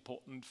also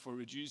important for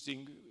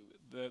reducing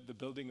the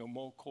building of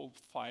more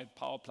coal-fired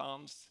power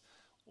plants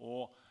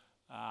or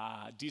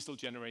diesel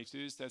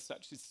generators. As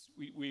such,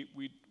 we're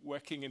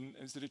working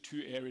in sort of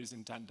 2 areas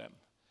in tandem.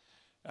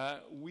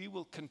 We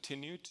will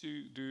continue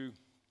to do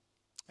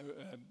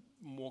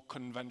more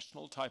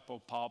conventional type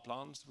of power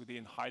plants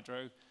within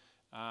hydro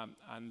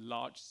and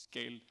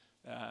large-scale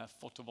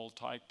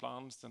photovoltaic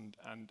plants and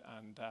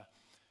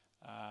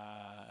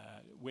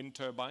wind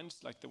turbines,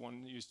 like the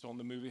one you saw in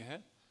the movie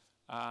here.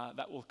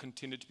 That will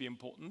continue to be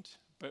important,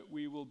 but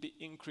we will be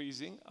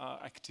increasing our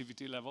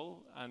activity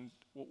level and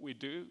what we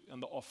do on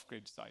the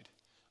off-grid side.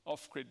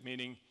 Off-grid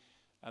meaning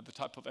the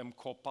type of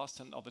M-Corpas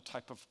and other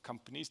type of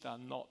companies that are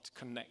not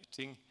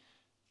connecting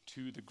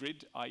to the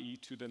grid, i.e.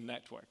 to the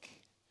network.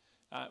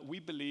 We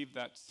believe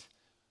that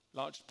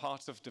large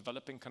parts of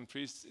developing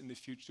countries in the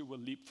future will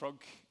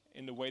leapfrog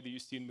in the way that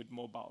you've seen with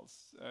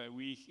mobiles.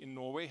 We in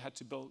Norway had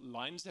to build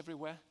lines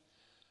everywhere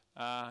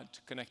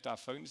to connect our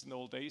phones in the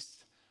old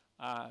days,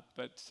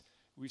 but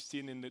we've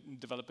seen in the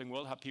developing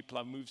world how people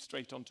have moved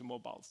straight onto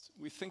mobiles.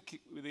 We think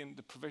within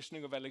the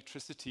provisioning of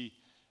electricity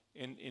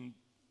in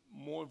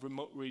more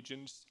remote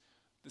regions,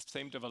 the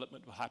same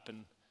development will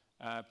happen.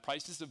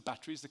 Prices of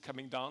batteries are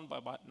coming down by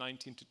about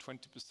 19 to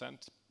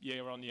 20%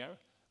 year on year.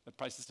 The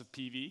prices of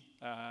PV,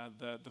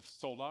 the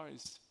solar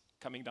is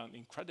coming down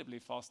incredibly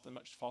fast and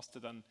much faster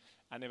than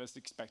any of us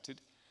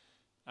expected.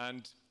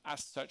 And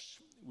as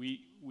such,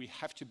 we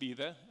have to be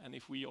there. And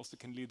if we also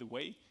can lead the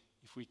way,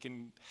 if we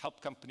can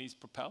help companies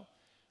propel,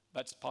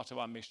 that's part of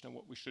our mission and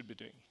what we should be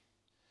doing.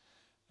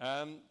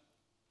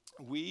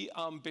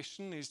 Our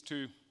ambition is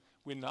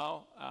we're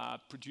now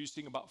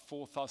producing about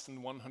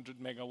 4,100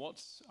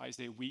 megawatts. I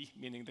say we,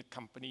 meaning the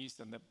companies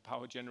and the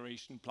power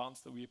generation plants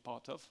that we're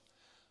part of,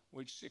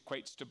 which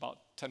equates to about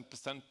 10%,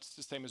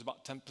 the same as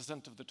about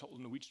 10% of the total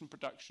Norwegian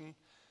production,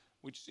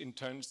 which in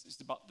turn is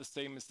about the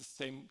same as the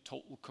same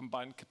total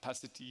combined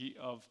capacity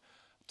of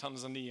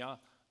Tanzania,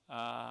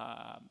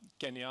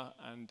 Kenya,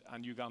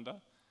 and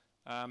Uganda.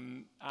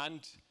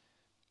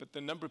 But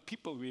the number of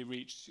people we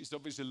reach is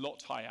obviously a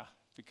lot higher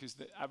because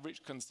the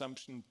average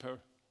consumption per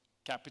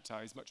capita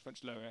is much,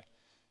 much lower.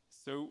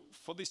 So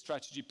for this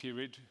strategy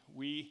period,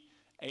 we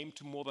aim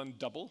to more than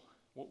double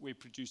what we're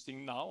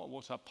producing now or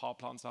what our power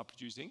plants are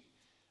producing,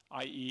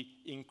 i.e.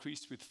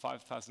 increase with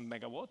 5,000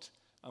 megawatt.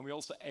 And we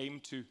also aim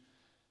to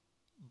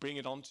bring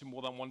it on to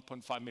more than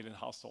 1.5 million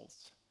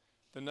households.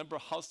 The number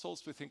of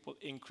households we think will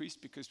increase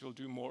because we'll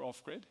do more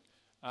off-grid,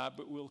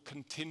 but we'll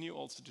continue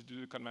also to do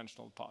the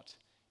conventional part.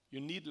 You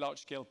need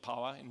large-scale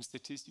power in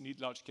cities, you need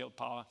large-scale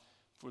power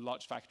for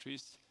large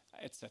factories,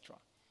 etc.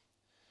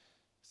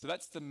 So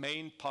that's the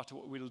main part of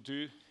what we'll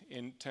do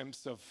in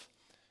terms of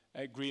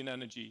green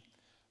energy.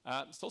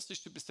 It also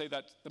should be said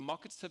that the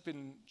markets have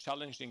been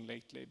challenging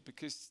lately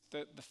because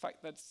the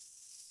fact that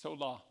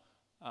solar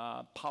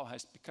power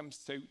has become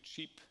so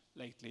cheap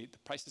lately, the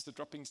prices are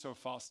dropping so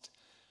fast,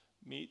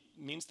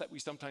 means that we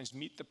sometimes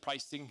meet the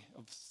pricing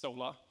of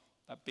solar,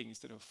 that being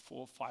sort of $4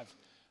 or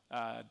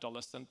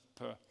 $5 cents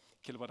per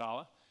kilowatt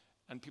hour.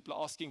 And people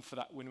are asking for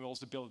that when we're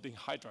also building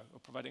hydro or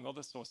providing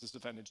other sources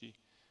of energy.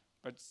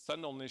 But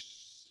sun only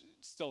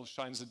still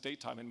shines at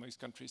daytime in most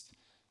countries.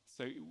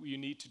 So you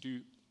need to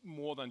do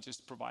more than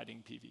just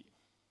providing PV.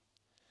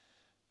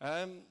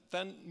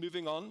 Then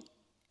moving on,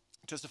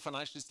 just the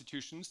financial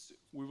institutions,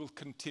 we will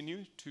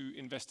continue to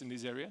invest in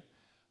this area.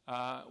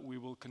 We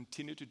will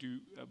continue to do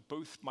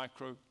both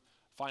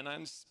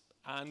microfinance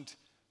and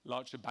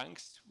larger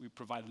banks. We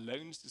provide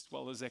loans as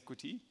well as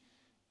equity.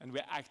 And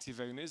we're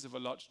active owners of a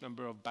large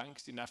number of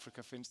banks in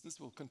Africa, for instance.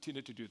 We'll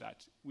continue to do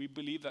that. We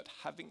believe that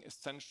having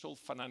essential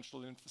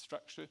financial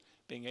infrastructure,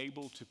 being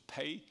able to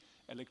pay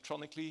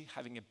electronically,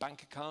 having a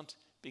bank account,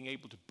 being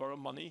able to borrow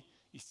money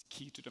is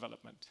key to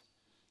development.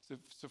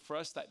 So for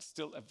us, that's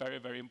still a very,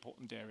 very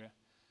important area.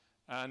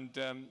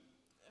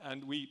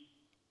 And we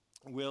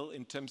will,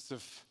 in terms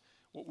of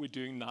what we're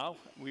doing now,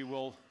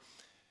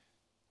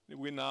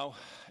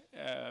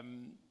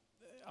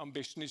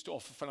 ambition is to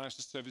offer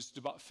financial services to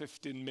about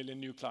 15 million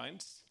new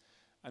clients,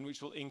 and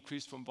which will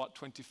increase from about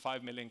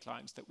 25 million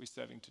clients that we're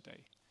serving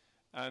today.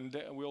 And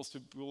we'll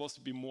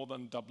also be more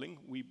than doubling,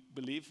 we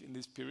believe, in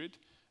this period,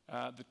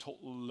 the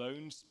total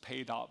loans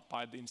paid out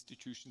by the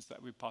institutions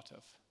that we're part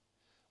of,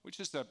 which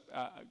is a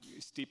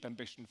steep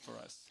ambition for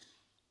us.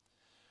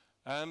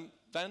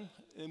 Then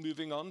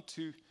moving on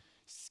to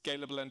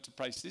scalable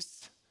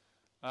enterprises.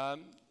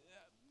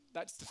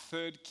 That's the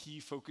third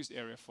key focus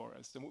area for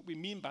us. And what we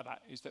mean by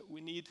that is that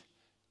we need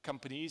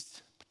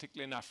companies,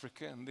 particularly in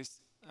Africa,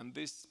 and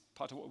this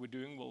part of what we're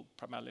doing will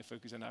primarily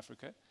focus on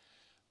Africa,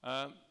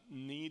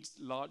 needs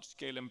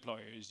large-scale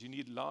employers. You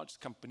need large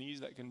companies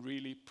that can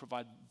really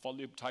provide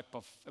volume type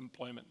of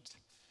employment.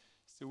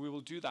 So we will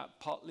do that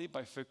partly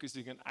by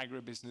focusing on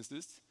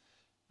agribusinesses,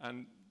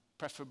 and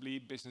preferably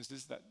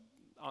businesses that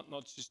are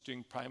not just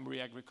doing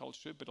primary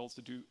agriculture, but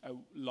also do a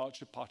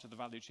larger part of the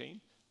value chain,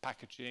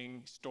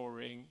 packaging,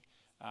 storing,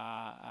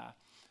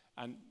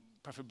 and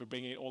preferably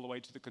bringing it all the way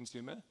to the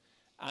consumer.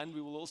 And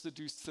we will also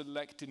do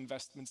select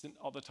investments in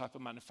other type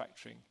of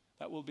manufacturing.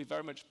 That will be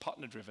very much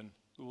partner-driven.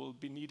 We will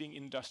be needing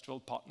industrial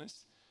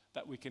partners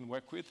that we can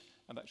work with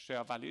and that share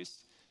our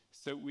values.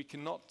 So we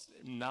cannot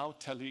now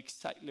tell you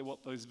exactly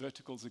what those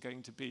verticals are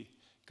going to be,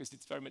 because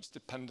it's very much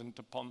dependent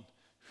upon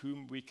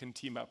whom we can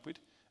team up with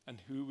and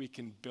who we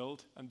can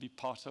build and be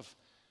part of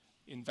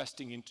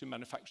investing into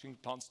manufacturing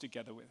plants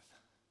together with.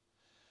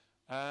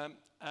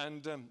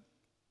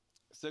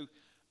 So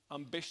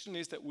ambition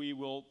is that we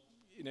will,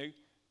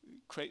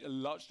 create a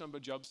large number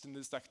of jobs in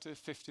this sector,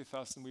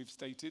 50,000 we've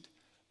stated,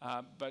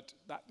 but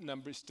that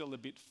number is still a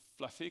bit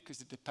fluffy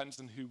because it depends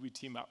on who we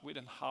team up with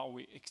and how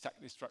we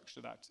exactly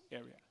structure that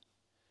area.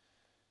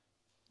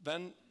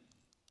 Then,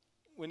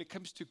 when it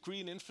comes to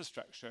green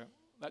infrastructure,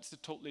 that's a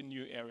totally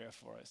new area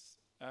for us.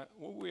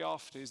 What we're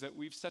after is that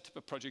we've set up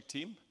a project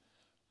team,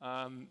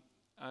 and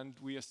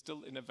we are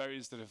still in a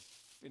very sort of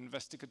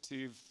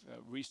investigative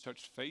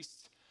research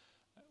phase.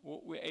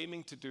 What we're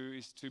aiming to do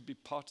is to be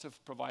part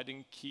of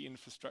providing key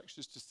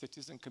infrastructures to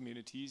cities and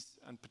communities,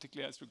 and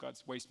particularly as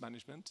regards waste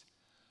management,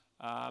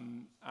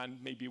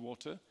 and maybe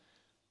water,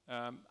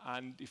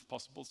 and if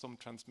possible, some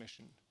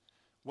transmission.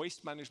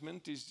 Waste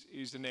management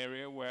is an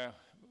area where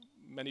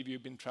many of you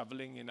have been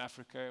traveling in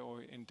Africa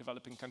or in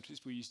developing countries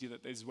where you see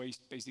that there's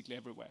waste basically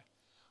everywhere.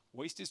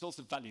 Waste is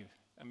also value.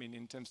 I mean,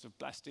 in terms of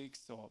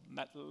plastics or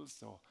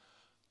metals or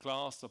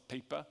glass or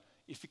paper,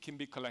 if it can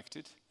be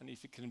collected and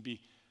if it can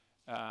be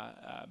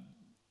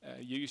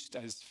used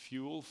as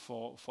fuel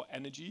for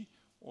energy,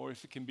 or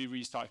if it can be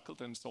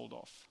recycled and sold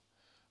off.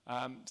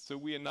 So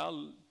we are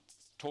now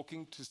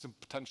talking to some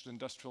potential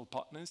industrial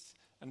partners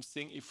and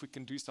seeing if we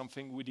can do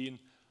something within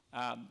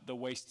the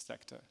waste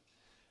sector.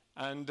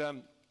 And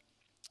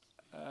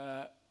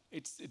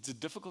it's a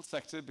difficult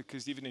sector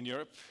because even in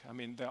Europe, I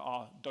mean, there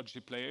are dodgy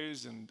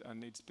players, and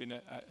it's been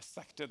a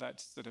sector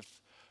that's sort of,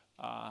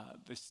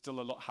 there's still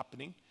a lot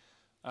happening.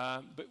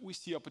 But we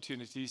see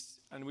opportunities,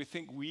 and we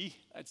think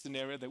it's an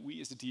area that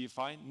we as a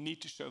DFI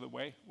need to show the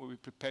way, where we're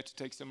prepared to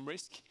take some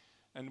risk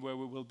and where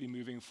we will be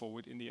moving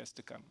forward in the years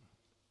to come.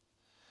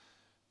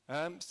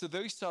 So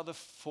those are the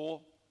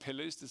 4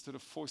 pillars, the sort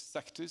of 4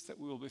 sectors that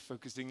we will be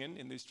focusing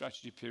in this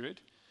strategy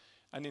period.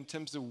 And in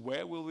terms of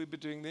where will we be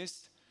doing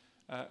this,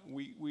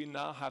 we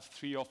now have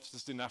 3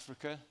 offices in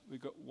Africa.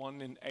 We've got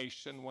 1 in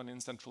Asia and 1 in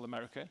Central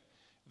America.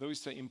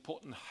 Those are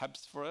important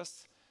hubs for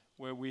us,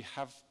 where we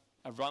have,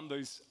 around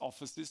those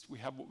offices, we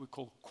have what we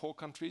call core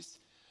countries,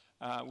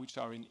 which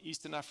are in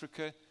Eastern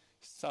Africa,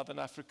 Southern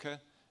Africa,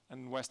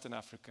 and Western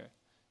Africa.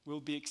 We'll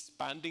be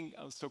expanding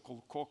our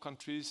so-called core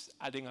countries,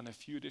 adding on a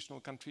few additional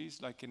countries,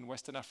 like in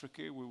Western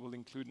Africa, we will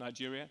include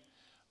Nigeria,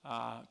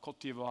 Côte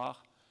d'Ivoire,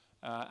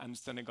 and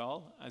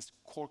Senegal as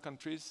core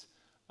countries.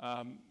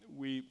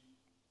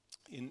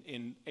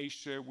 In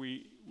Asia,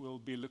 we will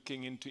be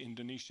looking into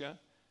Indonesia,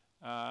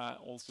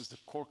 also as a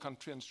core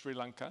country, and Sri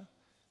Lanka.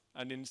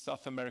 And in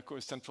South America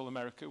or Central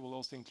America, we'll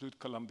also include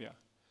Colombia.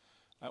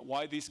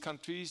 Why these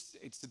countries?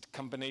 It's a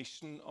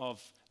combination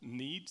of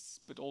needs,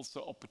 but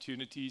also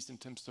opportunities in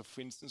terms of,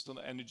 for instance, on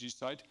the energy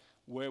side,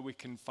 where we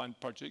can find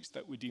projects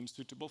that we deem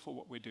suitable for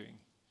what we're doing.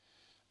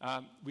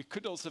 We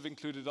could also have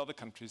included other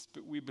countries,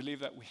 but we believe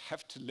that we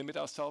have to limit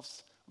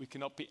ourselves. We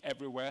cannot be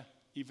everywhere,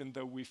 even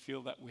though we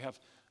feel that we have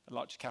a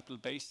large capital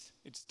base.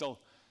 It's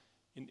still,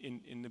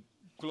 in the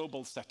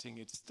global setting,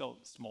 it's still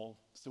small.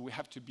 So we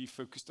have to be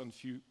focused on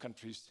few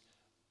countries.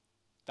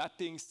 That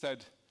being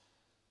said,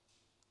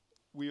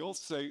 we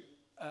also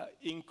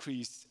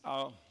increase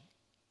our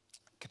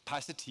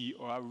capacity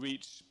or our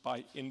reach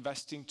by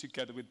investing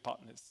together with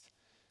partners.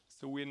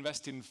 So we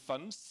invest in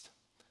funds,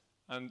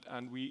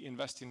 and we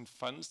invest in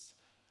funds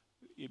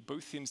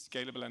both in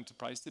scalable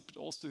enterprises, but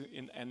also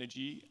in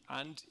energy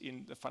and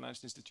in the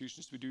financial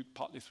institutions. We do it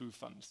partly through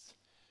funds.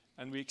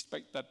 And we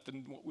expect that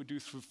then what we do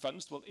through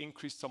funds will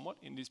increase somewhat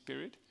in this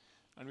period.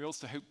 And we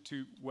also hope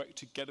to work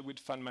together with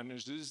fund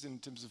managers in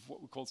terms of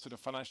what we call sort of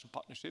financial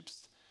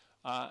partnerships,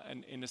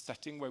 and in a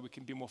setting where we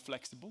can be more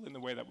flexible in the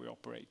way that we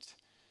operate.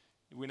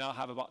 We now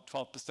have about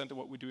 12% of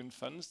what we do in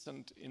funds,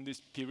 and in this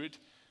period,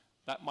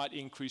 that might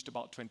increase to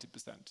about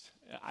 20%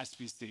 as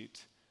we see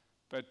it.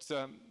 But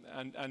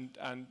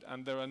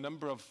and there are a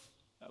number of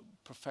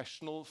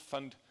professional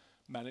fund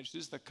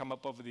managers that come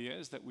up over the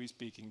years that we're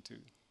speaking to.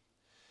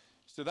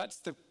 So that's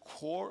the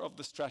core of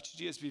the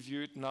strategy as we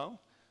view it now.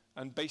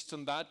 And based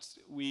on that,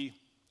 we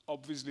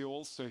obviously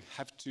also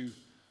have to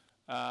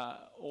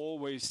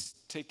always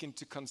take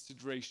into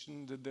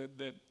consideration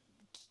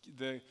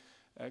the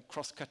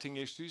cross-cutting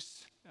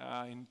issues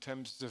in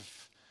terms of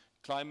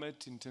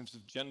climate, in terms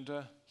of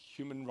gender,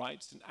 human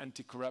rights, and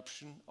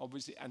anti-corruption,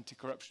 obviously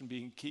anti-corruption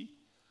being key.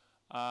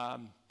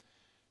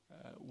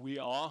 We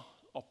are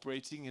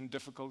operating in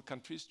difficult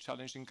countries,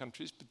 challenging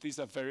countries, but these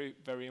are very,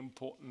 very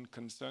important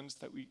concerns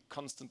that we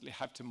constantly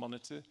have to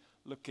monitor,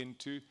 look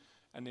into,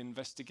 and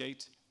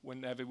investigate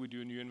whenever we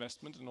do a new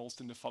investment, and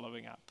also in the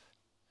following up.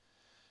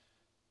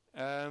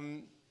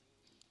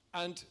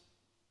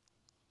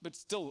 But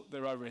still,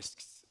 there are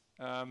risks.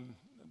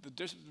 The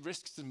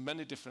risks in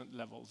many different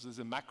levels. There's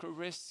a macro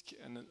risk,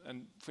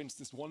 and for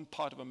instance, one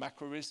part of a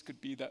macro risk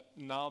could be that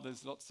now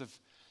there's lots of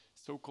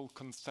so-called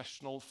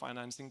concessional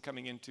financing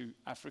coming into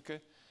Africa.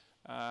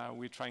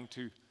 We're trying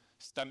to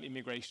stem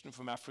immigration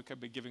from Africa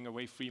by giving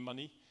away free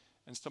money,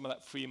 and some of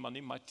that free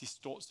money might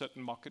distort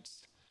certain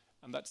markets,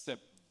 and that's a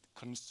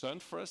concern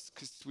for us,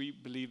 because we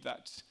believe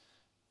that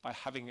by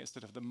having a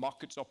sort of the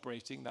markets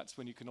operating, that's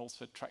when you can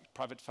also attract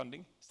private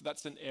funding. So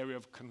that's an area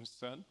of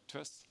concern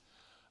to us.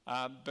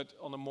 But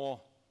on a more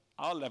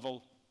our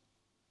level,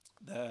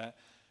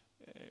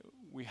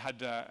 we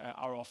had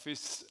our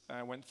office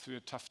went through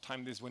a tough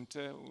time this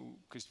winter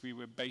because we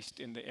were based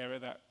in the area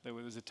that there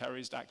was a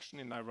terrorist action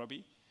in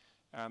Nairobi,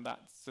 and that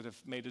sort of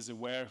made us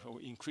aware,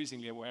 or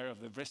increasingly aware,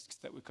 of the risks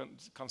that we're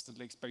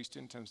constantly exposed to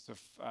in terms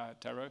of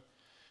terror.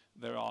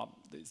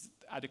 There's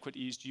adequate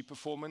ESG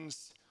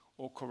performance,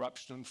 or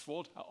corruption and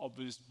fraud are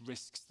obvious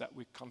risks that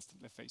we're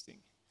constantly facing.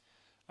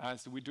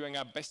 So we're doing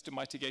our best to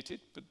mitigate it,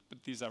 but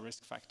these are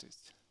risk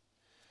factors.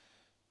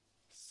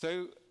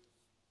 So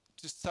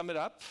to sum it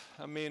up,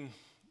 I mean,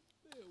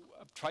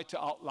 I've tried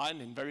to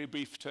outline in very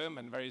brief term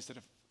and very sort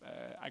of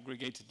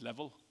aggregated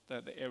level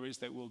the areas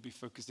that we'll be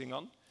focusing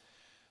on.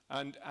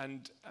 And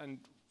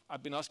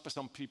I've been asked by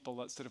some people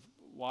that sort of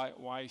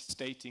why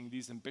stating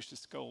these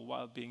ambitious goals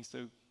while being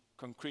so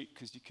concrete,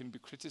 because you can be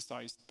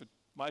criticized. But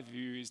my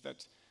view is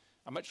that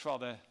I'd much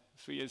rather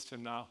 3 years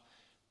from now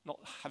not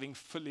having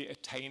fully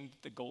attained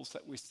the goals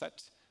that we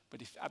set,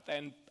 but if at the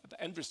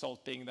end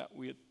result being that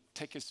we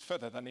take us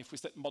further than if we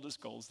set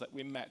modest goals that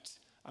we met,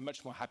 I'm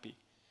much more happy.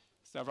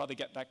 So I'd rather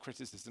get that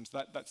criticism.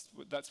 So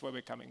that's where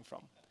we're coming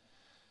from.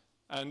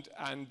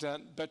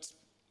 But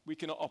we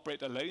cannot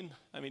operate alone.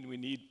 I mean, we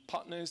need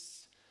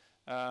partners,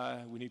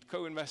 we need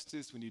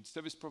co-investors, we need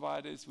service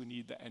providers, we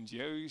need the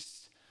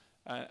NGOs,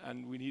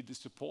 and we need the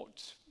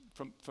support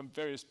from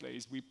various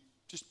players. We're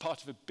just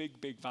part of a big,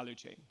 big value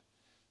chain.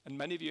 And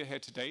many of you are here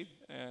today,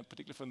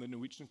 particularly from the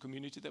Norwegian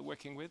community that we're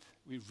working with.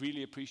 We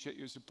really appreciate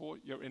your support,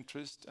 your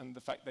interest, and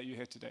the fact that you're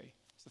here today.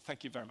 So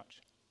thank you very much.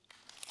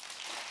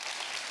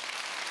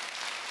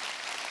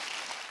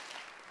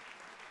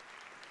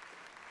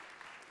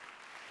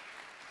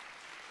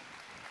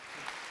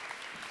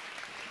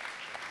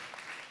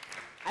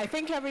 I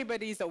think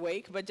everybody's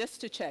awake, but just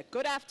to check.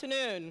 Good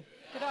afternoon.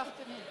 Good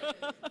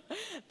afternoon.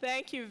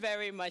 Thank you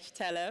very much,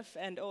 Telef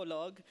and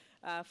Olog,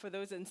 for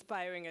those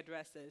inspiring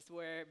addresses.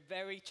 We're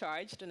very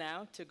charged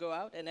now to go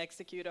out and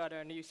execute on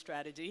our new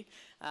strategy,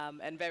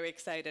 and very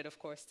excited, of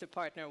course, to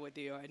partner with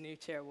you, our new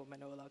chairwoman,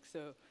 Olog.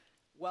 So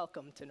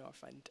welcome to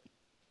Norfund.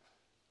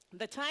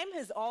 The time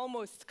has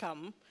almost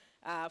come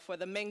for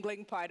the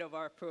mingling part of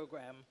our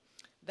program.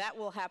 That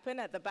will happen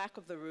at the back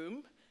of the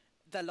room,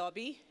 the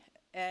lobby,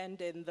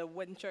 and in the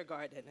winter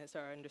garden, is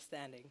our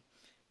understanding.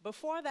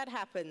 Before that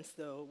happens,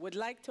 though, we'd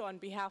like to, on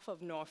behalf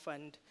of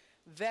Norfund,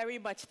 very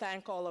much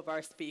thank all of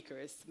our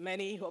speakers,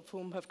 many of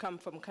whom have come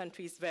from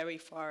countries very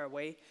far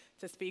away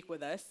to speak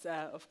with us.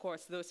 Of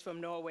course, those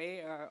from Norway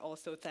are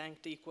also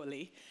thanked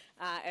equally.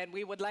 And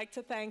we would like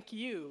to thank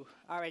you,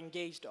 our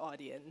engaged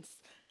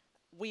audience.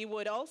 We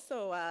would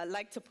also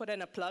like to put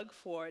in a plug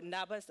for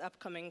NABA's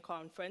upcoming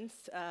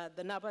conference,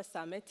 the NABA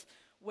Summit,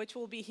 which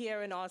will be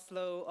here in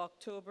Oslo,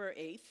 October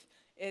 8th.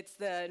 It's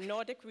the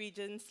Nordic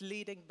region's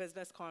leading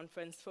business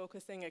conference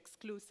focusing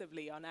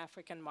exclusively on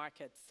African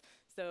markets.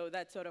 So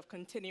that's sort of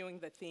continuing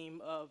the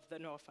theme of the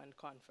Norfund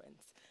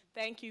conference.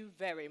 Thank you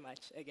very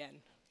much again.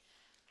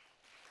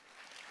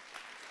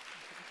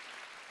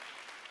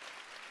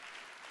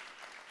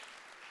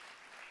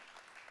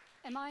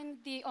 Am I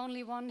the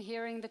only one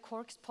hearing the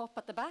corks pop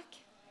at the back?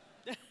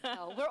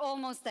 No, we're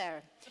almost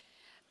there.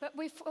 But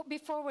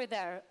before we're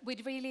there,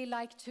 we'd really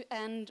like to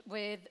end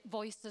with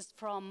voices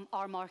from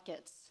our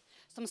markets,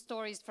 some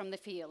stories from the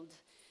field,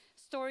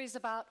 stories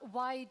about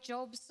why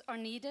jobs are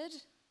needed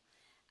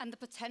and the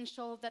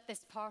potential that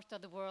this part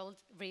of the world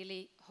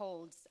really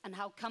holds, and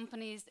how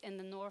companies in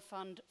the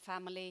Norfund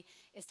family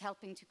is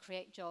helping to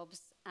create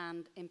jobs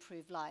and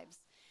improve lives.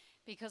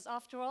 Because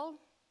after all,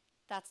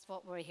 that's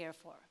what we're here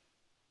for.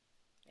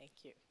 Thank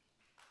you.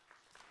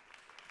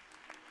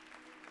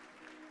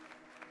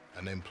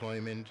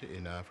 Unemployment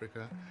in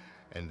Africa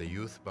and the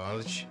youth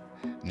bulge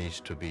needs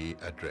to be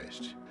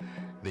addressed.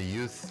 The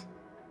youth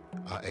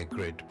are a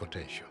great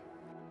potential.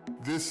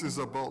 This is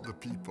about the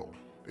people.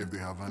 If they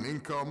have an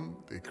income,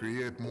 they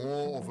create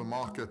more of a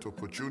market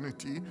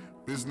opportunity,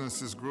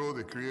 businesses grow,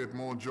 they create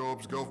more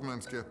jobs,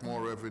 governments get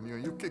more revenue.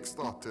 You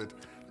kick-started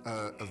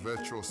a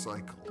virtuous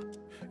cycle.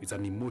 It's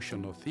an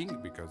emotional thing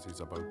because it's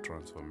about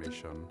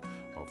transformation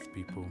of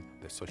people,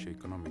 the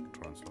socio-economic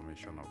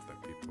transformation of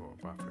the people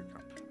of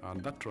Africa.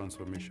 And that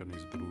transformation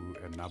is through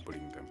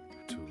enabling them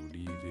to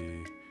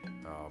really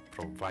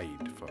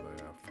provide for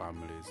their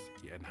families,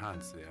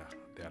 enhance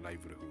their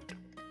livelihood.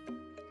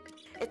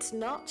 It's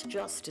not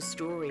just a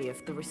story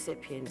of the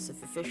recipients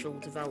of official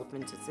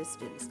development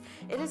assistance.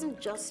 It isn't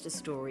just a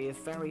story of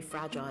very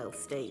fragile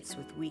states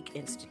with weak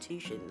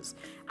institutions.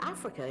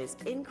 Africa is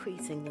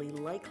increasingly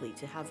likely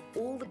to have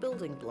all the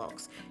building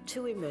blocks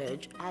to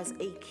emerge as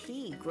a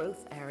key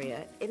growth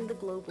area in the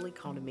global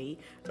economy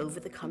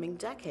over the coming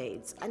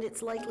decades, and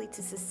it's likely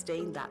to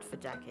sustain that for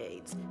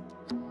decades.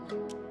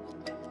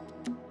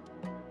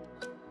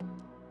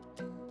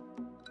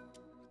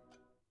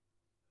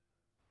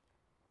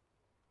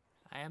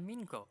 I am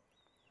Mingo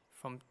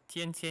from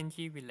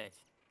Tianxianji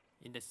village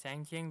in the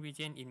Sangjiang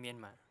region in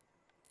Myanmar.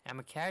 I'm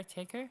a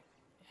caretaker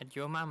at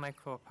Yoma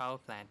Micro Power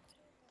Plant,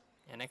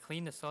 and I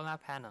clean the solar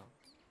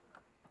panels.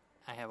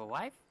 I have a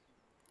wife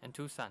and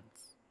 2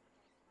 sons.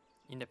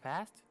 In the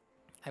past,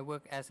 I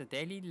worked as a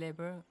daily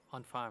laborer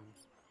on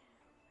farms.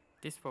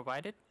 This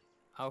provided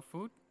our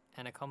food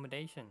and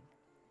accommodation,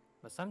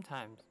 but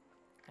sometimes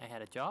I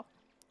had a job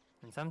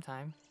and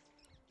sometimes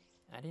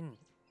I didn't.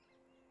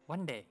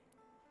 One day,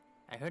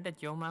 I heard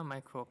that Yoma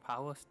Micro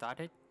Power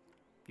started.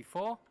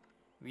 Before,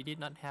 we did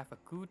not have a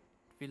good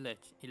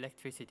village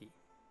electricity.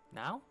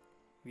 Now,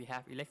 we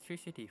have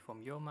electricity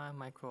from Yoma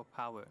Micro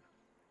Power,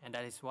 and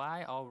that is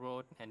why our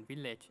road and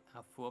village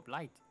are full of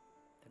light.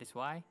 That is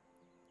why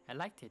I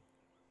liked it,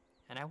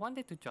 and I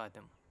wanted to join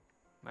them.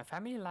 My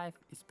family life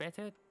is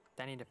better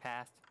than in the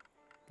past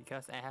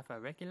because I have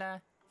a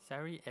regular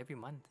salary every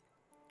month.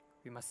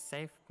 We must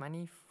save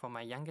money for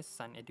my youngest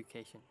son's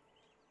education.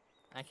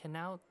 I can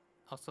now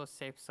also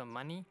save some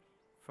money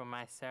from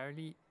my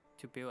salary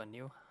to build a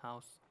new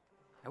house.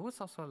 I would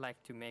also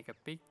like to make a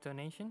big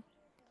donation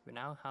when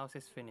our house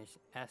is finished,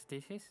 as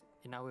this is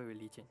in our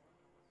religion.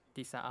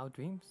 These are our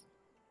dreams,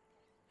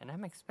 and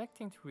I'm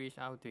expecting to reach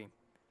our dream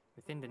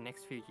within the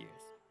next few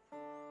years.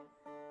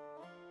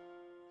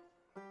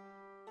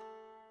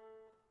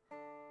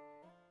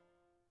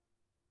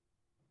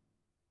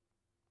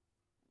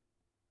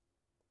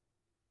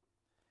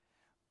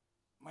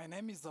 My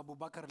name is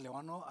Abubakar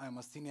Lewano. I'm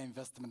a senior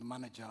investment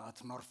manager at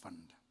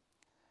Norfund.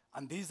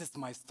 And this is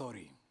my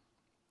story.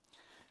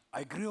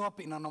 I grew up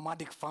in a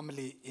nomadic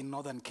family in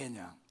northern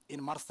Kenya, in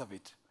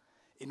Marsabit,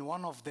 in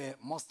one of the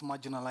most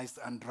marginalized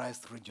and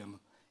driest regions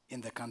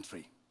in the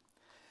country.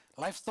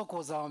 Livestock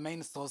was our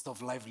main source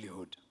of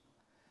livelihood.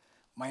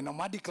 My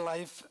nomadic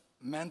life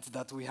meant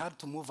that we had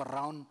to move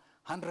around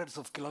hundreds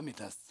of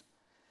kilometers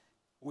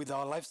with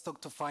our livestock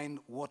to find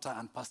water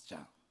and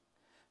pasture.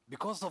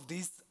 Because of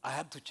this, I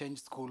had to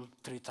change school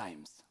 3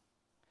 times.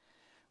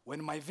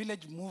 When my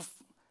village moved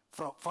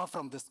far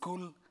from the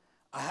school.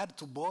 I had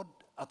to board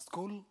at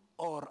school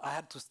or I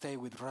had to stay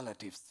with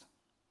relatives.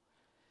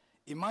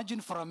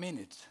 Imagine for a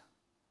minute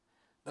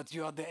that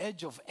you are at the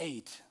age of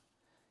 8,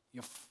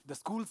 the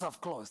schools have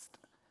closed,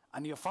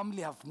 and your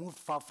family have moved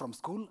far from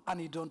school,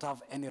 and you don't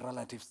have any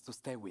relatives to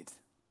stay with.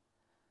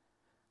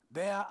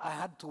 There, I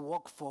had to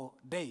walk for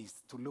days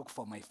to look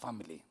for my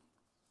family.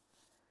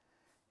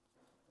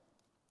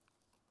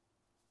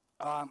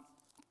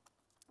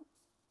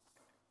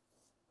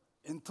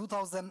 In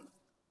 2000,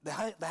 the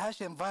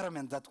harsh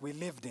environment that we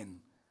lived in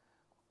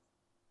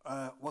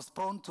was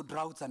prone to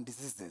droughts and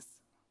diseases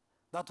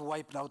that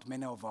wiped out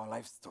many of our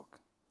livestock.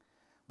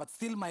 But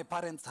still, my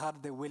parents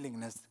had the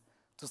willingness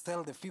to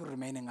sell the few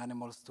remaining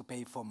animals to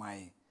pay for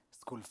my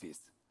school fees.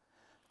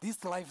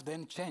 This life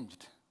then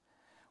changed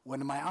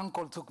when my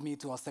uncle took me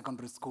to a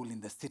secondary school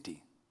in the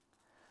city.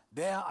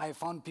 There, I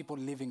found people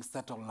living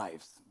settled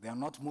lives. They are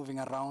not moving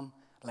around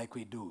like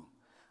we do.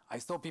 I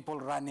saw people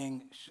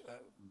running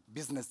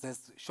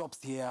businesses, shops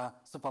here,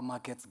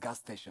 supermarkets, gas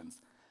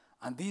stations.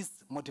 And this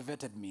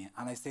motivated me,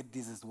 and I said,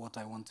 this is what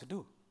I want to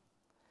do.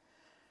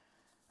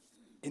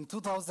 In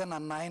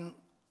 2009,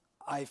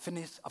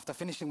 after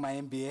finishing my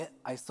MBA,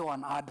 I saw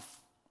an ad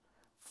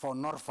for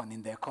Norfund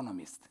in The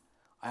Economist.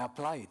 I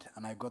applied,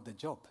 and I got the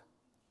job.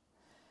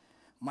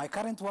 My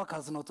current work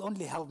has not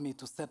only helped me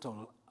to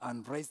settle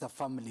and raise a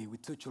family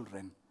with 2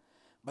 children,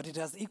 but it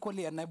has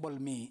equally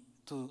enabled me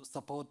to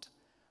support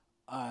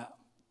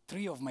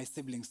 3 of my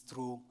siblings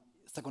through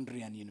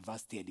secondary and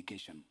university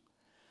education.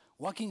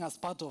 Working as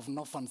part of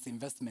Norfund's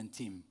investment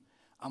team,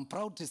 I'm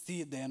proud to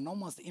see the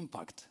enormous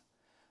impact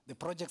the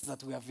projects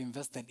that we have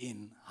invested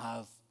in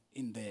have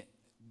in the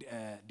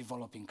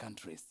developing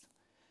countries.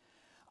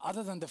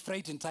 Other than the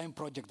Freight in Time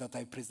project that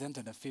I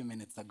presented a few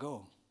minutes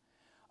ago,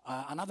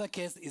 another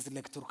case is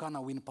Lake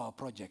Turkana Wind Power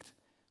Project,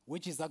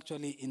 which is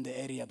actually in the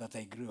area that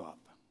I grew up.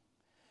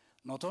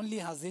 Not only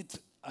has it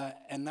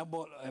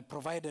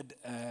provided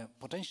a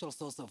potential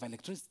source of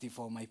electricity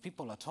for my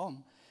people at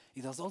home,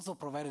 it has also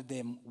provided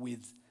them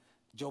with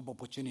job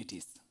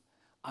opportunities.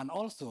 And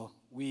also,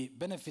 we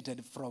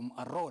benefited from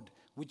a road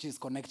which is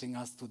connecting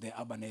us to the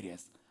urban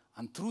areas.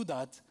 And through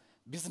that,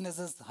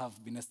 businesses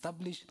have been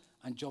established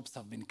and jobs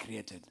have been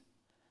created.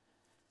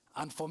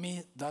 And for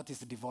me, that is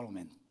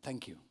development.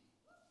 Thank you.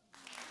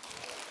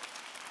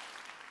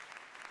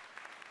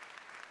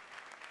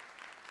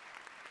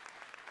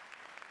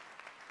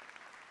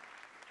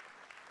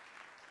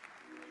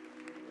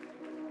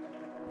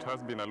 It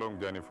has been a long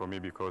journey for me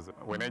because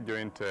when I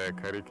joined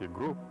Kariki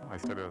Group, I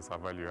started as a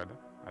value adder,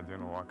 a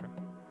general worker.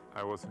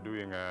 I was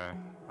doing, I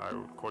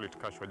would call it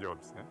casual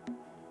jobs. Yeah?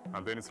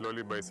 And then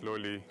slowly by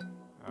slowly,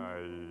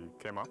 I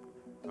came up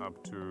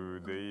to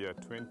the year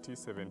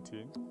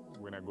 2017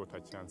 when I got a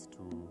chance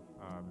to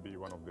be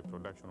one of the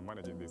production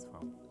managers in this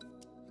farm.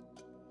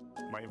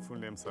 My full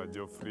names are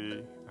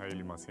Geoffrey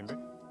Haile Masinde.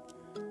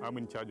 I'm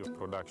in charge of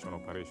production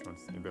operations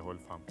in the whole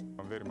farm.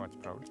 I'm very much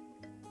proud.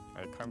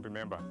 I can't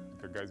remember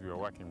the guys we were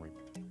working with.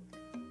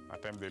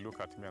 At times they look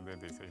at me and then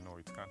they say, no,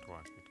 it can't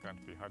work, it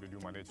can't be. How did you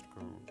manage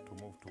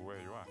to move to where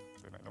you are?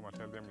 Then I normally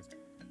tell them,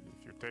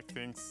 if you take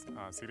things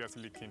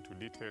seriously, keen to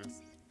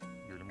details,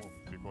 you will move.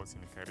 Because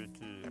in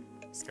Kariki,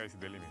 sky's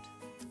the limit.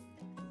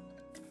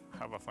 I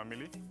have a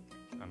family,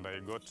 and I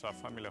got a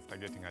family after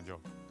getting a job.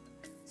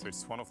 So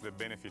it's one of the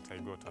benefits I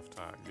got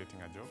after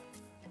getting a job.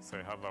 So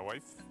I have a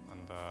wife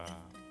and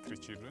 3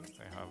 children.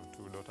 I have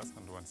 2 daughters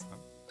and 1 son.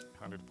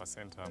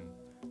 100%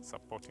 I'm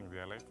supporting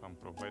their life. I'm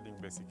providing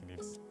basic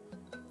needs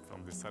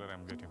from the salary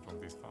I'm getting from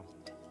this farm.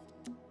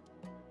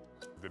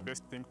 The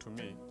best thing to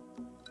me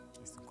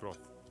is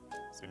growth.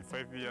 So in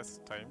 5 years'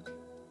 time,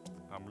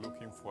 I'm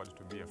looking forward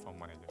to be a farm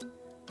manager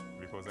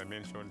because I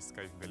mentioned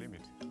sky's the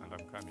limit and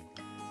I'm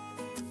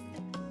coming.